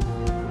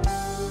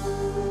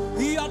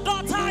 your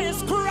daughter is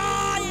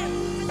crying.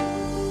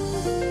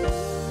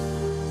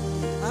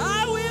 I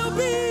will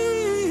be.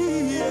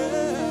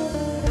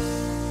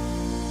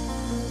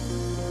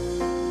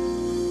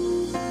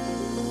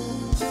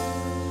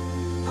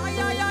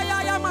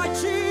 My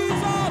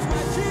Jesus,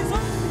 my Jesus.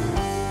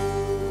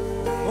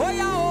 Oh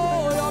yeah,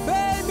 oh, your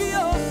baby,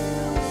 oh.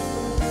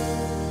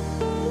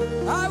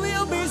 I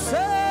will be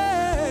saved.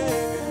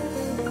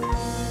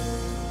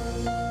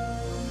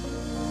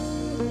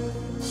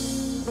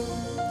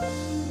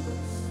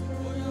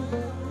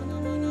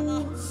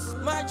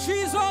 My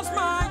Jesus,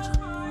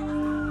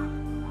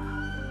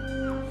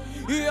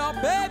 your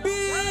baby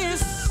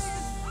is.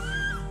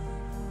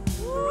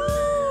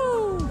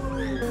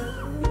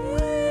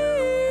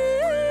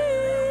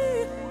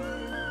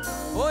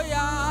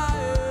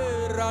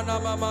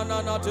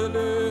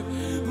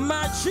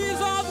 My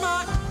Jesus,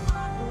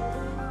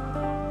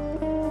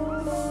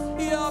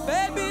 your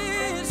baby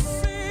is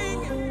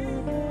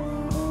singing.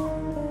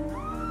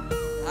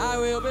 I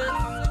will be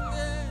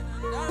singing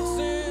and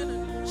dancing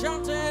and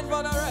chanting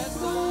for the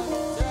rest of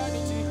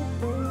eternity.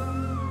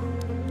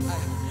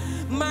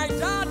 My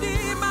daddy,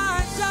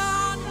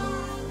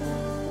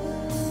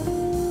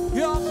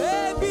 your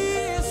baby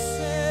is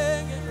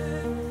singing.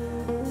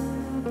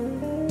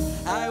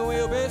 I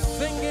will be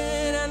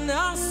singing and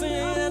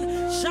dancing,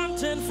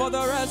 chanting for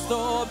the rest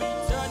of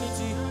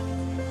eternity.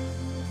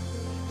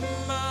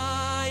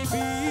 My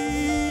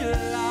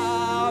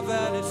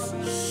beloved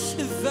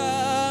is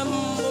the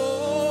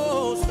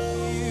most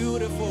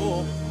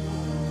beautiful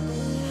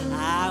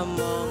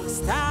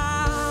amongst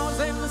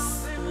thousands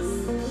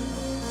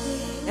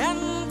and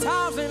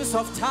thousands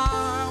of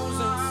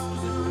thousands.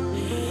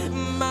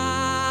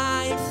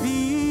 My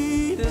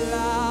beloved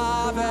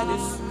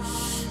is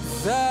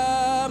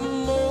the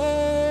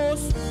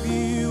most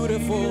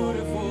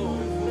beautiful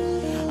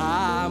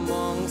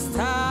amongst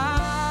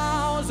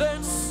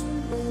thousands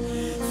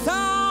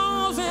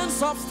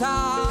of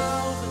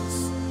thousands.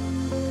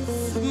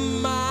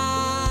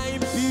 My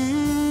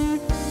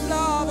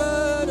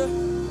beloved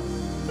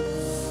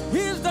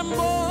is the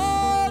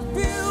most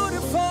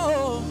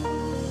beautiful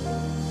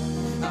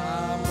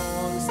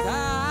amongst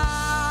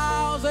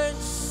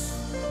thousands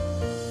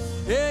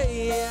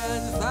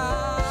and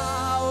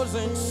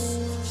thousands.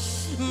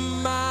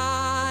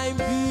 My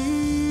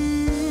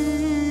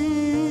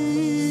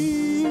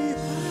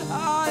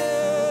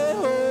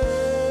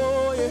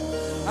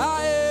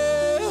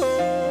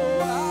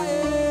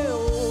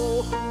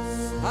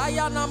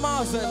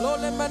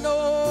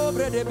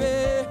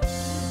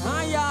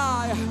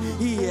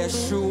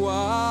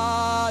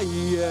Yeshua,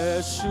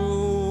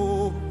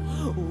 Yeshua.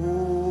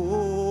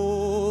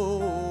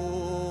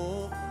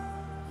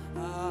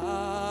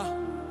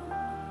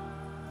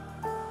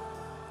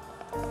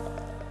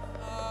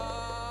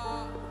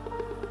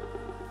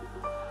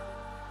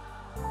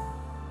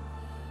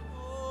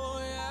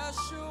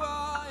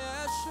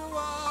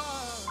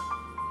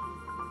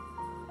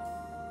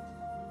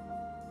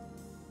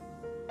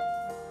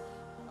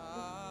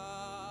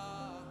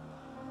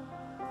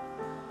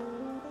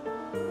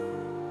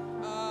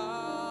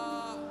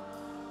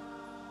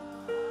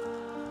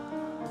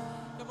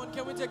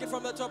 me take it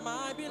from the top.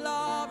 My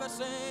beloved,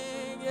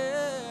 sing,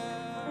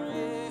 yeah,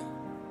 yeah.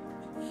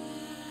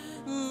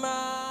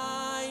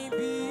 My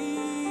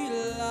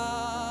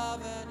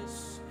beloved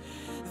is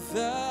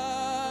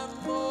the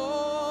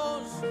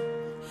most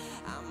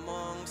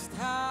amongst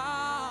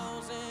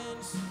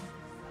thousands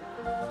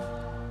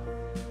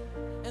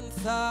and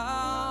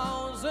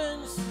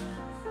thousands.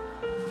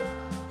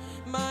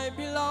 My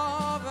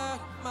beloved,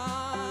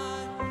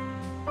 my.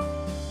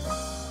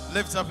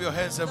 Lift up your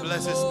hands and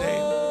bless his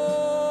name.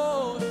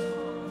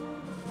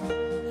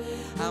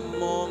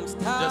 Amongst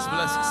Just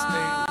bless his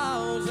name.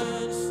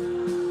 thousands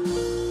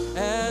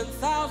and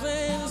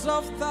thousands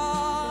of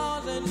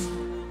thousands.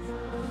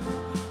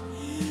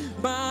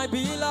 My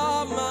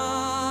beloved,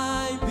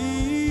 my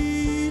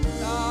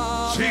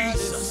beloved.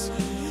 Jesus.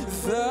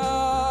 Is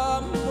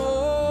the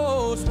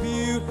most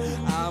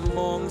beautiful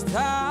amongst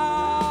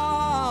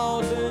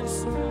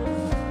thousands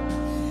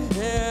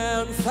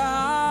and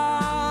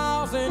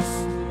thousands.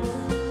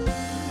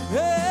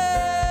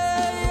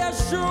 Hey,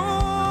 Yeshua.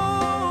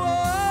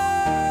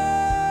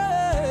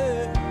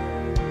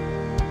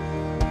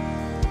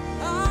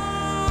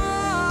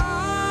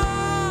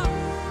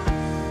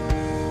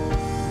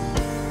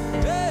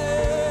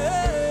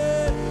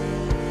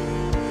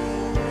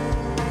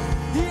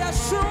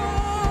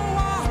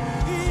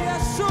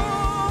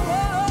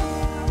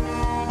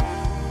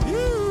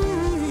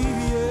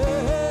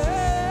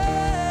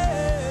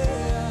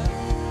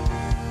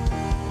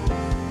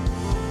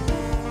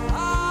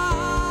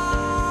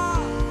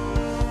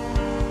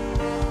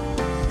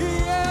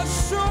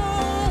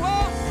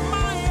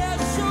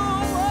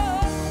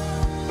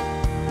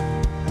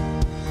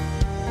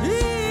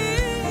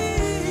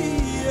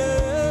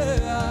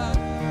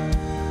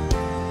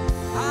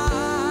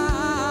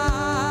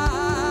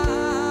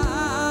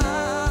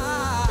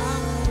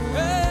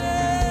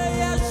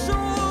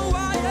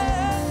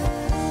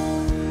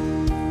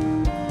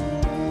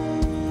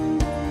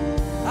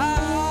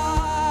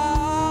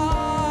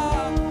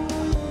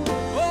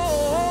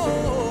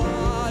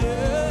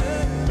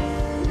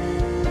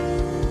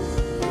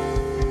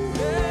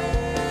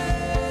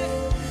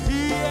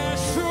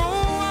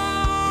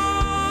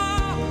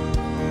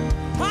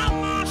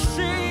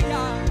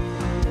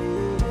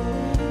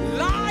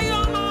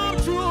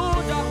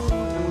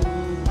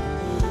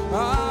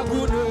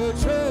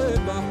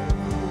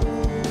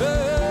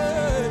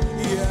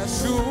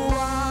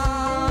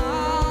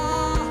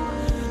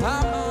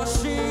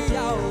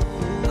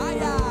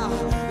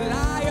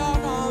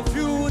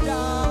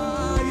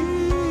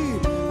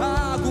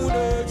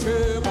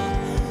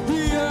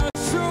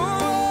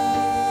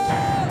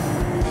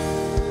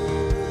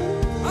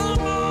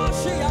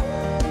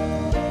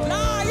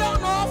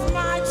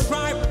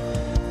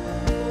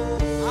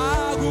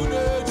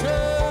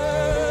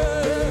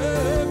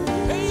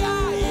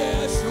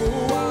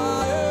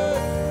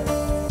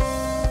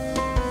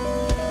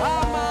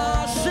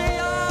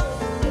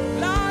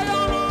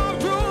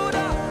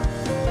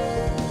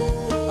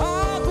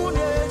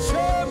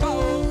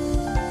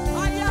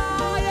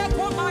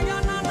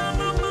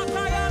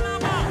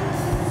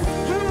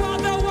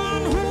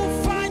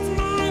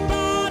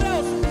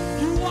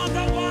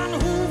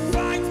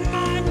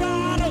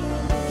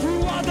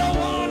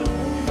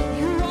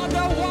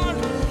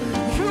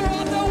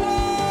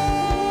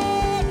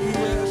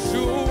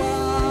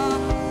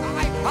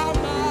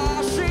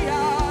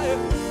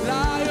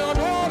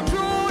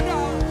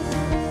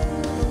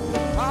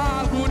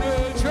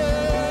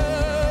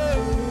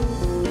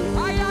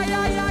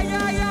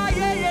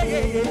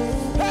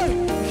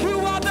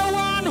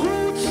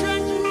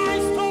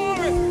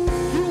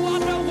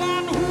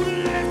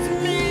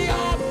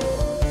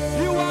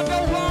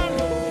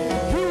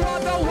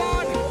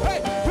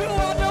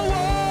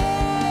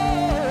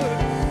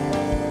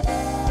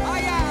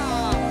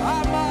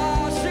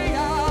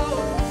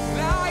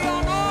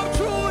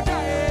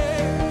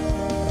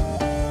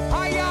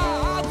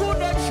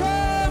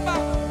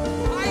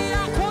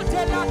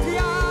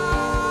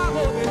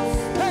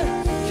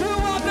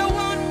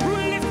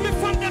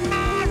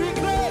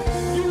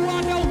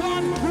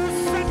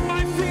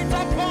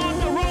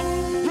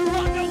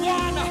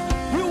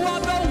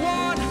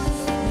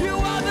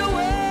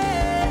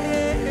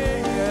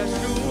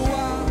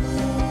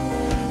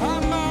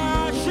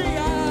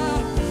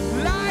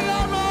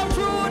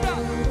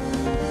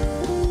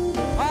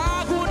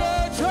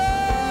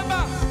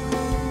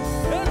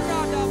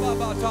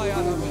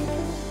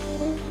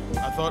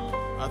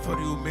 I thought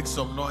you would make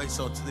some noise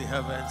unto the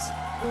heavens.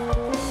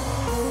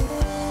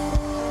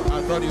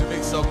 I thought you'd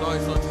make some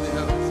noise unto the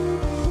heavens.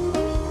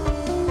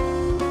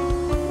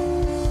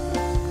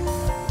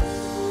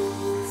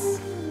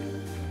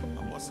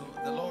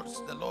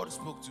 The Lord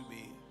spoke to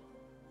me.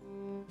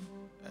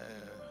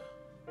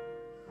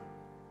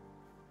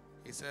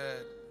 He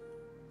said,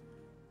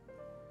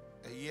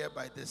 a year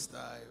by this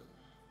time,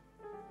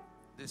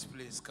 this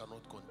place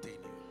cannot contain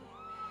you.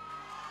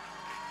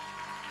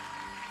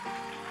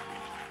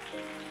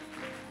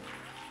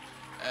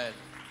 And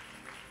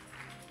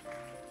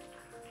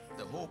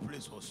the whole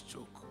place was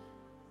choked.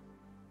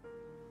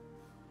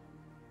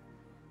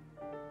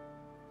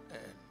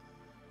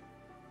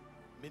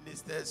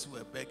 Ministers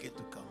were begging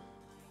to come.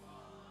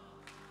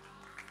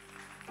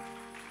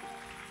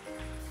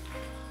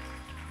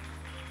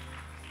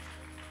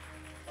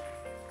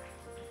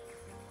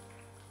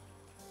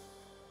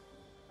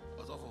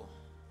 Osofo,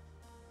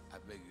 I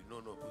beg you. No,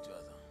 put your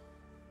hands down.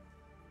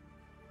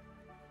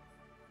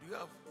 Do you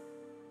have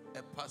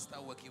a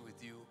pastor working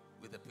with you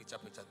with a picture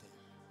thing?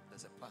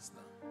 There's a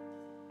pastor.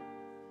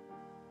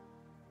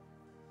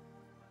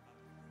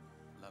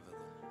 Love it.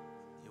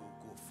 He will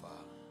go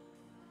far.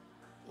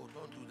 Oh,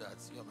 don't do that.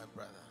 You're my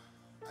brother.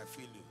 I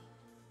feel you.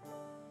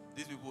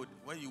 These people,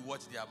 when you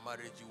watch their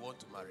marriage, you want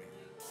to marry.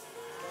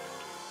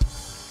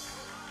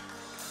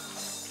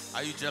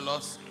 Are you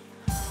jealous?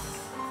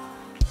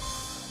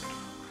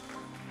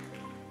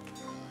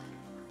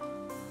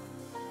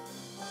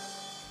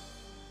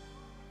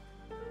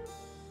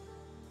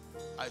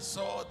 I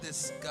saw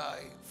this guy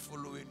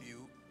following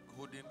you,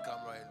 holding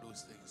camera and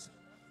those things.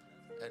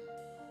 And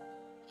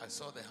I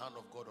saw the hand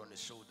of God on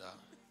his shoulder.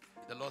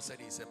 The Lord said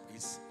he's a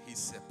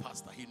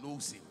pastor. He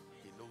knows him.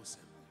 He knows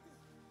him.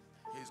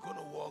 He's going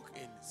to walk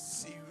in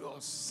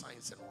serious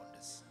signs and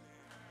wonders.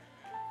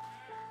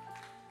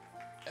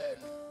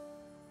 And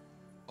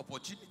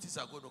opportunities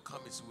are going to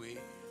come his way.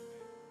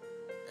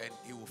 And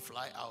he will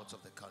fly out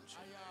of the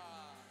country.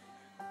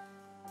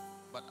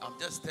 But I'm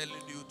just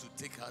telling you to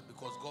take heart,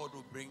 because God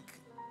will bring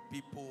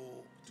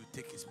people to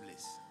take his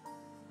place.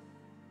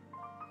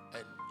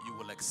 And you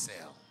will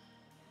excel.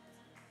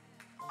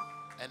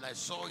 And I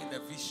saw in a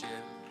vision,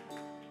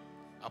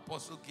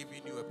 Apostle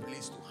giving you a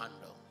place to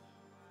handle.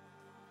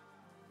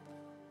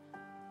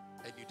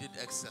 And you did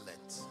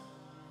excellent.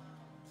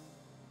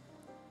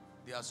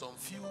 There are some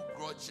few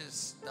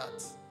grudges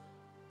that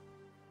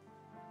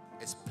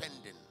is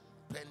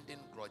pending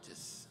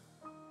grudges.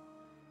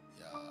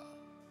 Yeah.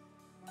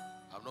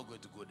 I'm not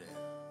going to go there.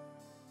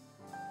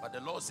 But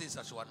the Lord says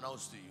I shall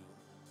announce to you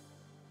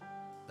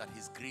that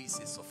his grace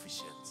is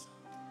sufficient.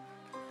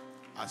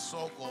 I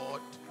saw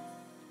God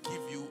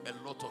give you a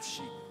lot of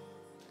sheep.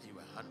 You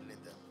were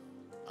handling them.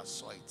 I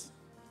saw it.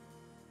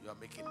 You are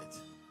making it.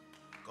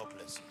 God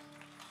bless you.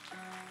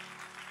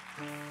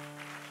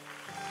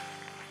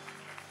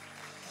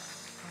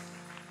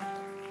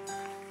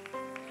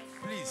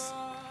 Please,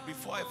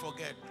 before I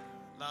forget,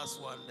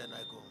 last one, then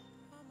I go.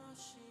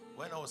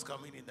 When I was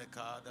coming in the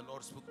car, the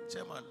Lord spoke,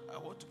 Chairman, I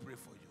want to pray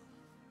for you.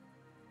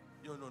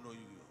 No,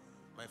 you.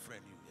 My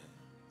friend, you. Yeah.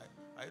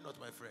 Are you not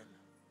my friend?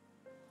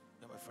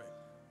 You're my friend.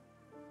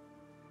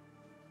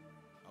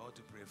 I want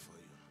to pray for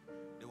you.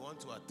 They want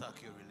to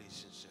attack your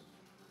relationship.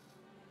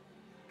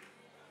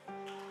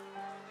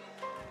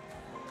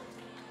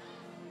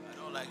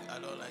 I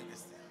don't like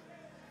this thing.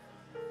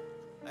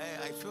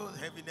 I feel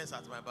heaviness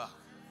at my back.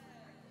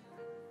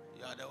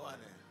 You are the one.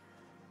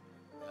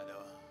 You are the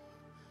one.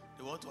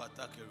 They want to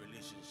attack your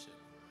relationship.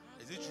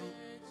 Is it true?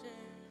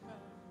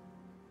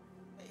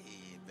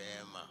 Hey,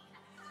 Bema.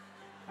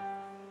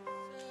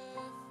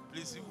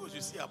 Please, you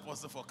should see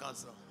Apostle for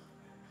counsel.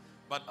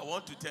 But I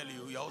want to tell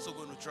you, you're also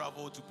going to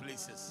travel to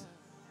places.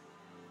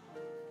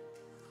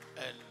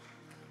 And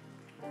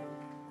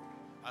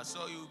I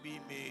saw you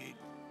being made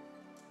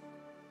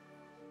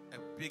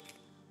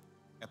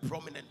a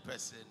prominent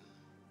person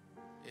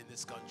in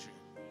this country.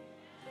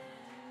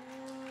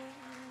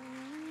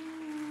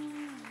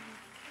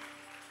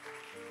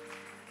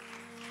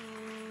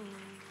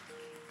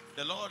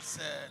 The Lord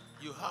said,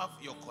 you have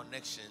your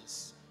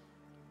connections.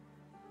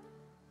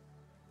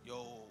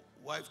 Your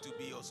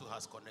wife-to-be also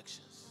has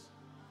connections.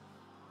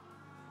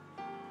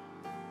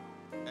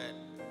 And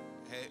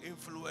her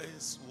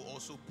influence will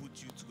also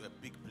put you to a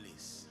big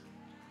place.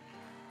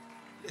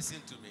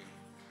 Listen to me.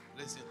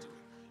 Listen to me.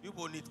 You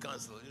both need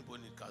counseling. You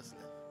both need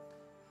counseling.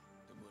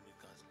 You both need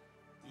counseling.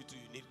 You two,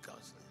 you need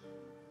counseling.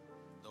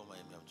 Don't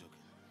mind me, I'm joking.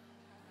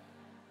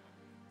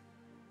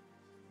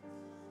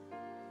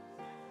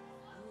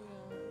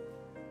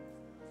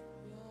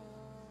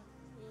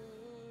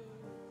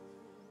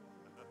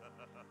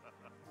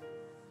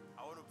 I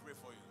want to pray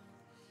for you.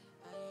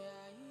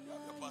 You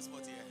have your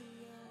passport here.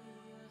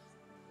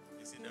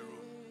 It's in the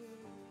room.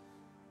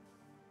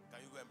 Can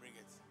you go and bring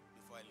it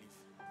before I leave?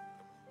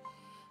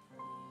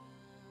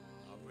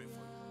 I'll pray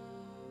for you.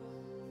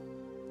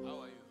 How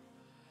are you?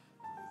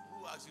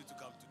 Who asked you to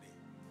come today?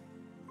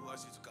 Who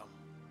asked you to come?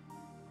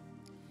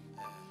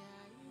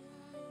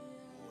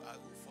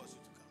 Who forced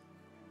you to come?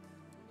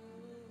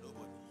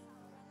 Nobody.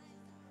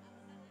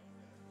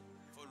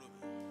 Follow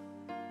me.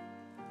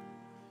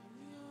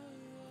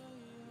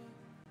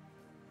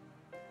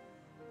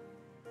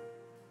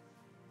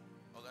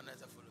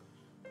 Organizer, follow me.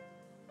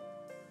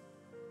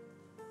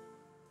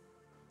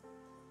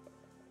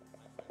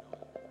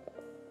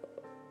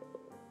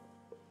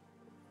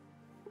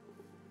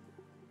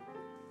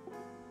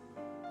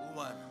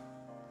 Woman,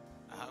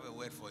 I have a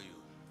word for you.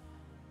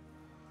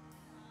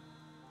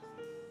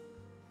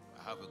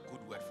 I have a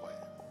good word for you.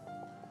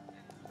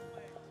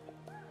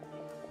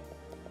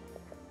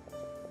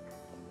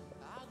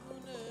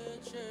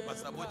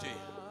 Pastor Boje,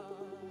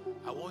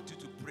 I want you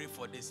to pray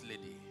for this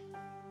lady.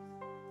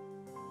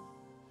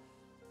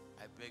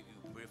 I beg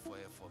you, pray for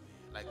her for me,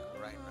 like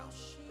right now.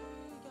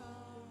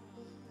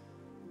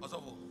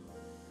 Also,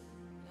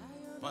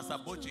 Pastor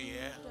Boche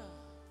here,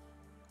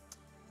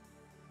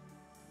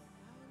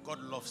 God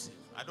loves him.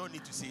 I don't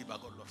need to say it,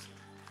 but God loves him.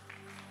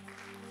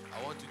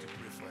 I want you to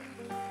pray for him.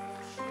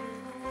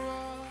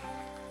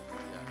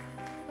 Yeah.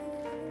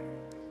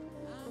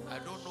 I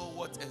don't know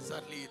what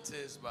exactly it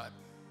is, but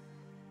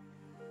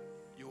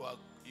you are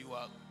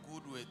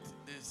good with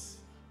this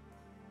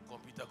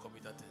computer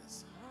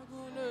things.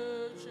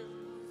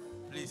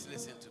 Please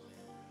listen to me.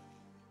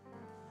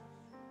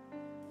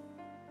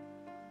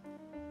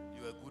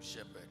 You are a good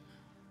shepherd.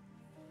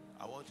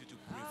 I want you to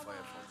pray for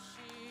her first.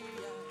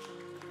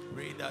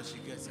 Pray that she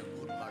gets a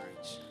good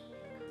marriage.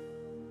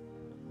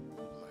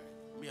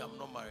 Me, I'm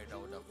not married. I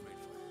would have prayed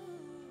for her.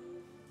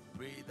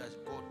 Pray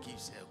that God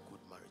gives her a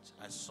good marriage.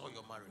 I saw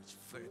your marriage,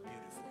 very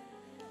beautiful.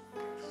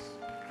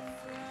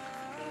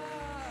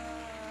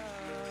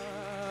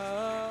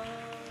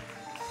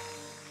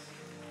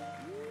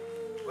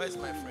 Where's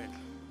my friend?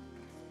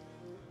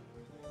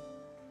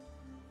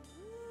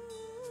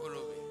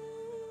 Follow me.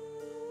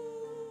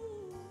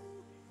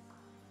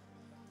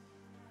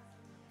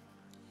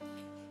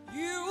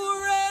 You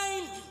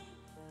reign,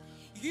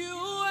 you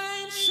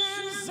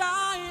ancient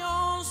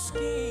Zion's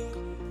King.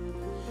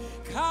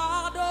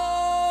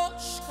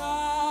 Kadosh,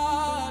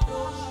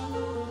 Kadosh,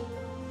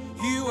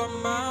 you are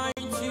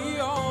mighty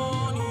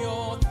on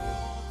your throne.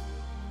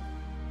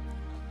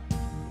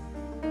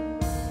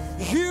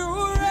 You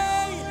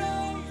reign,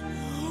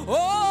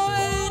 oh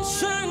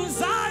ancient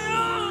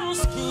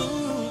Zion's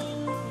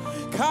King.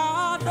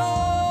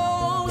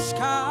 Kadosh,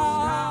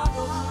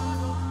 Kadosh,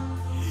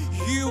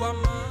 you are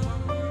mighty.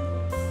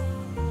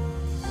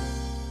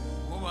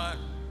 Woman,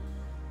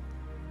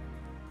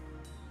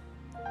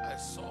 I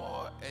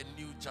saw a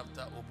new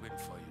chapter open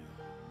for you.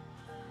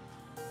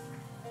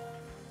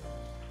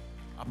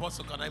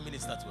 Apostle, can I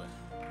minister to her?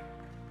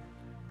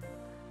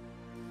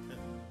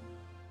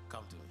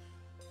 Come to me.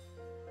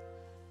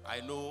 I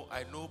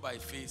know by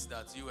face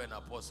that you and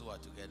Apostle are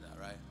together,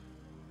 right?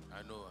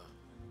 I know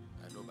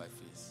by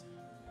face.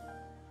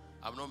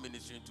 I'm not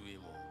ministering to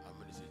him, I'm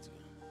ministering to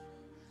him.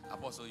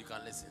 Apostle, you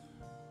can listen.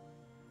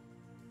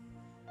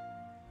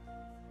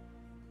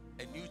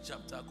 A new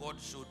chapter, God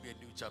showed me a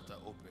new chapter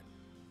open.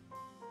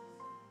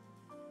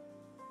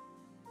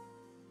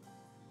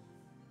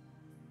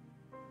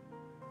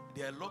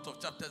 There are a lot of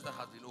chapters that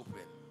have been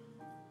opened,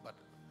 but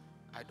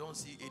I don't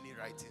see any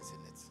writings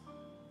in it.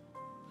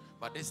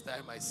 But this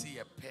time I see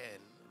a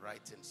pen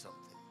writing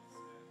something.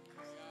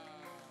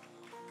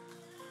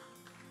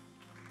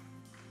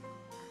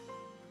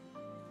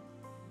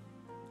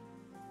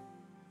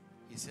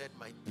 He said,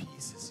 my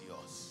peace is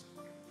yours.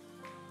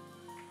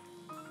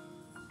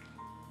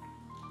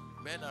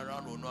 Men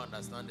around will not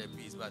understand the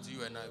peace, but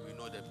you and I, we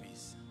know the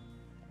peace.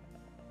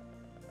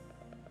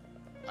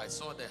 I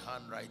saw the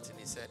handwriting.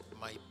 He said,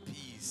 my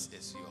peace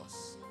is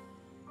yours.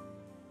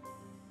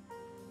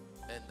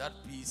 And that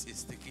peace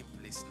is taking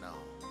place now.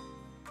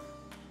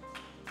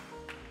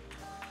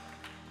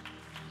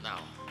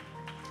 Now.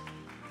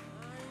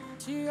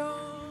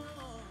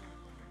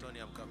 Tony,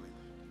 I'm coming.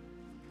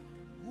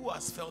 Who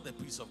has felt the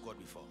peace of God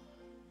before?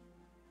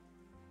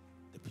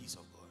 The peace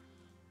of God.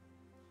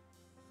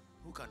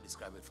 Who can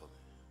describe it for me?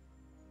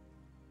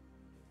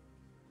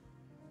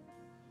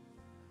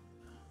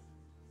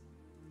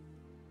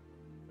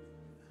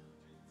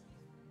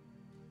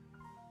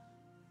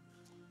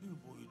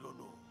 You don't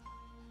know.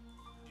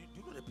 Do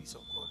you know the peace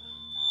of God?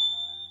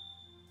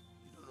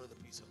 You don't know the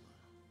peace of God.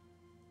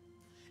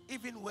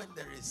 Even when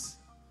there is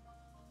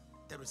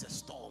a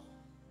storm,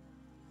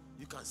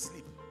 you can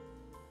sleep.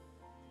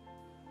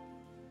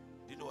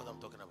 Do you know what I'm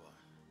talking about?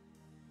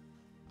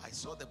 I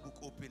saw the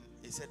book open.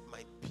 It said,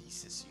 my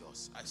peace is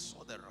yours. I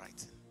saw the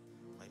writing.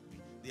 My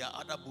peace. There are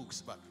other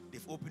books, but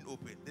they've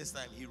open. This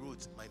time he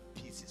wrote, my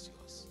peace is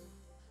yours.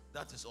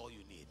 That is all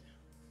you need.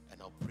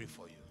 And I'll pray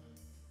for you.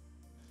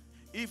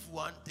 If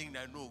one thing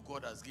I know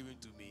God has given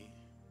to me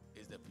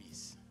is the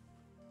peace.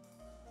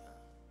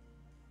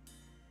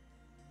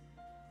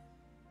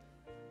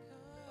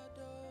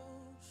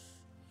 Kadosh,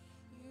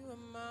 you are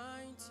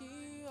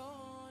mighty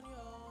on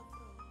your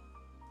throne.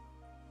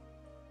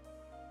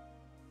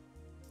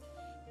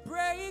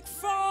 Break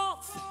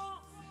forth,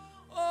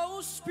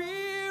 O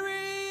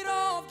Spirit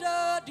of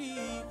the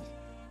deep.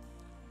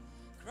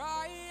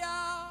 Cry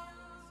out.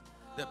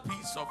 The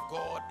peace of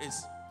God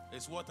is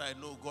what I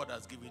know God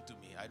has given to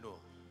me. I know.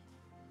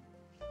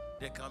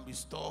 There can be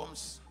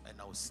storms and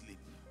I'll sleep.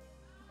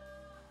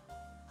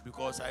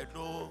 Because I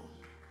know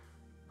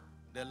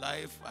the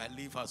life I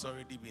live has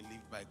already been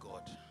lived by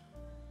God.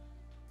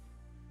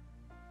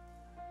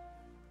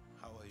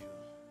 How are you?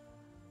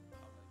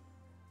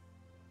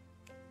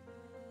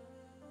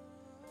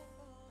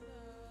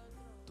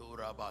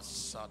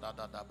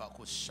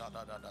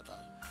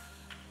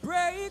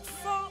 Break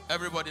forth.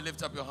 Everybody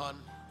lift up your hand.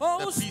 Oh,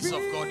 the peace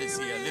of God is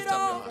here. Lift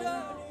up your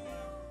hand.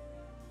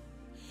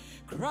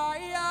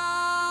 Cry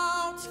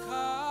out,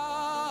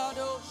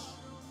 Kadosh,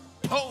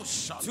 Oh,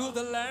 to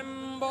the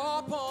Lamb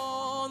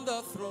upon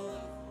the throne.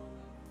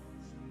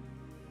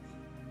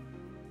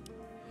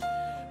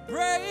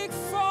 Break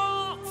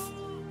forth,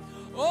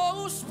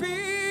 O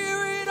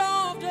Spirit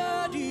of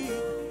the deep.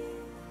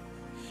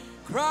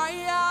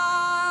 Cry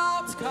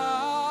out,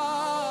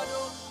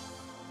 Kadosh,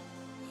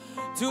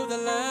 to the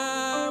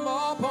Lamb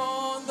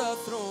upon the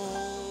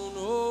throne.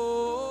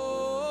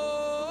 Oh,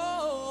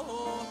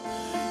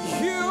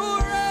 you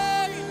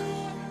reign,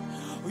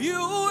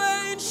 you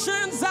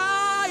ancient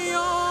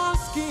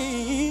Zion's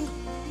King.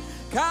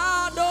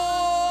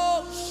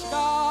 Kadosh,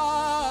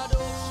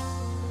 Kadosh,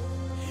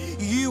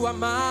 you are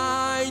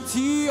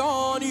mighty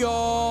on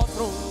your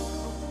throne.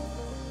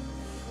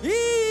 You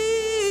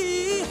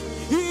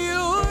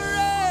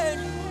reign,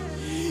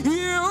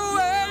 you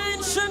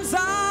ancient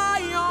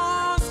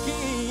Zion's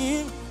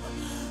King.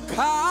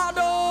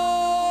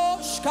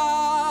 Kadosh,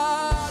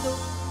 Kadosh,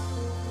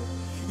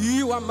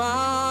 you are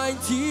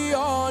mighty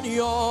on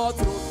your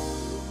throne.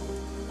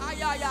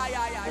 Ay, ay, ay,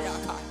 ay, ay,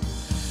 ay.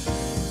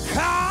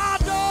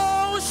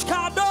 Kadosh,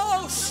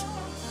 Kadosh,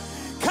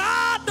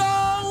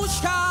 Kadosh,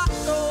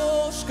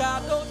 Kadosh,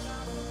 Kadosh,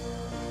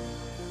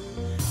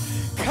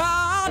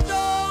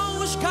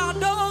 Kadosh,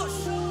 Kadosh,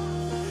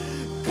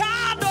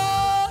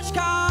 Kadosh,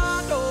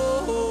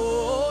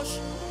 Kadosh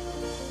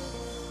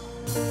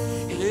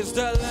is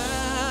the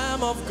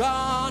Lamb of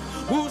God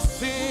who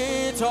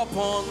sits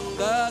upon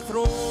the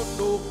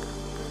throne.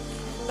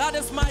 That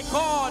is my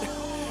God,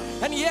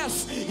 and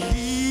yes,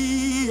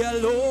 He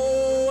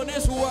alone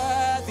is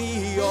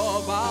worthy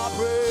of our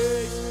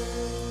praise.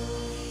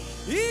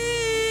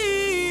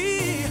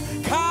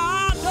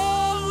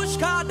 Kadosh,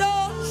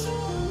 Kadosh,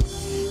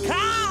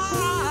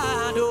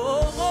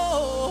 Kadosh,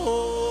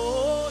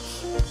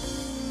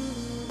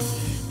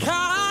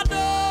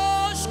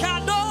 Kadosh,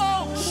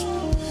 Kadosh,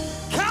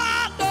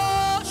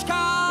 Kadosh,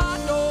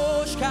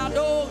 Kadosh,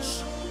 Kadosh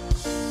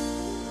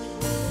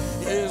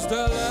is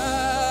the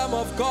Lamb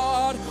of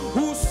God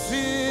who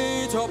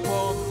sits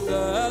upon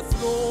the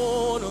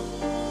throne.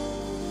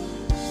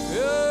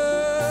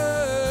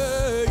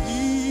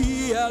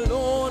 He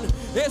alone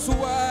is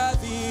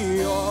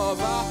worthy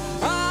of our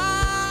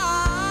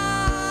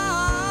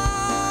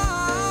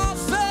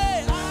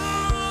say.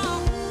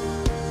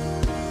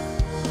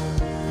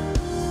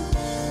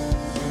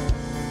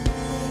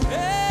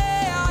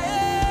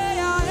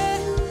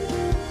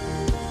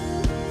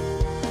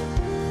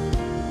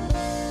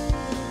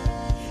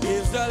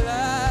 Is the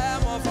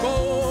Lamb of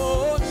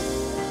God.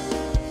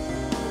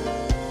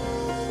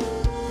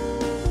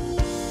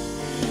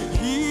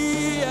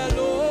 He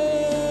alone.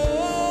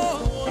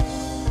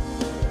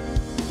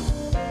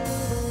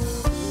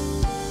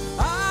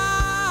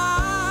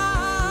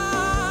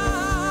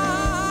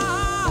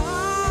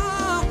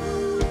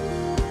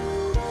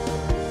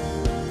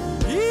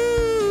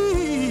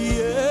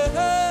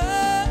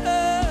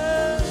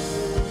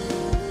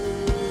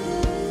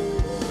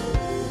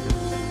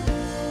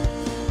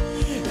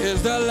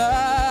 Is the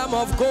Lamb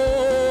of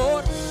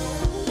God.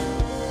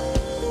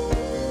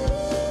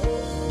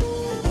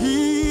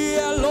 He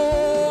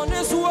alone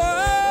is worthy.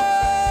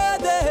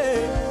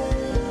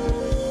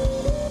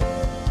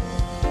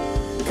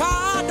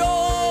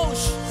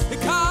 Kadosh,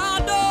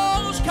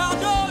 Kadosh,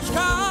 Kadosh,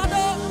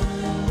 Kadosh,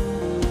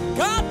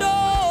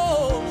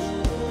 Kadosh,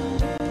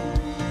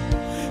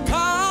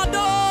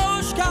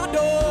 Kadosh,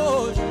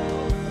 Kadosh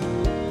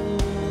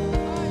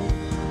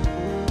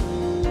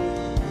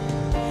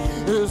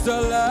is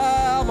the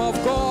Lamb of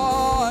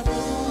God.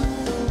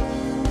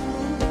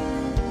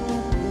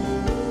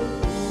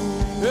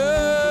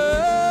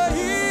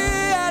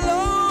 He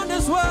alone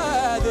is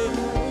worthy.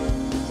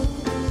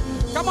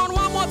 Come on,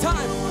 one more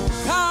time.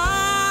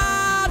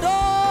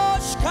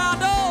 Kadosh,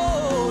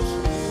 Kadosh,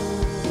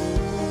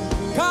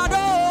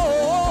 Kadosh,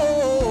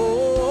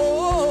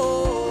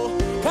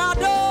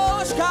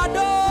 Kadosh,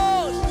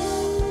 Kadosh,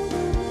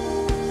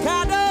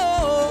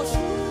 Kadosh,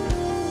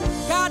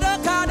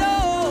 Kadosh, Kadosh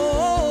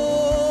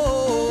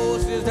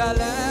is the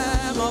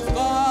Lamb of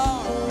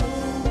God.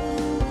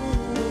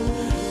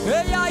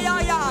 Hey, yeah,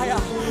 yeah, yeah,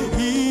 yeah.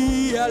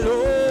 He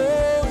alone.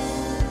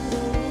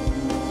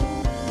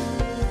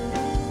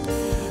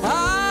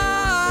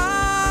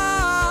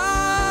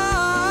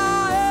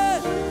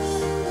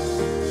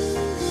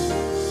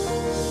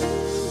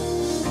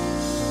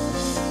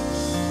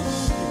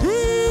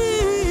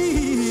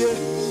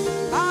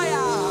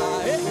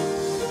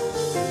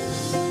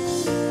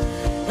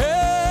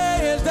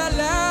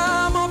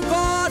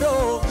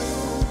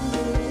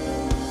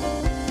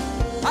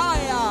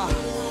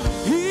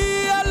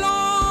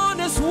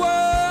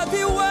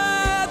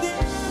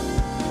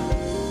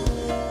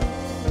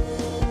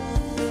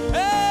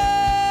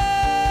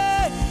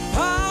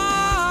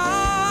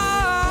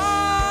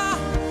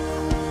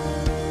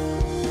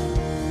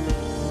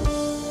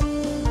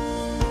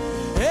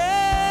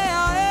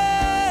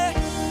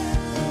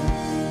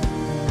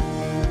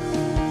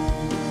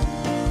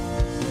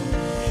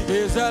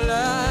 Is the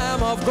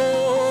Lamb of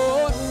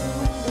God.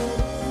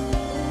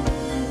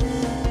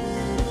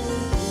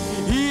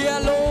 He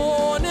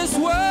alone is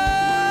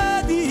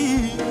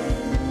worthy.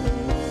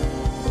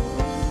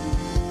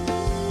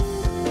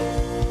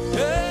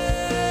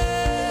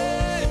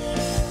 Hey,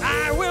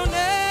 I will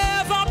never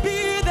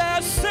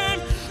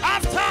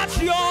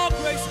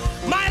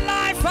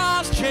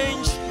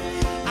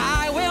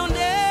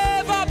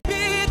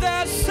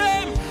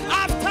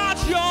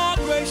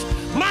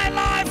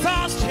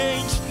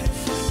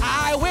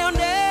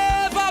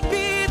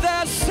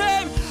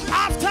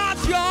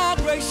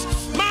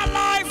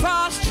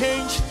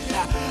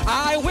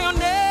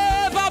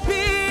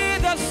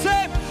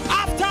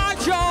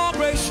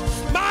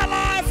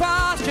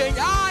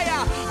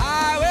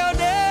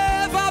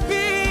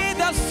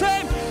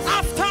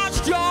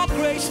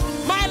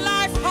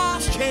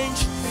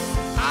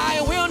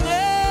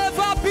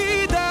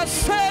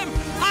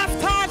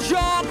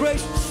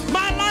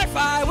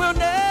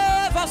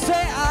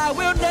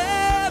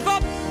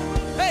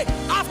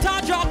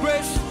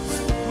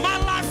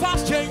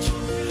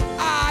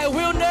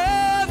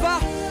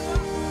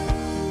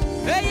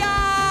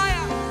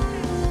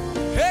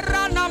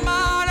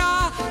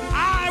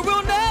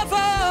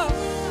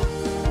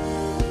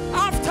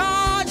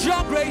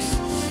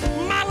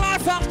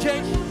life has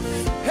changed.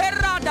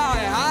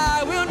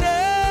 I will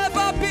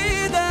never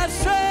be the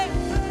same.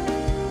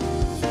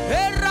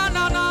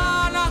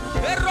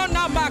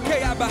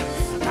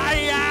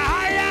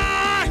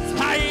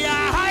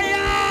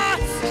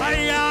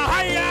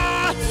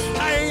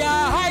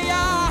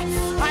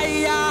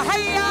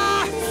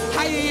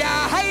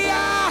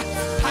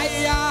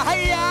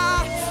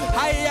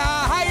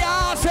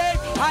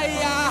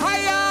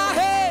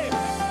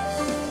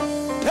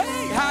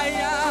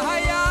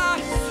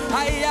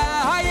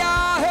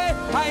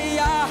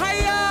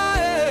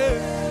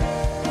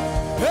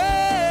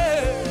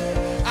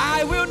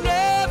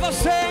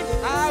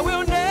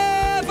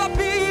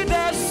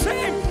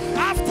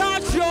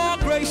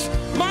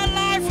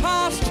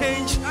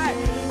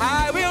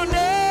 I will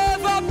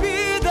never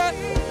be the.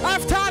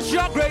 I've touched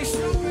your grace.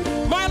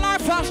 My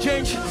life has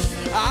changed.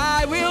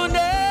 I will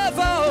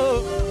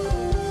never.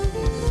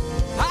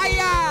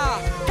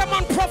 Come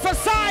on,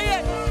 prophesy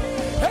it.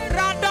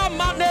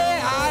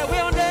 I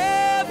will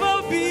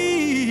never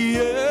be.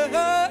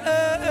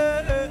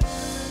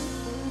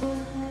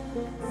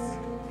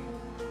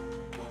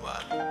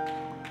 Woman,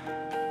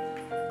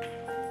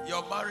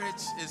 your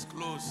marriage is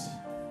close.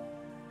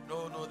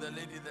 No, the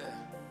lady there.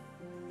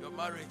 Your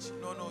marriage.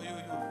 No, you.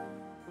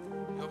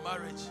 Your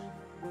marriage.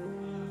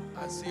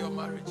 I see your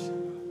marriage.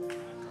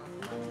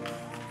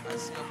 I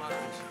see your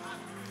marriage.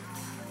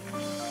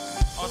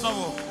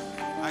 Osavo,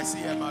 I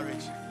see your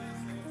marriage.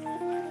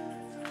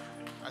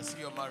 I see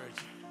your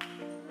marriage.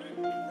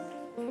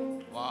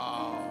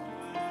 Wow.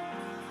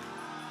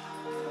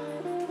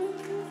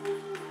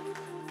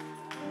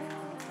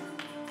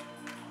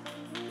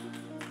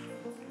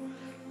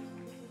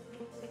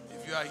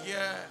 If you are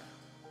here,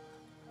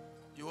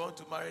 you want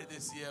to marry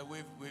this year,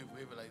 wave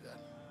like that.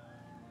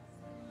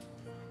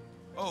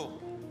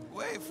 Oh,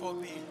 wait for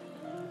me.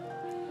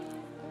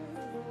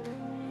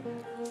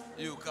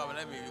 You come,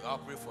 I'll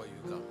pray for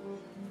you. Come.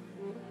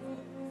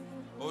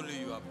 Only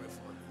you, I'll pray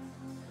for you.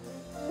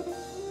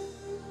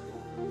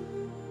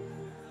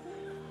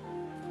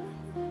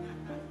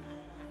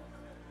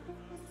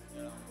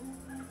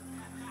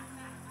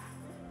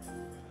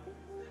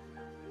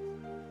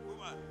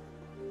 Woman,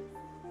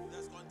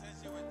 there's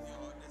contention with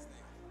your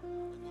destiny,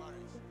 with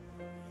marriage.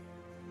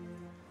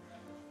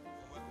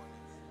 Work on it.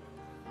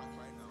 Act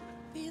right now.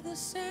 Be the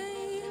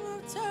same,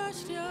 I've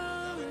touched you.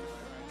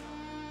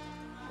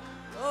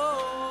 Oh.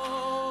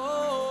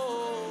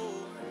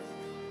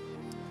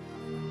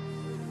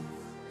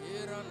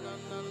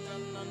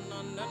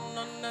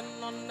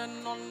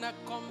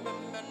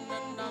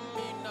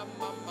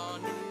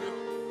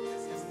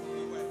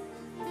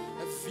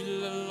 I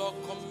feel a lot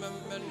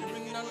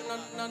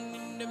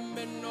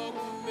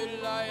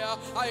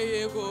I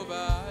go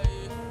by.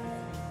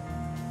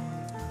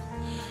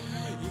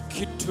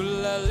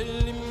 Ikitula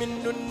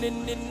liminu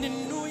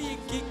ninu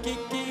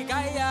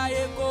ikikikaya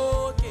go.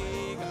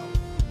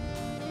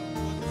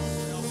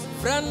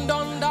 Friend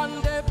on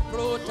dande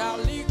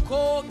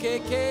protalico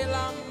keke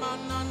la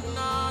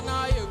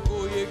manana yego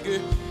yege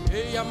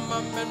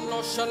eyamameno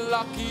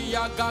shalaki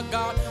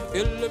yagaga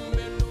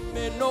elemenu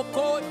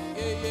menoko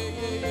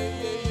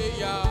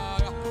ya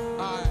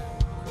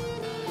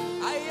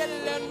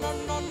ayele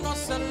no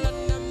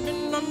selene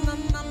minonna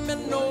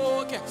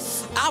menoke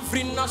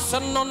afrina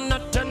sanonna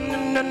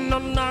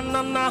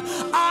tenna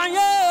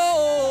ayo.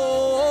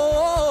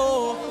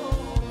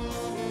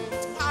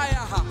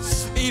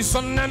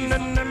 Ison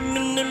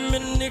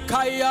mini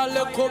kaya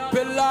le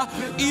kopela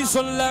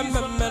ison le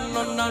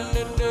menona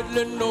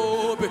le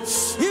nobe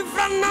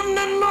ifranam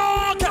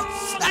noke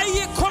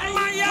aye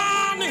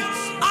komayani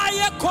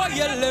aye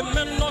koyele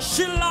meno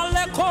shila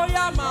le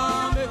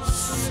koyamame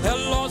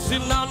hello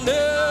sinane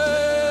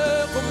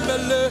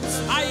kumbele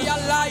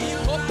ayala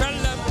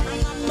ikopele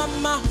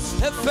mama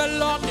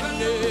efelo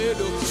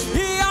dinedo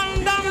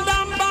yandam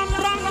dam bam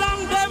ram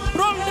dem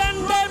brom dem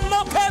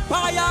moke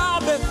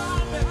payabe.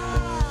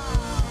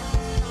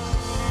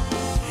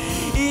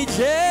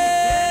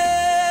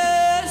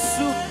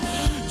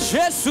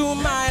 Jesus,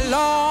 my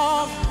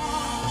love,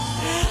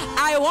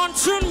 I want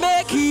to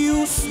make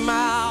you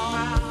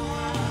smile.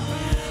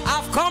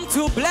 I've come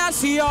to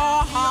bless your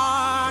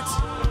heart.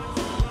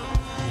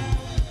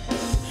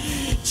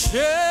 Jesus,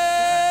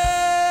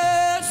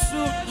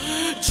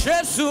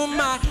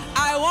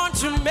 I want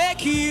to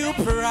make you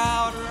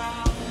proud.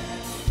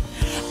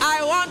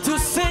 I want to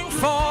sing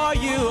for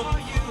you.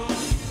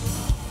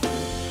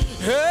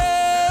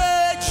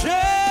 Hey,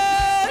 Jesus.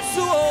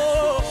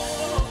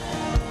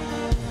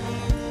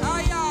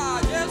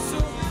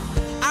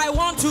 I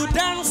want to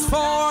dance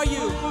for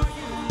you.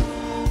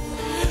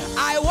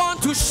 I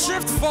want to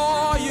shift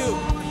for you.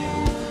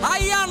 I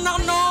am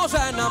not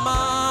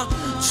Nozanama.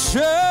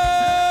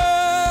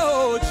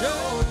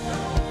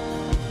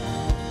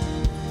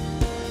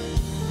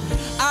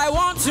 I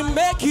want to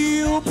make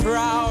you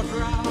proud.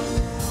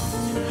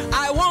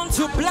 I want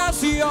to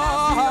bless your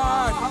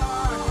heart.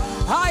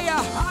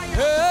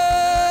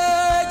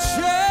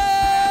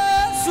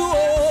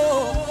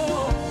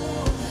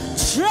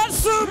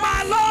 Jesus,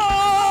 my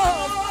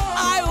Lord,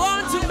 I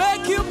want to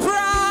make you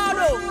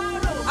proud.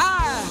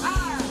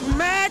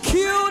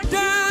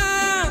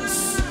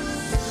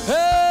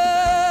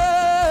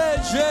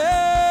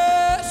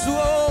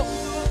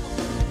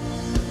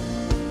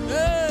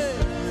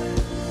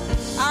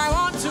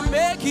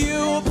 make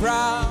you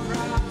proud.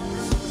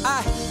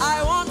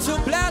 I want to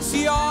bless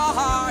your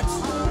heart.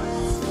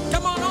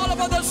 Come on, all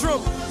over this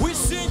room, we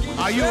sing.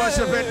 Are you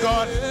worshiping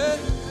God?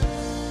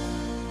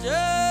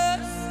 Yes,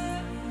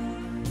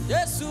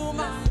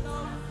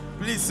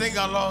 Please sing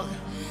along.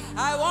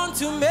 I want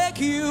to make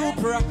you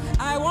proud.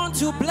 I want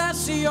to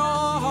bless your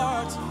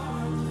heart.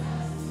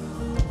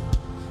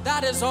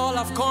 That is all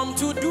I've come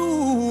to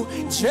do.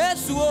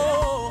 Jesus,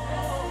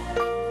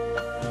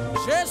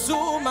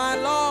 my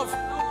love.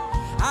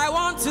 I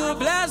want to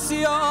bless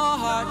your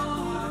heart.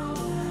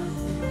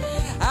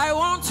 I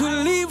want to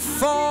live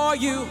for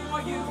you.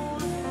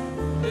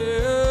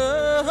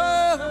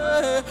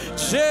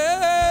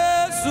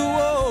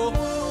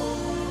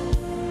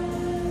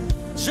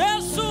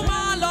 Jesus,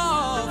 my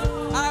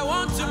love. I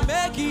want to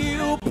make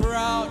you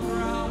proud.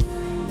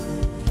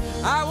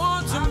 I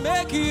want to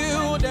make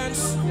you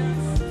dance.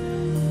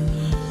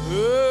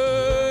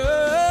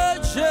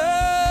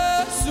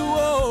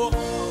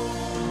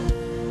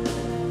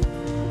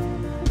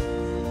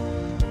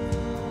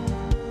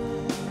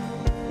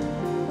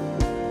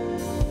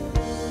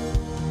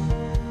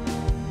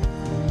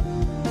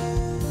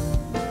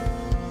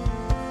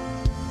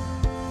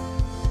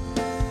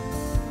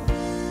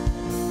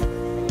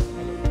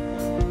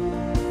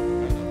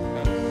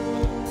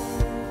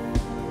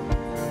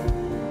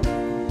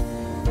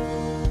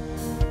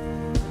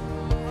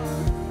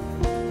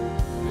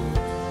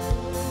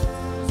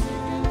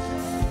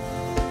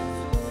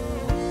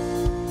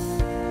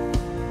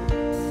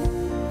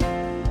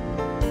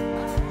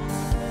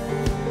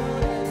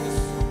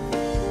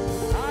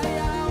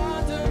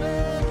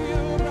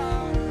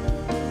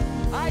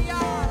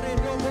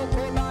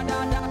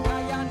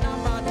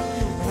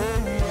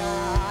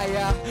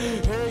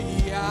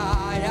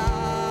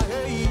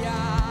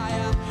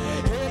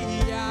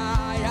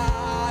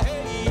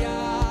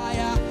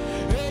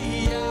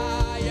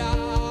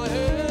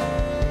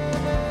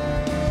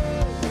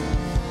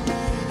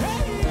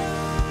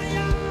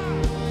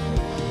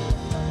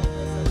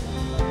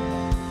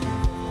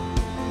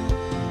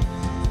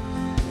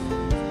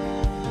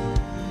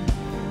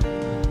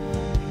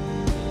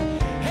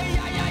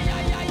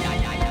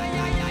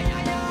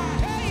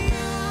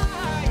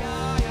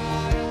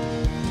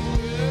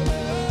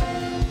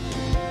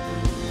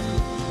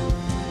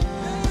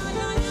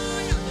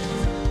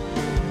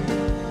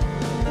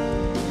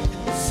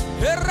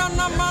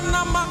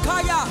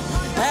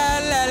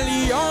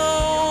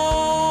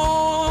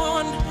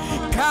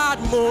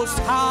 Most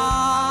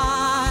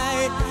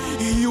High,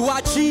 you are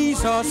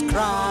Jesus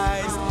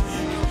Christ,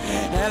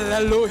 El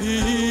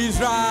Elohim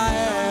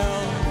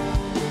Israel.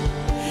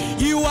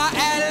 You are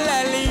El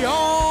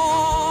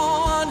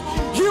Elyon,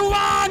 you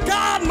are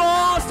God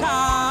Most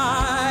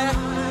High.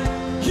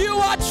 You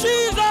are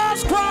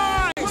Jesus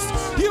Christ,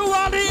 you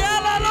are the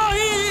El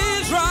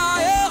Elohim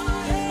Israel,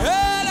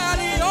 El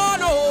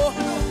Elyon, oh.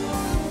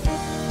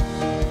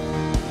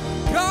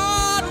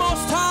 God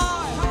Most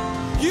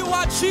High, you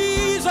are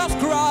Jesus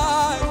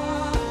Christ.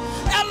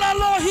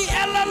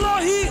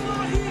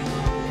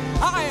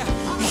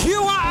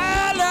 You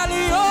are El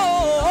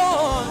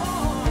Elyon.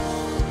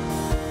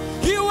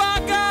 You are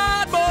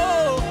God.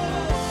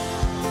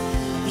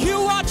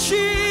 You are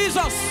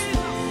Jesus.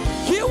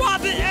 You are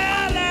the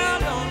El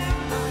Elyon.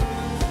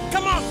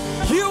 Come on.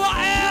 You are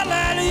El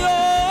Elyon.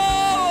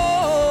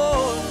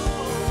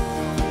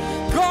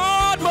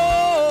 God,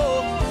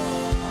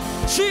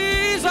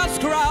 Jesus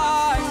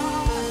Christ.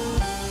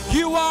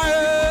 You are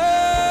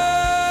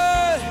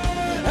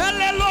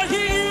El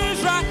Elohim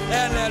Israel.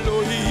 El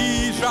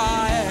Elohim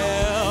Israel.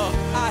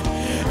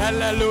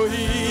 El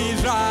Elohim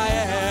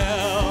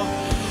Israel,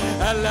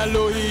 El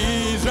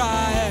Elohim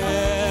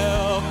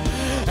Israel,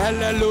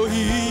 El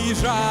Elohim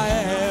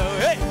Israel.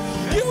 Hey,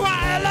 you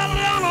are El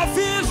Elyon of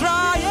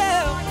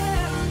Israel,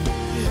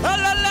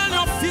 El Elyon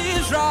of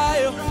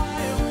Israel,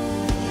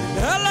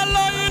 El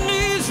Elohim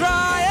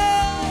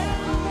Israel.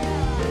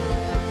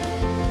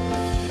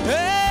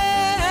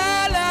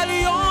 El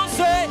Elyon,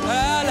 say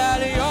El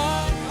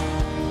Elyon.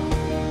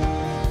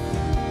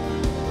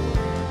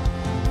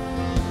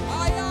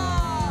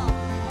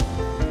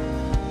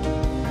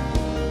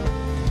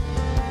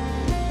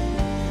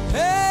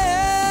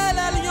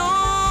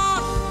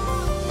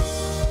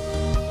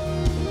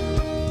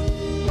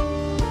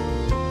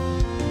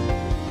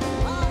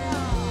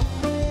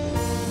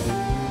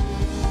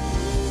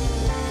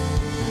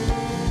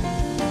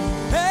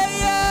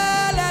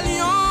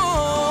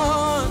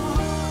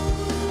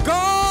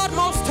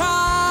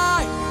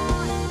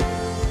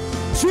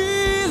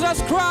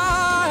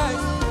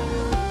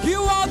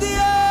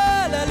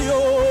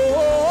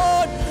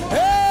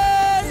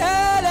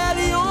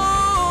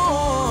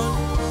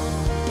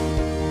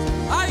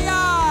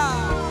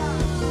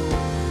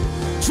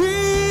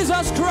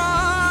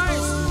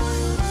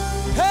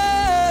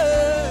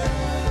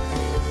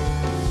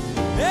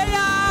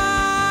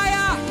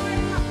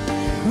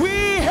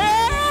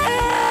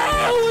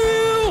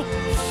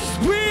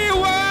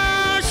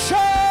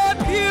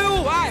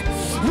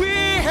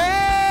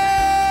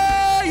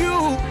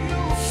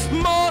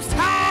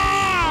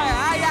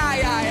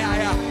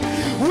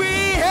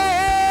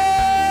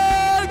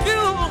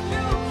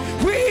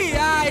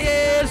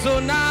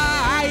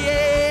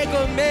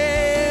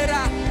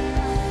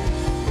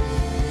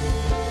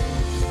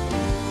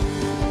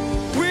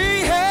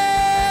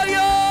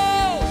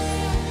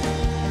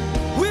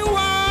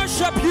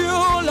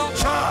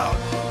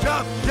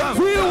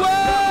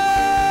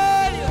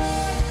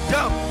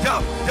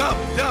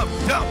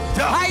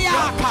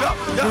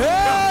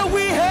 Hey,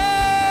 we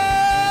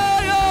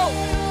hail you.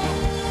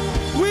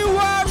 We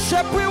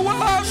worship, we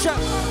worship.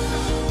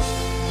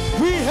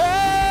 We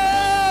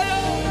hail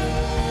you.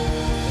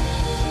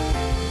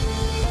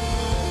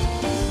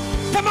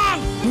 Come on,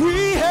 we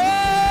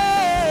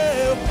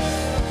hail.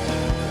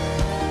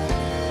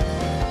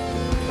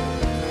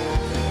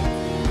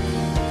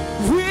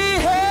 We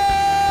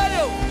hail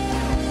you.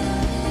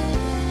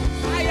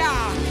 Aya.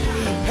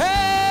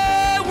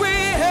 Hey, we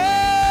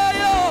hail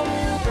you.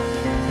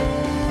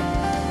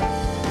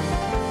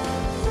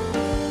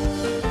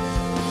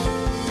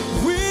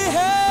 We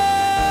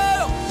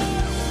hail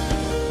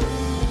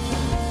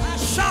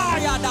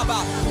Ashaya Daba.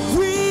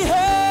 We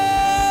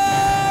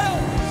hail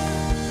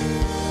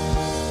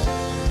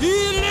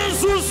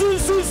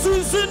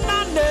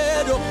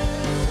Ilisusususunanedo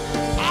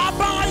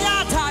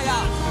Abayataya.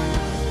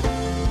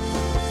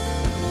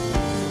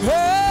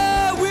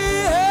 Hey, we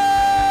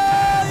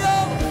hail you.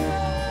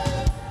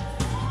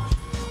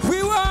 We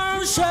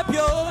worship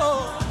you.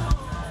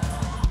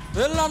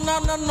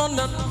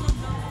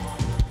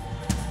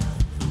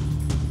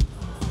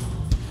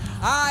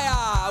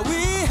 Aya, we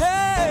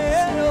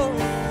hail.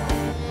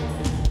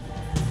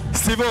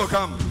 Steve,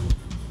 come.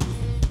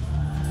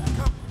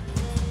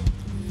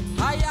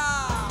 Aya.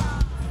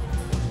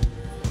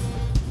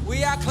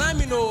 We are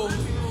climbing, oh.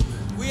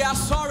 We are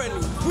soaring.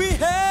 We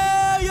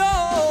hail you.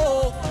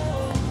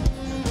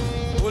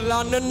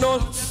 Ulaneno,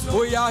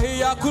 we are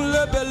here.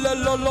 Kulebele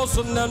lolo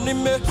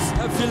sunanime.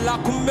 Efila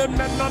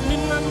kumeme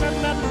nanina.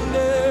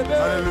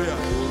 Hallelujah.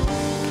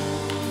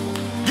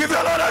 Give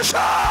the Lord a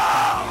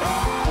shout.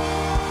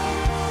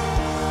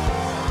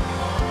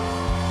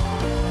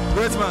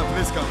 Great man,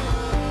 please come.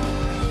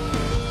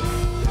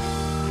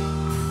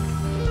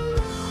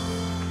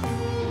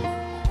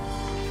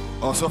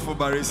 Osofo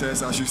Barry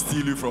says, I should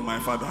steal you from my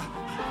father.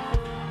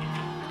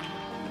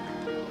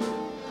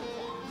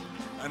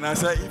 And I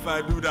said, if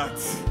I do that,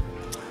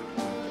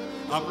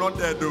 I'm not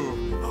there though.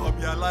 I'll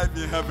be alive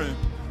in heaven.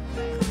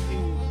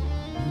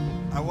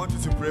 I want you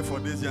to pray for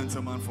this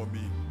gentleman for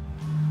me.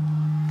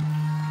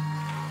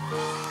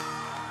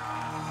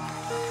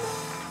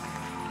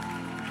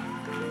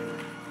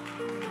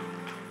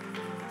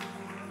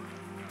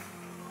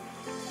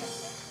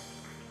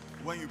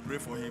 When you pray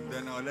for him,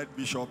 then I'll let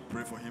Bishop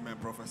pray for him and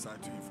prophesy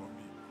to him for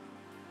me.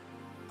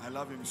 I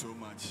love him so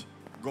much.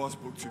 God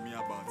spoke to me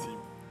about him.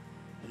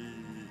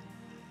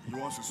 He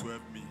wants to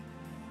swerve me,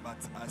 but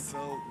I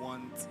still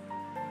want.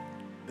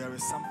 There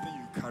is something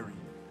you carry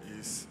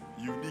is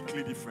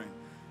uniquely different.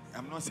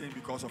 I'm not saying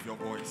because of your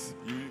voice.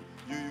 You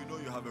know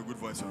you have a good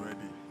voice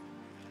already,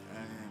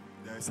 and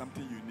there is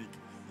something unique.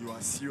 You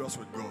are serious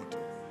with God.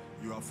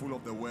 You are full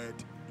of the word.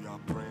 You are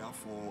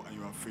prayerful and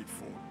you are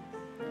faithful.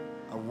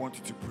 I want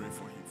you to pray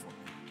for him for me.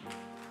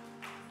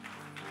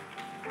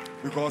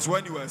 Because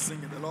when you were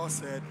singing, the Lord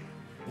said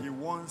he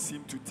wants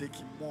him to take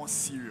him more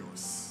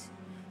serious.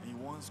 And he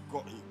wants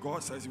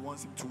God says he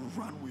wants him to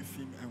run with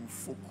him and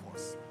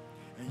focus.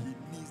 And he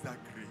needs that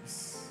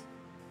grace.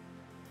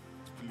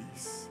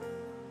 Please.